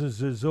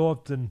business is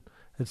often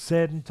it's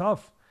sad and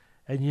tough.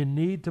 And you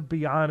need to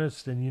be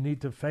honest and you need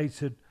to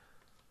face it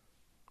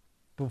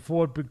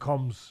before it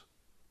becomes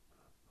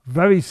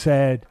very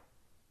sad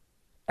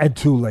and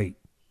too late.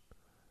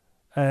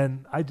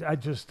 And I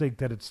just think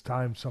that it's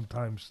time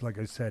sometimes, like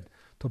I said,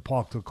 to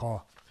park the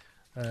car.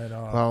 And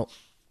well,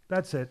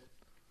 that's it.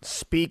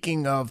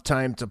 Speaking of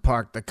time to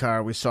park the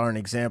car, we saw an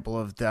example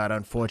of that,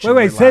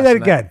 unfortunately. Wait, say that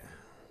again.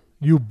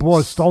 You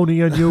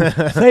Bostonian, you.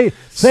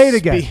 say it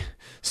again.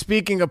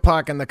 Speaking of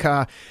parking the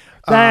car.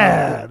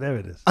 There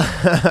it is.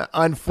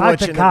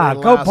 Unfortunately, park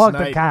the car. Go park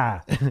night, the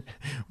car.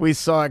 We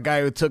saw a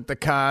guy who took the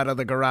car out of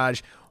the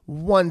garage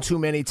one too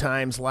many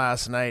times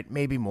last night,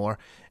 maybe more.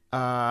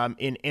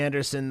 In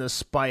Anderson the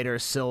Spider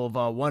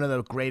Silva, one of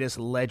the greatest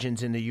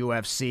legends in the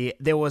UFC.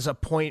 There was a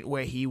point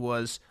where he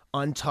was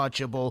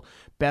untouchable,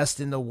 best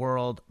in the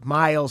world,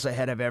 miles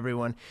ahead of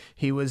everyone.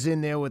 He was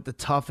in there with the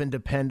tough and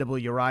dependable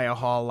Uriah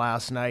Hall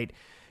last night,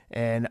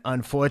 and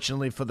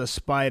unfortunately for the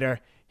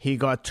Spider, he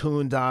got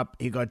tuned up.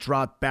 He got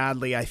dropped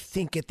badly. I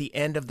think at the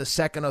end of the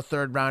second or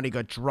third round, he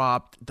got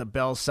dropped. The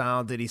bell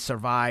sounded. He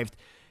survived.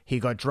 He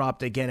got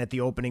dropped again at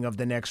the opening of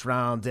the next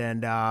round,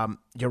 and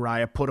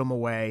Uriah put him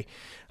away.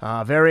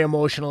 Very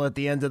emotional at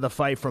the end of the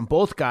fight from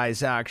both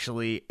guys,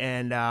 actually.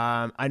 And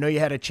I know you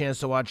had a chance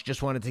to watch.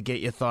 Just wanted to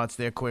get your thoughts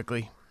there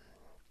quickly.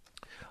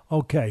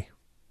 Okay.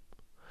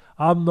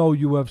 I'm no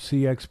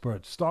UFC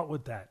expert. Start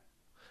with that.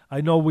 I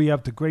know we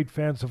have the great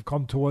fans have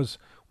come to us.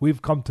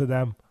 We've come to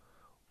them.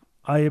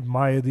 I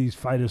admire these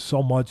fighters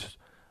so much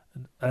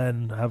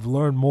and have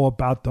learned more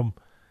about them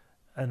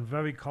and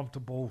very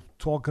comfortable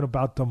talking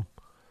about them,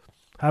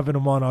 having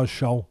them on our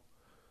show,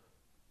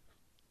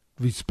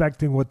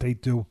 respecting what they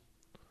do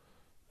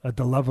at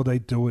the level they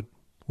do it,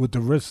 with the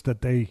risks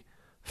that they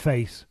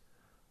face.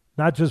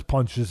 Not just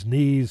punches,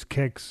 knees,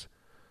 kicks,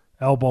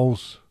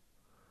 elbows.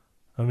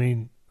 I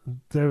mean,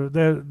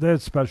 they're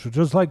special.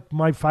 Just like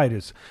my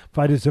fighters.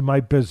 Fighters in my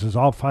business,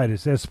 all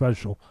fighters, they're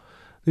special.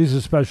 These are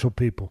special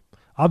people.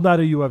 I'm not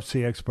a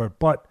UFC expert,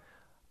 but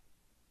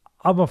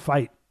I'm a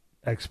fight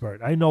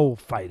expert. I know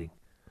fighting.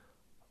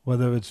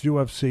 Whether it's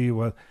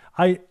UFC,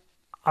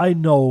 I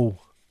know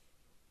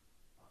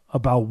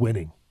about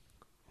winning.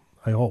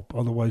 I hope.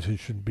 Otherwise, I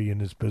shouldn't be in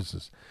this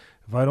business.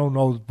 If I don't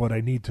know what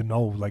I need to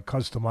know, like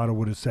Customato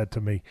would have said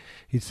to me,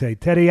 he'd say,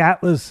 Teddy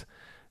Atlas,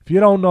 if you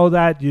don't know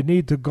that, you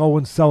need to go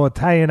and sell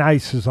Italian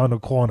ices on the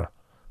corner.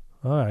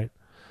 All right.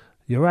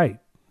 You're right.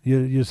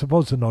 You're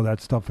supposed to know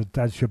that stuff. If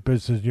that's your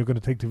business, you're going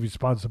to take the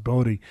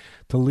responsibility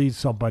to lead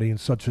somebody in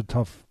such a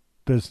tough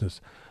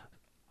business.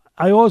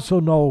 I also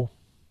know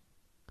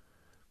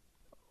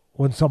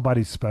when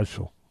somebody's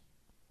special,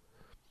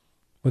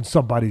 when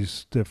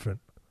somebody's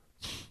different.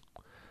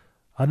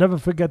 I'll never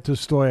forget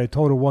this story. I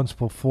told it once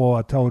before.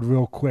 I'll tell it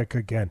real quick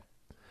again.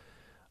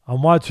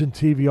 I'm watching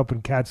TV up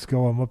in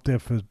Catskill. I'm up there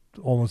for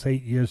almost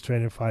 8 years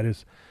training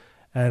fighters.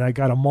 And I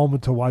got a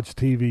moment to watch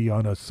TV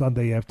on a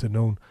Sunday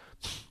afternoon.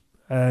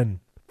 And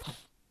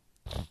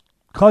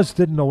Cuz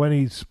didn't know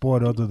any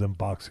sport other than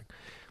boxing.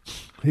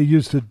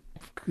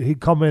 He'd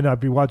come in, I'd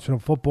be watching a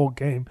football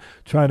game,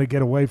 trying to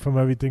get away from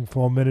everything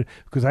for a minute,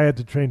 because I had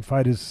to train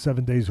fighters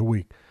 7 days a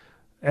week.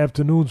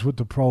 Afternoons with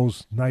the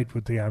pros, night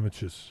with the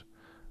amateurs.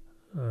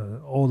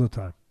 All the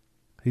time.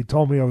 He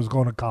told me I was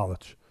going to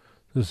college.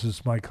 This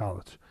is my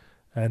college.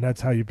 And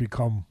that's how you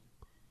become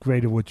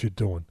great at what you're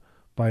doing,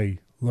 by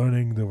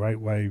learning the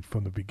right way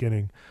from the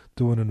beginning,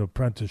 doing an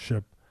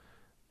apprenticeship,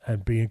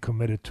 and being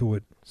committed to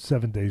it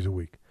 7 days a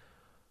week.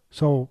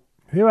 So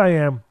here I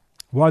am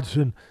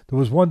watching. There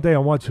was one day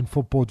I'm watching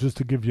football, just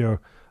to give you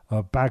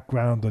a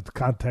background, the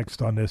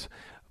context on this,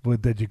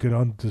 that you could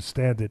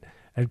understand it.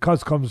 And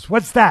Cuz comes,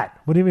 what's that?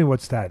 What do you mean,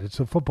 what's that?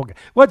 It's a football game.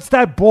 What's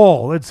that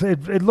ball?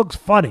 It looks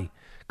funny.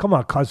 Come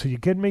on, Cuz, are you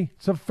kidding me?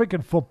 It's a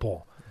freaking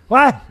football.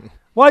 What?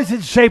 Why is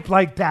it shaped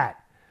like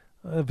that?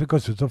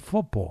 Because it's a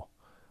football.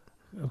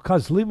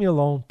 Cuz, leave me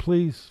alone,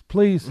 please,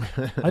 please.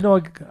 I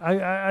know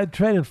I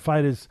train in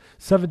fighters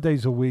 7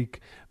 days a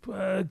week.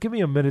 Give me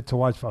a minute to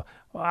watch.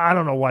 I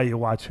don't know why you're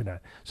watching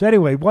that. So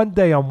anyway, one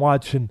day I'm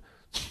watching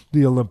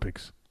the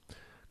Olympics.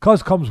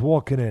 Cuz comes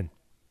walking in.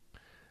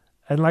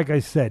 And like I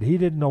said, he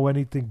didn't know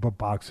anything but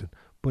boxing.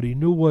 But he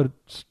knew what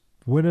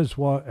winners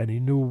were, and he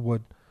knew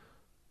what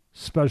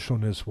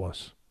specialness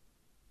was,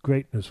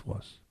 greatness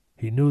was.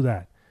 He knew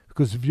that.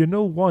 Because if you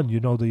know one, you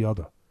know the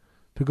other.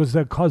 Because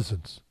they're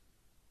cousins.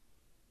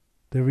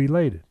 They're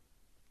related.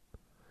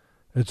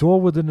 It's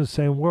all within the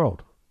same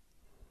world.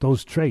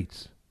 Those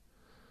traits.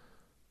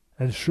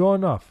 And sure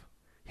enough,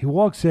 he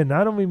walks in.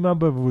 I don't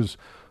remember if it was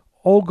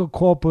Olga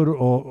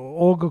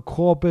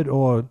Korbut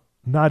or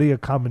Nadia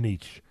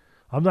Comaneci.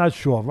 I'm not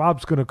sure.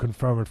 Rob's going to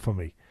confirm it for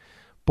me.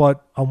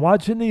 But I'm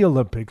watching the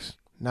Olympics.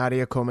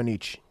 Nadia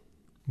Comaneci.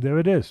 There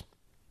it is.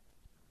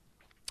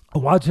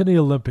 I'm watching the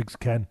Olympics,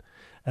 Ken,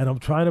 and I'm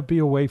trying to be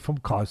away from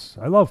Cus.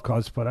 I love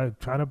Cus, but I'm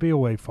trying to be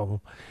away from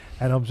him.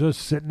 And I'm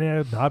just sitting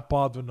there, not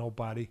bothering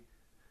nobody,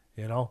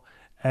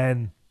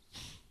 and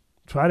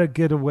try to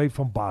get away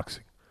from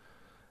boxing.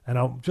 And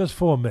I'm just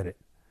for a minute.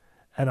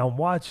 And I'm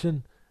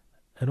watching,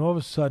 and all of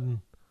a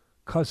sudden,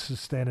 Cus is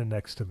standing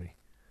next to me.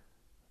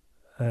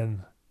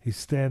 And he's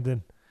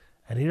standing,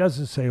 and he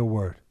doesn't say a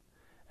word.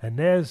 And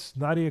there's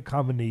Nadia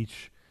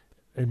Comaneci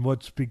in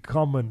what's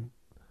become an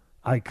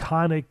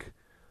iconic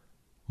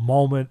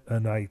moment,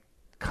 an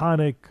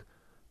iconic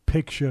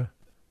picture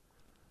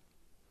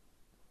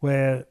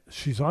where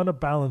she's on a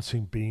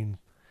balancing beam,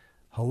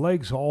 her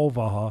legs are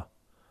over her,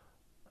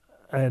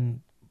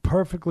 and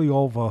perfectly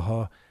over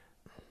her,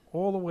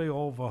 all the way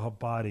over her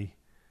body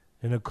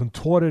in a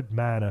contorted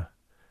manner.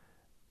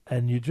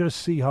 And you just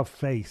see her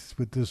face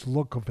with this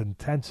look of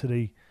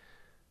intensity,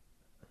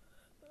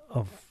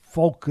 of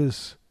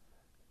focus,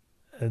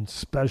 and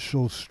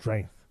special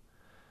strength.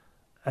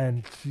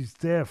 And she's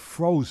there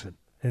frozen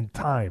in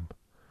time.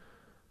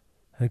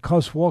 And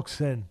Cus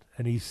walks in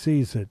and he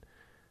sees it.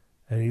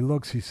 And he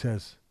looks, he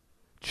says,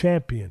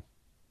 champion.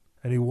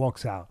 And he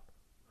walks out.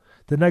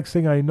 The next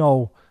thing I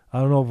know, I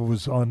don't know if it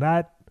was on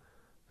that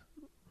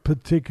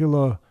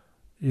particular,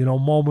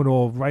 moment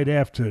or right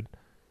after it,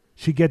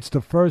 she gets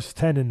the first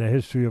 10 in the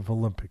history of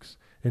Olympics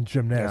in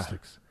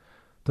gymnastics. Yeah.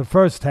 The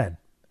first 10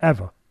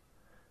 ever.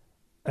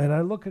 And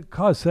I look at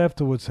Cus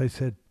afterwards, I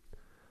said,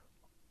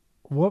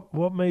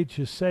 what made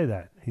you say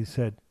that? He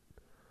said,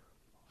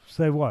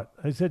 say what?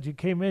 I said, you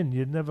came in,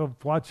 you never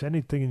watched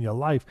anything in your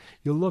life.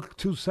 You look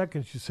 2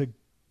 seconds, you said,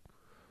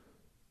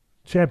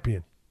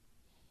 champion.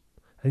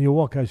 And you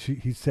walk out,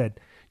 he said,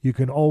 you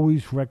can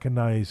always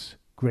recognize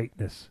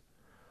greatness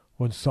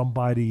when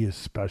somebody is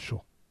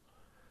special.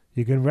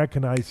 You can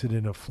recognize it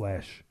in a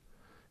flash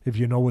if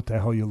you know what the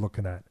hell you're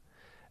looking at.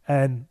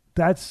 And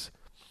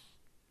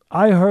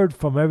I heard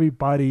from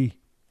everybody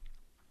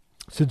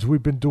since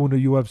we've been doing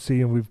the UFC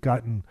and we've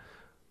gotten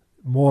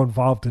more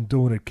involved in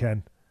doing it,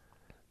 Ken.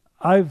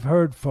 I've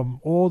heard from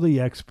all the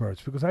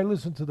experts, because I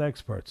listen to the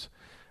experts.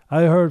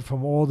 I heard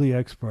from all the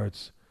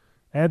experts,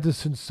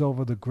 Anderson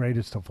Silva, the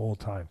greatest of all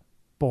time.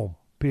 Boom,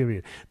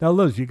 period. Now,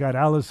 Liz, you got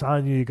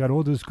Alessandro, you got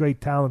all those great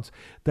talents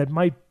that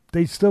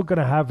they still going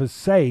to have a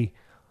say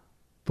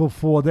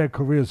before their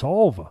careers are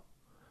over.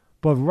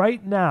 But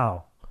right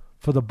now,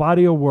 for the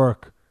body of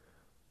work,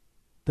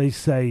 they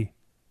say,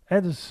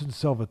 Anderson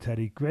Silva,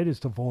 Teddy,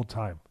 greatest of all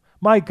time.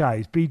 My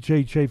guys,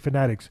 BJJ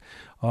Fanatics,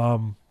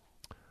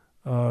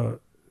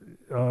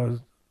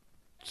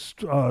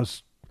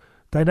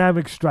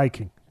 Dynamic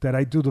Striking, that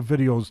I do the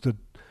videos,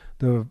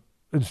 the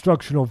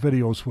instructional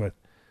videos with,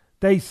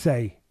 they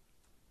say,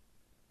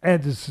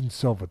 Anderson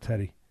Silva,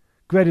 Teddy,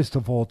 greatest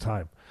of all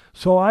time.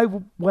 So I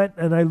went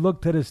and I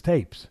looked at his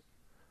tapes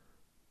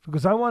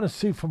because I want to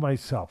see for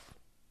myself.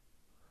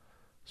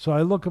 So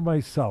I look at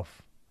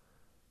myself.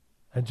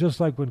 And just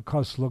like when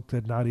Cus looked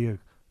at Nadia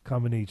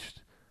Comaneci,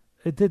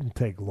 it didn't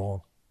take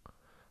long.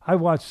 I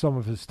watched some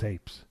of his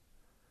tapes.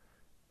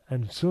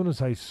 And as soon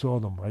as I saw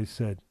them, I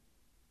said,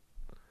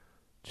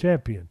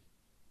 champion,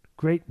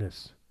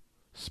 greatness,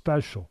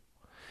 special.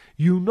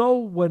 You know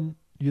when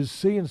you're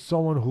seeing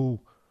someone who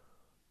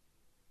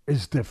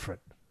is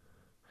different.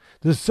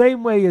 The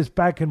same way as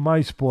back in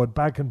my sport,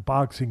 back in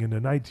boxing in the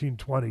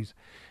 1920s,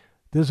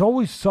 there's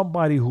always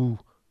somebody who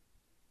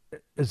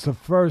is the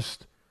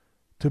first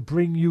to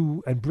bring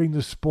you and bring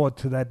the sport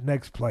to that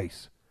next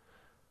place.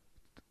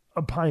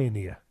 A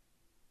pioneer.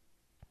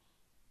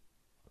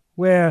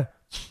 Where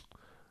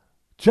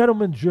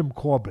gentleman Jim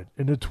Corbett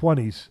in the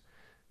 20s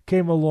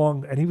came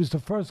along and he was the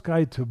first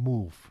guy to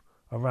move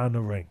around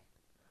the ring.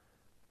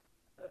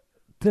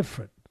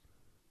 Different.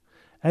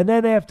 And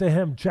then after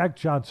him, Jack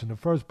Johnson, the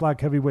first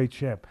black heavyweight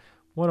champ,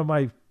 one of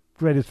my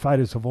greatest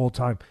fighters of all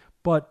time,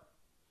 but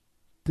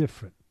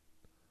different.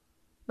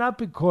 Not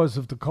because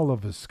of the color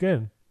of his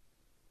skin,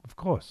 of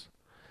course.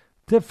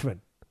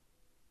 Different.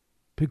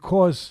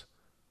 Because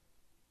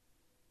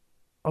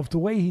of the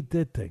way he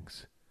did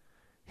things.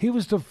 He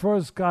was the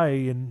first guy,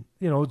 and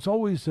it's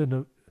always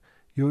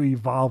you're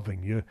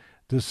evolving.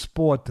 The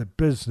sport, the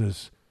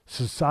business,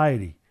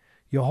 society.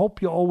 You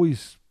hope you're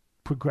always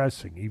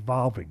progressing,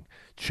 evolving,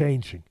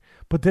 changing.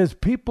 But there's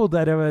people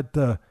that are at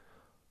the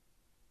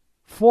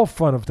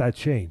forefront of that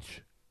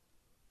change.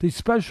 These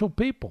special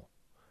people.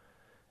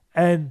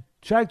 And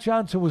Jack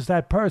Johnson was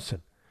that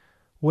person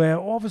where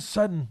all of a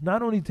sudden,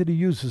 not only did he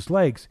use his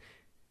legs,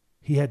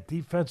 he had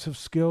defensive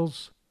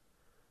skills.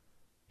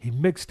 He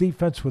mixed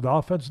defense with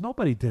offense.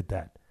 Nobody did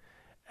that.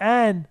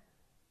 And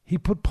he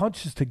put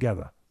punches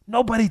together.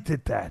 Nobody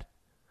did that.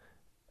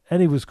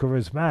 And he was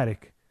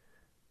charismatic.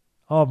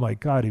 Oh my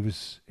God, he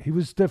was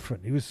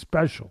different. He was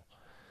special.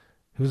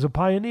 He was a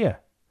pioneer.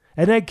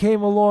 And then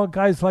came along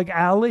guys like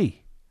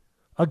Ali.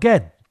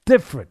 Again,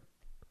 different.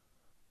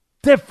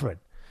 Different.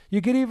 You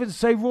could even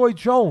say Roy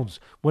Jones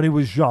when he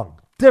was young.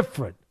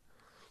 Different.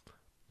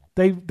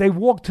 They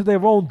walked to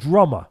their own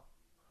drummer,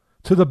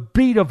 to the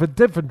beat of a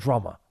different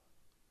drummer.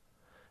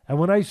 And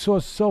when I saw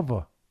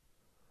Silva,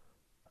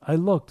 I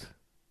looked.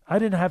 I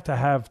didn't have to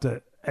have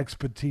the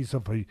expertise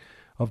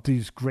of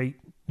these great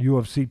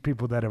UFC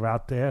people that are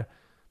out there.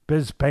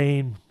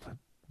 Bisping,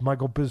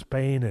 Michael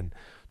Bisping, and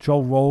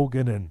Joe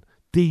Rogan, and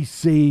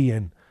DC,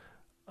 and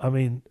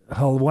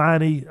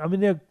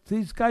Helwani.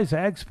 These guys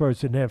are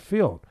experts in their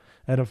field,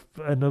 and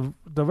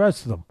the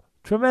rest of them,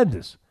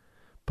 tremendous.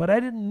 But I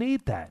didn't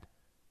need that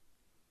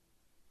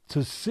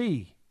to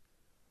see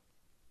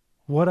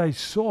what I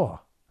saw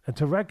and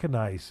to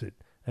recognize it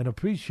and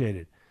appreciate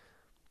it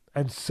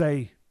and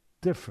say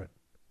different,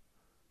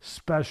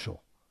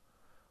 special.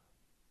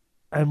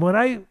 And when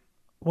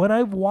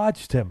I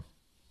watched him,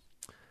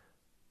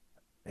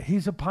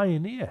 he's a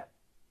pioneer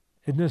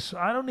in this.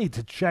 I don't need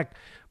to check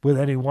with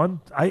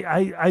anyone.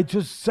 I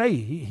just say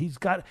he's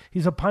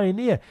a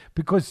pioneer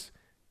because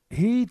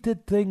he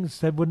did things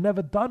that were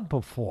never done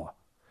before.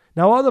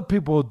 Now other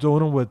people are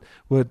doing them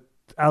with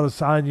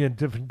Adesanya and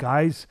different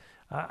guys.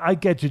 I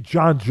get you.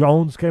 John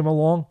Jones came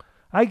along.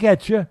 I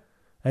get you.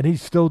 And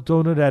he's still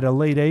doing it at a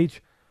late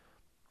age.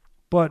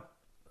 But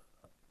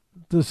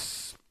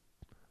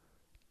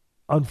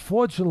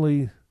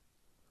unfortunately,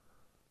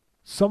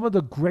 some of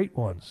the great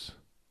ones,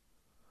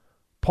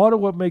 part of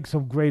what makes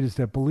them great is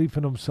their belief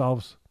in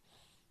themselves,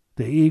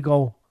 their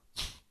ego,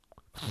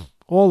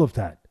 all of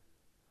that.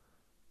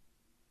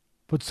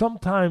 But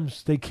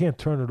sometimes they can't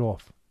turn it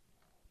off.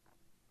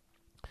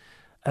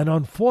 And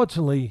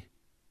unfortunately,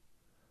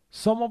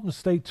 some of them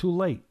stay too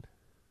late.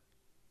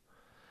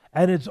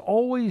 And it's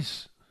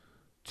always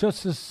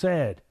just as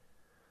sad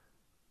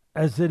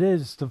as it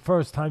is the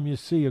first time you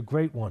see a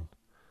great one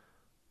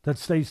that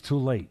stays too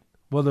late.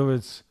 Whether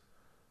it's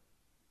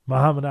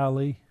Muhammad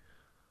Ali,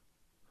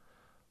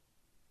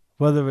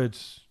 whether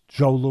it's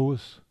Joe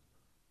Louis,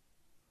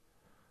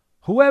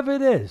 whoever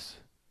it is.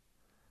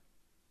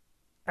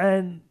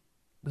 And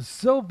the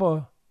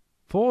Silva,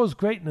 for all his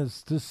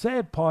greatness, the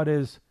sad part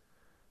is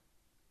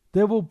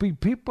there will be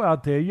people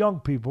out there, young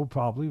people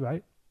probably,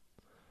 right,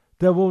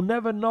 that will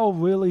never know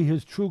really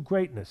his true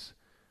greatness.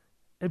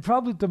 It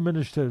probably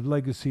diminished the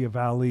legacy of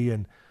Ali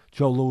and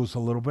Joe Louis a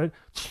little bit.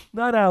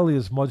 Not Ali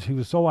as much. He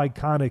was so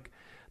iconic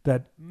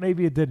that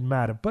maybe it didn't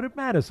matter. But it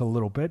matters a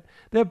little bit.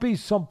 There'll be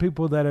some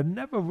people that have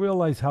never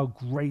realized how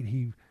great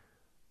he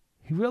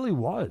really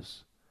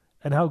was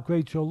and how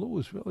great Joe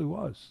Louis really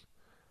was.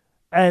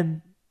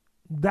 And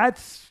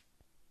that's,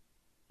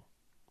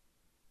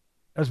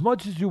 as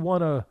much as you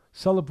want to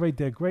celebrate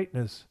their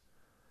greatness,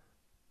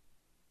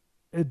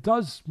 it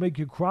does make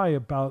you cry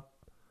about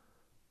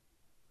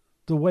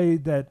the way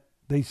that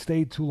they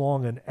stayed too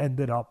long and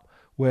ended up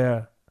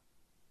where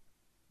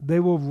they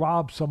will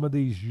rob some of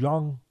these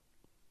young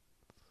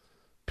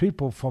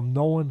people from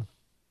knowing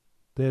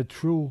their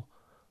true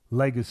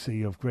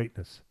legacy of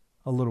greatness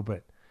a little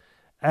bit.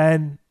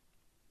 And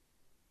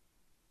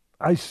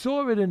I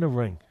saw it in the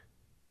ring.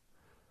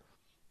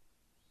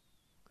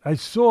 I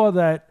saw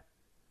that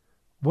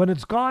when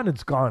it's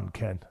gone,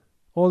 Ken.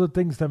 All the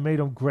things that made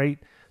them great,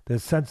 their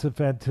sense of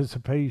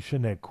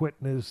anticipation, their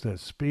quickness, their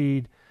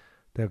speed,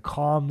 their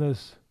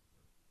calmness,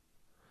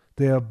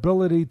 their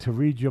ability to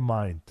read your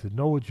mind, to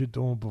know what you're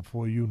doing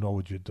before you know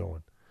what you're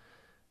doing,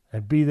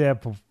 and be there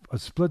for a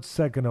split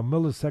second, a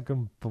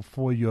millisecond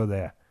before you're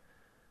there.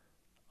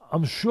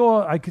 I'm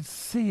sure I could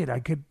see it. I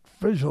could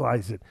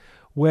visualize it,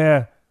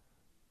 where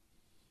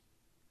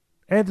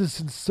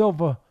Anderson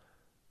Silva,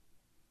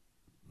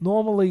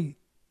 normally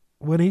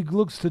when he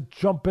looks to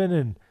jump in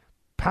and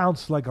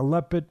pounce like a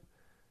leopard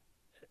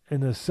in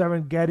the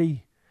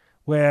Serengeti,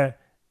 where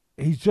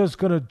he's just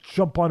going to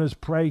jump on his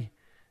prey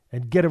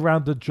and get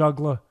around the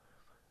juggler,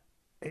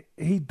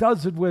 he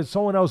does it where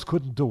someone else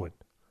couldn't do it.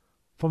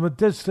 From a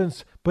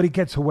distance, but he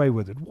gets away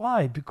with it.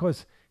 Why?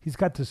 Because he's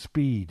got the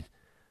speed,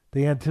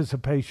 the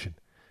anticipation.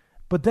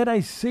 But then I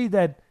see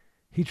that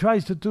he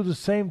tries to do the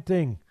same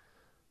thing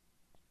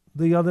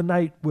the other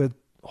night with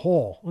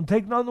Hall. And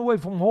take nothing away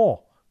from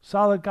Hall.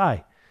 Solid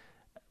guy.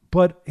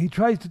 But he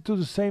tries to do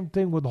the same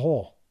thing with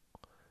Hall.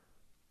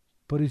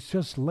 But he's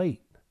just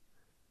late.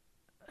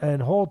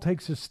 And Hall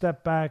takes a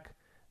step back.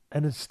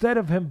 And instead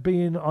of him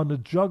being on the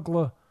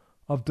jugular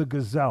of the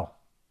gazelle,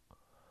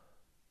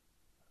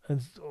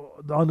 and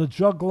on the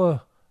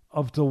jugular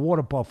of the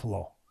water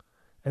buffalo,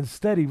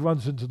 instead he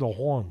runs into the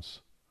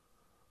horns.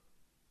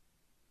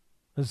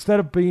 Instead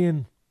of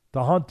being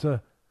the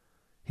hunter,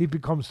 he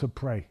becomes the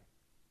prey.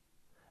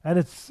 And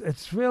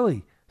it's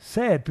really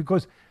sad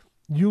because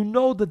you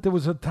know that there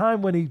was a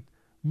time when he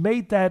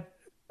made that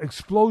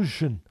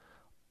explosion,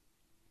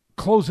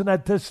 closing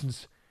that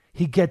distance,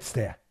 he gets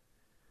there.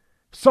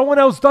 Someone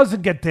else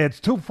doesn't get there. It's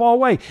too far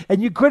away.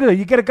 And you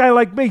get a guy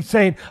like me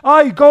saying,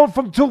 oh, you're going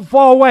from too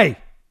far away.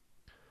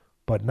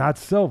 But not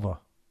Silva.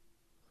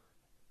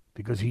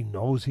 Because he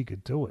knows he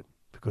could do it.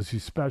 Because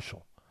he's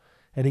special.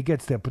 And he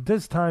gets there. But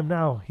this time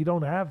now, he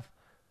don't have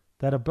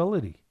that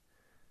ability.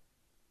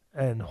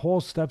 And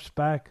Hall steps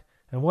back.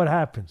 And what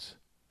happens?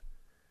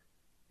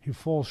 He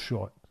falls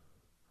short.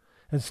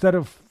 Instead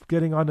of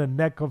getting on the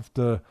neck of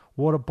the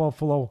water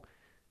buffalo,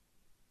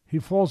 he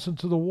falls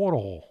into the water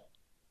hole.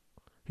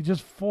 He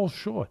just falls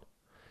short.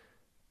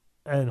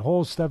 And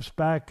Hall steps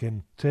back,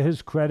 and to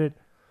his credit,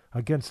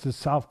 against the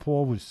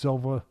southpaw, which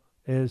Silva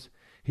is,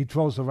 he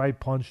throws the right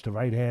punch, the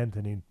right hand,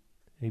 and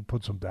he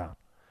puts him down.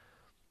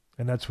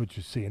 And that's what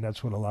you see, and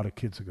that's what a lot of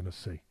kids are going to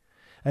see.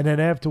 And then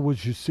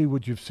afterwards, you see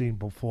what you've seen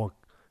before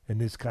in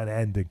this kind of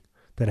ending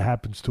that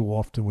happens too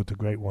often with the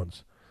great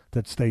ones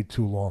that stay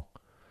too long.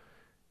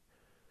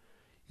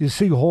 You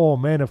see Hall, a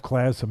man of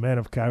class, a man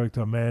of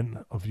character, a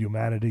man of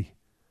humanity.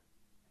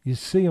 You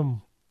see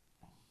him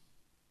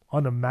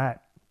on the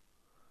mat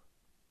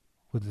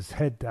with his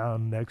head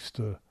down next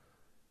to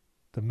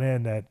the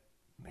man that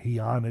he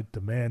honored,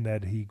 the man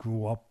that he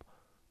grew up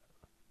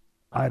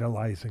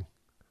idolizing,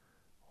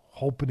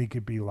 hoping he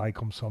could be like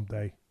him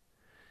someday.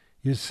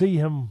 You see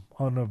him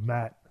on the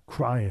mat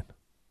crying.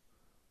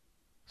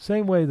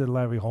 Same way that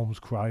Larry Holmes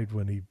cried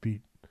when he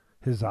beat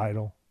his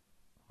idol,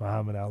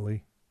 Muhammad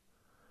Ali.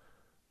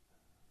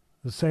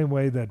 The same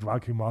way that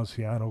Rocky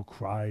Marciano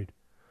cried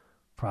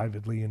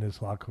privately in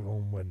his locker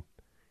room when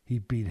he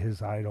beat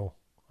his idol,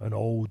 an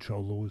old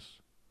Joe Louis.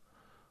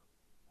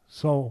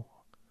 So,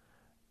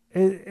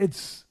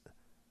 it's,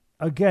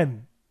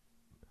 again,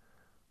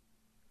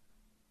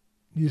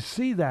 you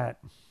see that.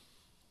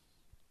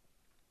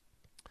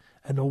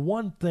 And the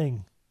one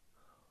thing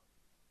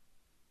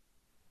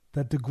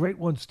that the great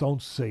ones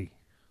don't see,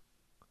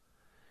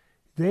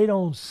 they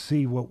don't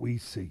see what we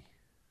see.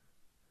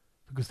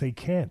 Because they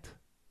can't.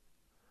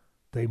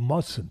 They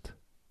mustn't.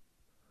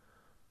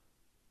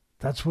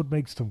 That's what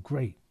makes them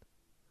great.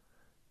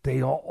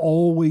 They are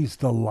always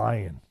the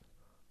lion.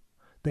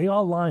 They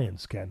are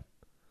lions, Ken.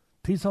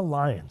 These are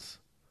lions.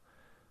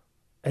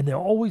 And they're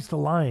always the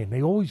lion.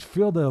 They always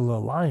feel they're the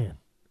lion.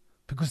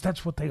 Because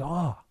that's what they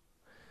are.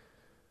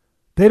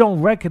 They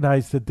don't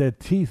recognize that their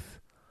teeth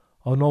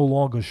are no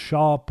longer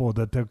sharp, or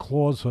that their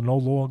claws are no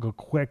longer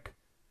quick,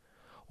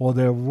 or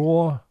their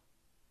roar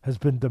has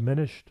been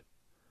diminished,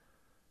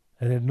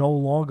 and it no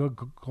longer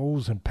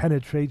goes and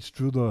penetrates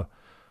through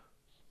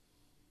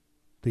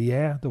the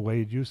air the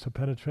way it used to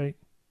penetrate.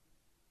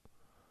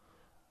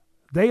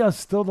 They are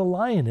still the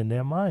lion in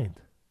their mind.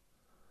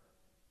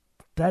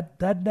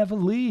 That never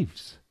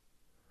leaves.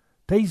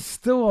 They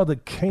still are the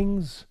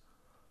kings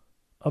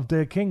of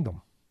their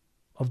kingdom,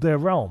 of their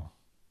realm.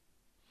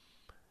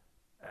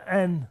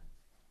 And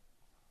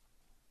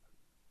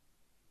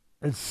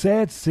it's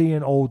sad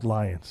seeing old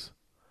lions.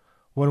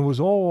 When it was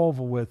all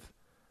over with,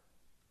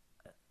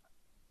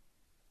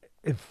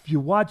 if you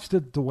watched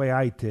it the way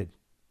I did,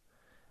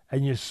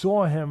 and you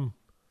saw him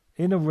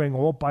in a ring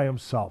all by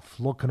himself,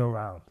 looking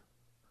around,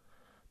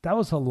 that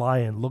was a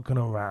lion looking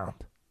around.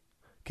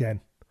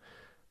 Ken,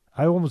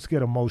 I almost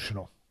get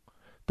emotional.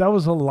 That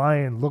was a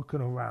lion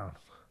looking around.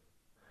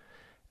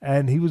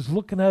 And he was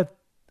looking at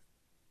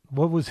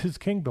what was his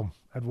kingdom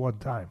at one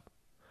time.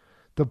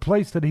 The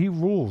place that he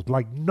ruled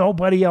like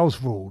nobody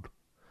else ruled.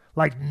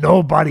 Like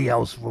nobody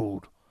else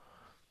ruled.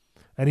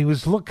 And he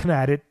was looking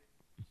at it,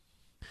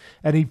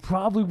 and he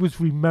probably was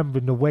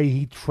remembering the way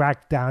he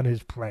tracked down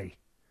his prey.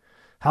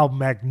 How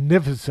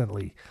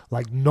magnificently,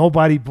 like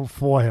nobody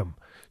before him,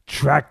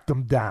 tracked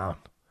them down.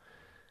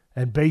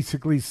 And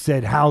basically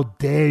said, how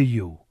dare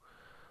you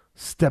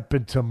step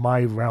into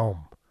my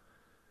realm,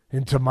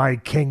 into my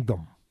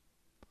kingdom,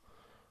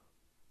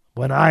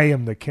 when I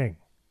am the king.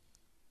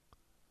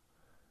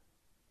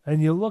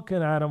 And you're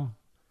looking at him,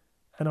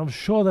 and I'm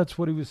sure that's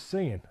what he was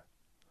seeing.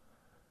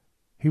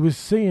 He was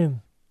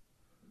seeing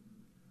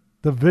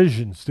the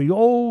visions, the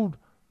old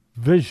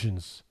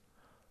visions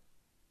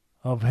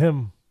of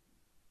him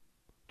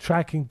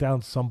tracking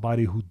down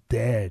somebody who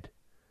dared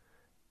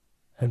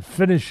and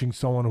finishing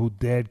someone who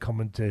dared come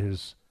into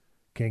his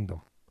kingdom.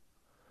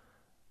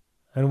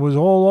 And it was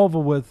all over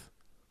with.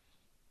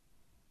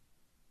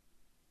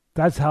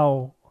 That's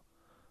how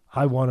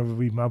I want to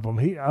remember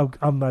him.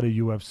 I'm not a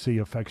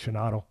UFC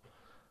aficionado.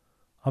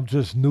 I'm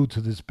just new to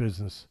this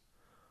business.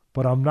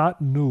 But I'm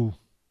not new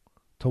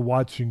to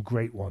watching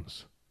great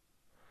ones.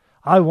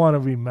 I want to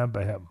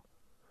remember him.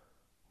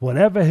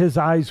 Whatever his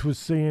eyes were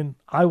seeing,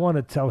 I want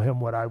to tell him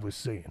what I was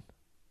seeing.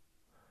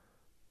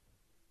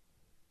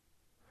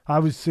 I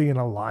was seeing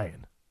a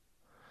lion.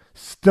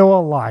 Still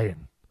a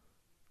lion.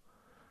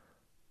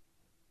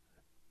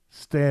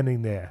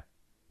 Standing there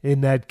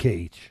in that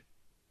cage.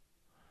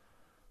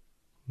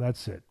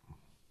 That's it.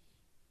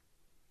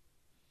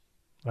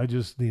 I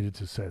just needed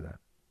to say that.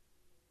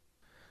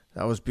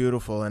 That was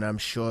beautiful, and I'm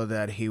sure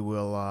that he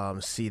will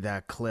see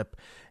that clip.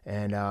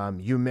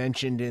 And you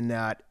mentioned in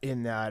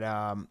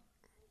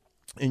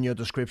your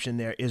description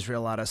there,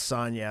 Israel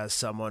Adesanya as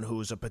someone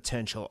who's a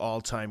potential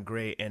all-time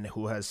great and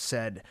who has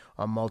said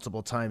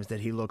multiple times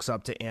that he looks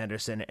up to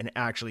Anderson. And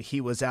actually,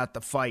 he was at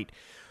the fight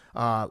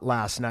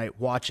last night,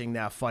 watching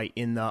that fight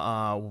in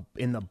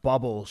the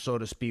bubble, so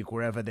to speak,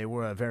 wherever they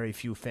were. Very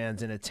few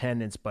fans in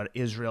attendance, but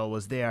Israel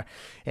was there.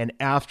 And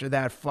after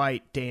that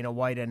fight, Dana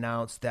White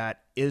announced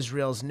that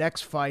Israel's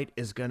next fight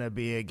is going to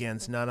be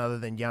against none other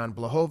than Jan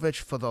Blachowicz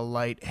for the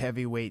light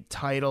heavyweight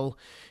title.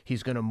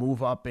 He's going to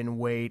move up in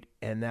weight,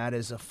 and that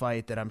is a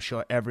fight that I'm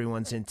sure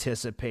everyone's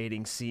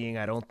anticipating seeing.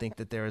 I don't think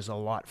that there is a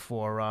lot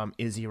for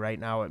Izzy right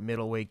now at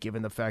middleweight,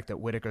 given the fact that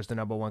Whitaker's the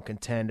number one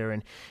contender,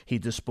 and he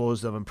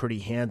disposed of him pretty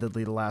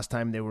handedly the last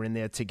time they were in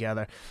there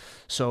together.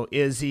 So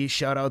Izzy,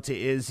 shout out to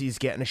Izzy. He's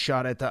getting a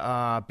shot at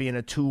the being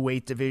a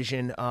two-weight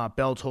division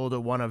belt holder,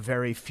 one of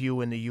very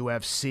few in the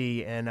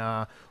UFC,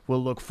 and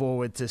we'll look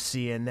forward to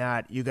seeing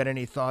that. You got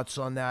any thoughts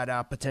on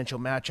that potential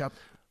matchup?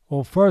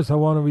 Well, first, I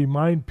want to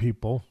remind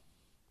people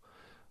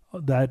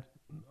that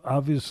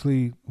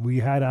obviously we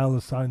had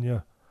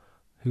Adesanya,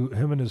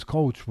 him and his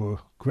coach were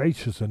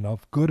gracious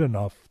enough, good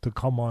enough to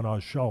come on our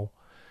show.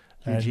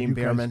 Eugene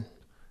Behrman.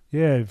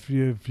 Yeah, if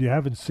you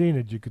haven't seen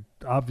it, you could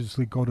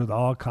obviously go to the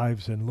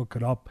archives and look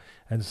it up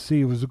and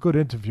see. It was a good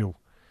interview.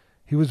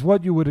 He was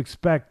what you would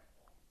expect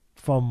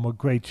from a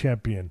great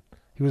champion.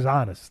 He was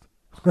honest.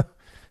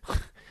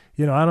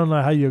 You know, I don't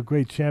know how you're a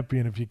great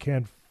champion if you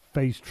can't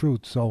face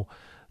truth. So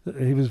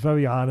he was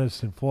very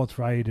honest and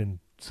forthright and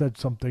said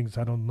some things.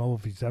 I don't know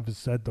if he's ever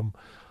said them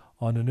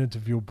on an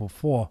interview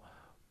before,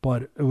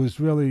 but it was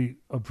really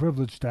a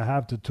privilege to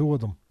have the two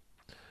of them.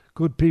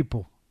 Good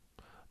people,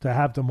 to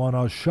have them on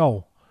our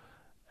show.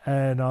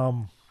 And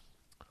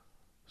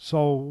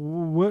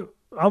so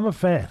I'm a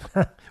fan.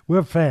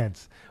 We're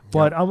fans.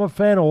 But I'm a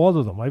fan of all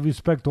of them. I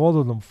respect all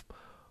of them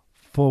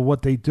for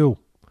what they do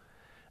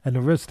and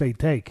the risks they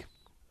take.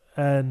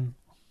 And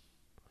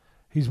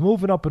he's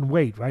moving up in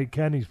weight, right,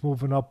 Ken? He's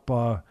moving up.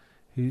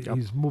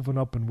 He's moving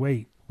up in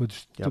weight,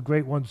 which the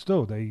great ones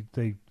do.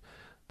 They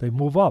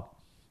move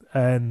up,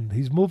 and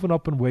he's moving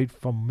up in weight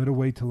from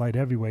middleweight to light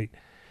heavyweight.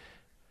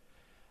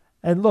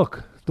 And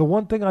look, the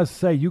one thing I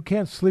say, you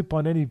can't sleep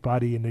on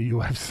anybody in the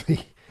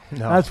UFC.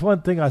 No. That's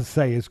one thing I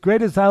say. As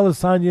great as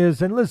Adesanya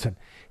is, and listen,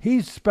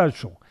 he's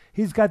special.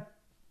 He's got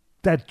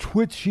that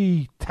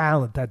twitchy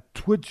talent, that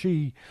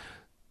twitchy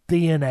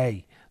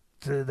DNA.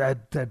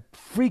 That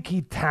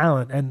freaky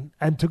talent,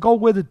 and to go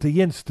with it,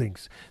 the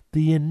instincts,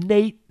 the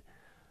innate,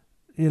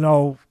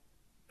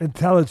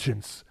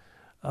 intelligence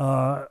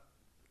and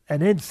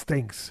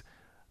instincts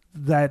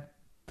that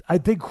I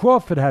think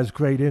Crawford has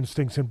great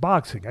instincts in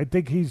boxing. I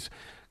think he's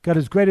got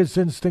his greatest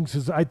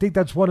instincts. I think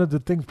that's one of the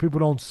things people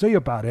don't see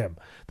about him.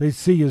 They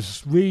see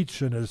his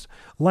reach and his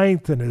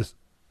length and his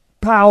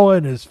power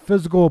and his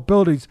physical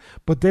abilities,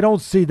 but they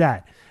don't see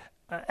that.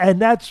 And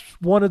that's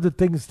one of the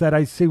things that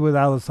I see with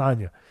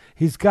Adesanya.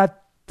 He's got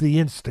the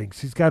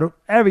instincts. He's got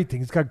everything.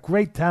 He's got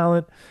great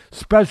talent,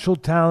 special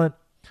talent,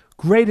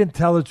 great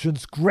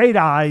intelligence, great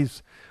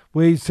eyes,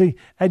 where you see,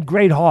 and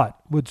great heart,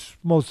 which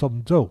most of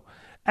them do,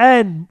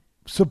 and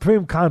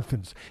supreme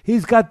confidence.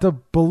 He's got the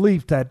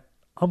belief that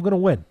I'm going to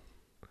win.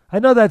 I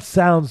know that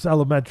sounds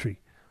elementary,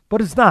 but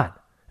it's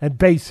not, and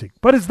basic,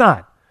 but it's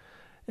not.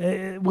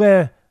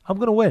 Where I'm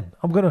going to win.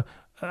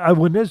 I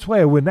win this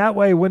way, I win that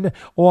way,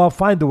 or I'll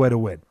find a way to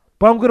win.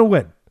 But I'm going to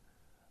win.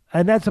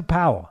 And that's a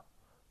power.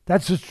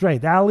 That's a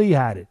strength. Ali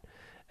had it.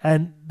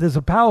 And there's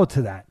a power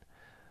to that.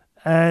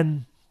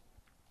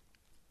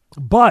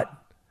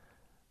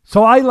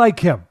 So I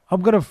like him.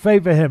 I'm going to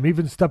favor him,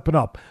 even stepping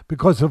up,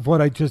 because of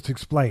what I just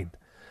explained.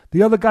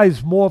 The other guy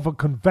is more of a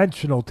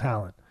conventional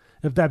talent,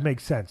 if that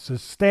makes sense. A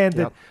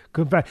standard.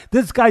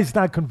 This guy's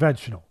not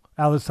conventional,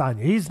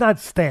 Adesanya. He's not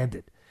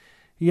standard.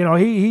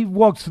 He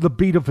walks to the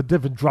beat of a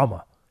different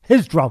drummer.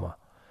 His drummer.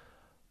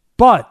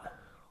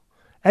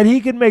 And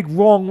he can make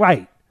wrong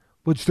right,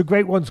 which the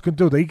great ones can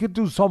do. He can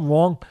do something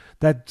wrong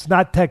that's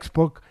not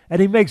textbook,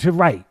 and he makes it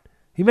right.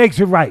 He makes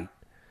it right.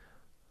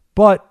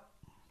 And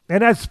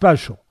that's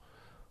special.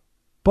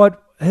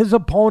 But his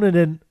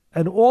opponent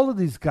and all of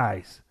these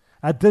guys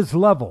at this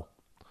level,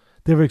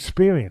 they're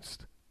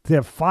experienced.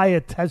 They're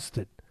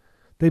fire-tested.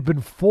 They've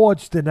been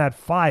forged in that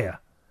fire.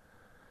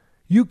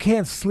 You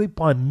can't sleep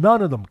on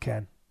none of them,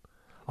 Ken.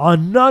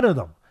 On none of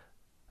them.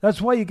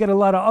 That's why you get a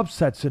lot of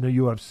upsets in the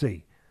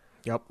UFC.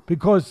 Yep.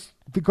 Because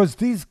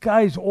these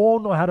guys all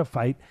know how to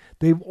fight.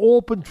 They've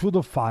all been through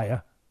the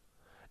fire.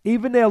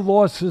 Even their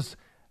losses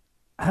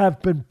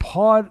have been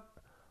part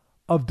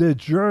of their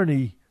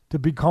journey to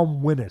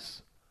become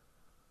winners.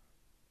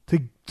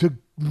 To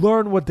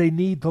learn what they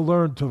need to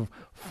learn, to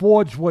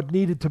forge what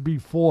needed to be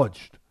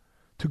forged,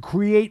 to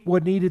create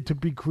what needed to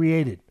be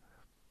created.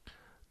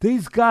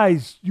 These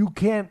guys, you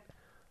can't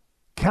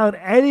count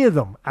any of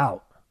them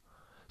out.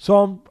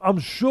 So I'm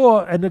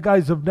sure, and the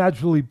guys are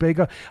naturally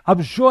bigger,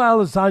 I'm sure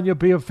Adesanya will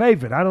be a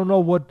favorite. I don't know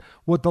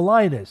what the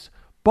line is.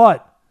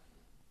 But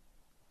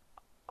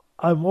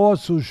I'm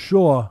also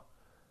sure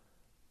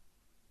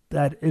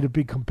that it'll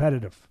be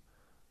competitive,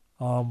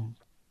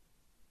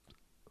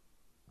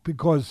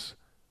 because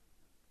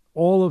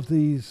all of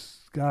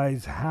these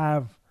guys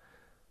have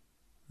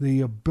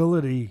the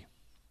ability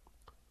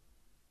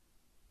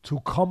to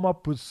come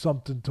up with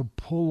something to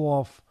pull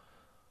off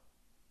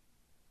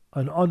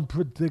an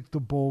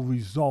unpredictable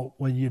result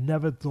when you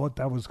never thought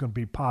that was going to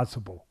be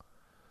possible,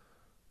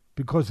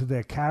 because of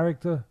their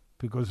character,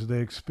 because of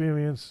their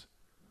experience,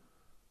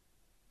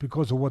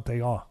 because of what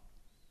they are.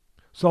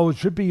 So it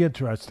should be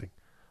interesting.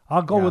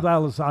 I'll go with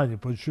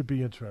Adesanya, but it should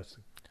be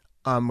interesting.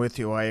 I'm with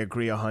you. I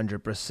agree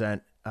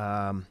 100%.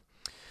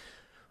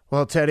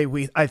 Well,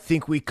 Teddy, I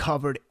think we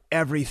covered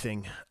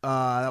everything.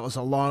 That was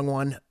a long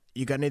one.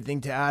 You got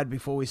anything to add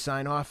before we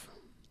sign off?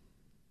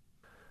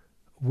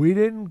 We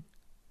didn't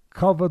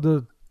cover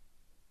the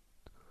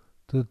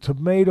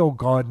tomato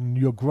garden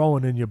you're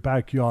growing in your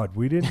backyard.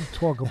 We didn't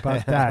talk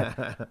about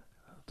that.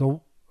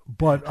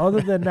 But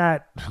other than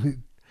that,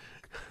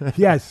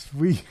 yes,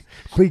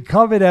 we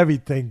covered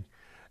everything,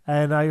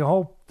 and I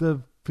hope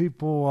the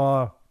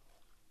people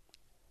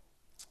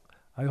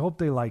I hope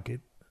they like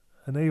it,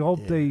 and I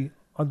hope they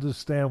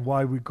understand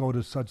why we go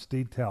to such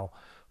detail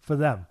for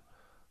them,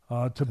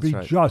 to be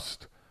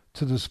just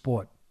to the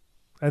sport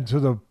and to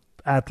the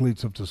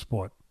athletes of the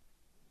sport.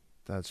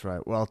 That's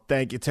right. Well,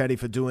 thank you, Teddy,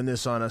 for doing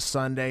this on a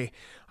Sunday.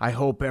 I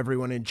hope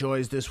everyone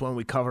enjoys this one.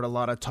 We covered a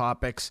lot of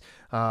topics.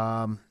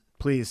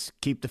 Please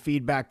keep the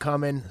feedback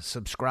coming.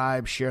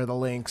 Subscribe, share the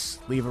links,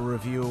 leave a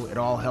review. It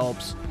all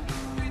helps.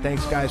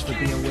 Thanks, guys, for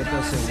being with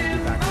us, and we'll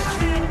be back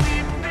next week.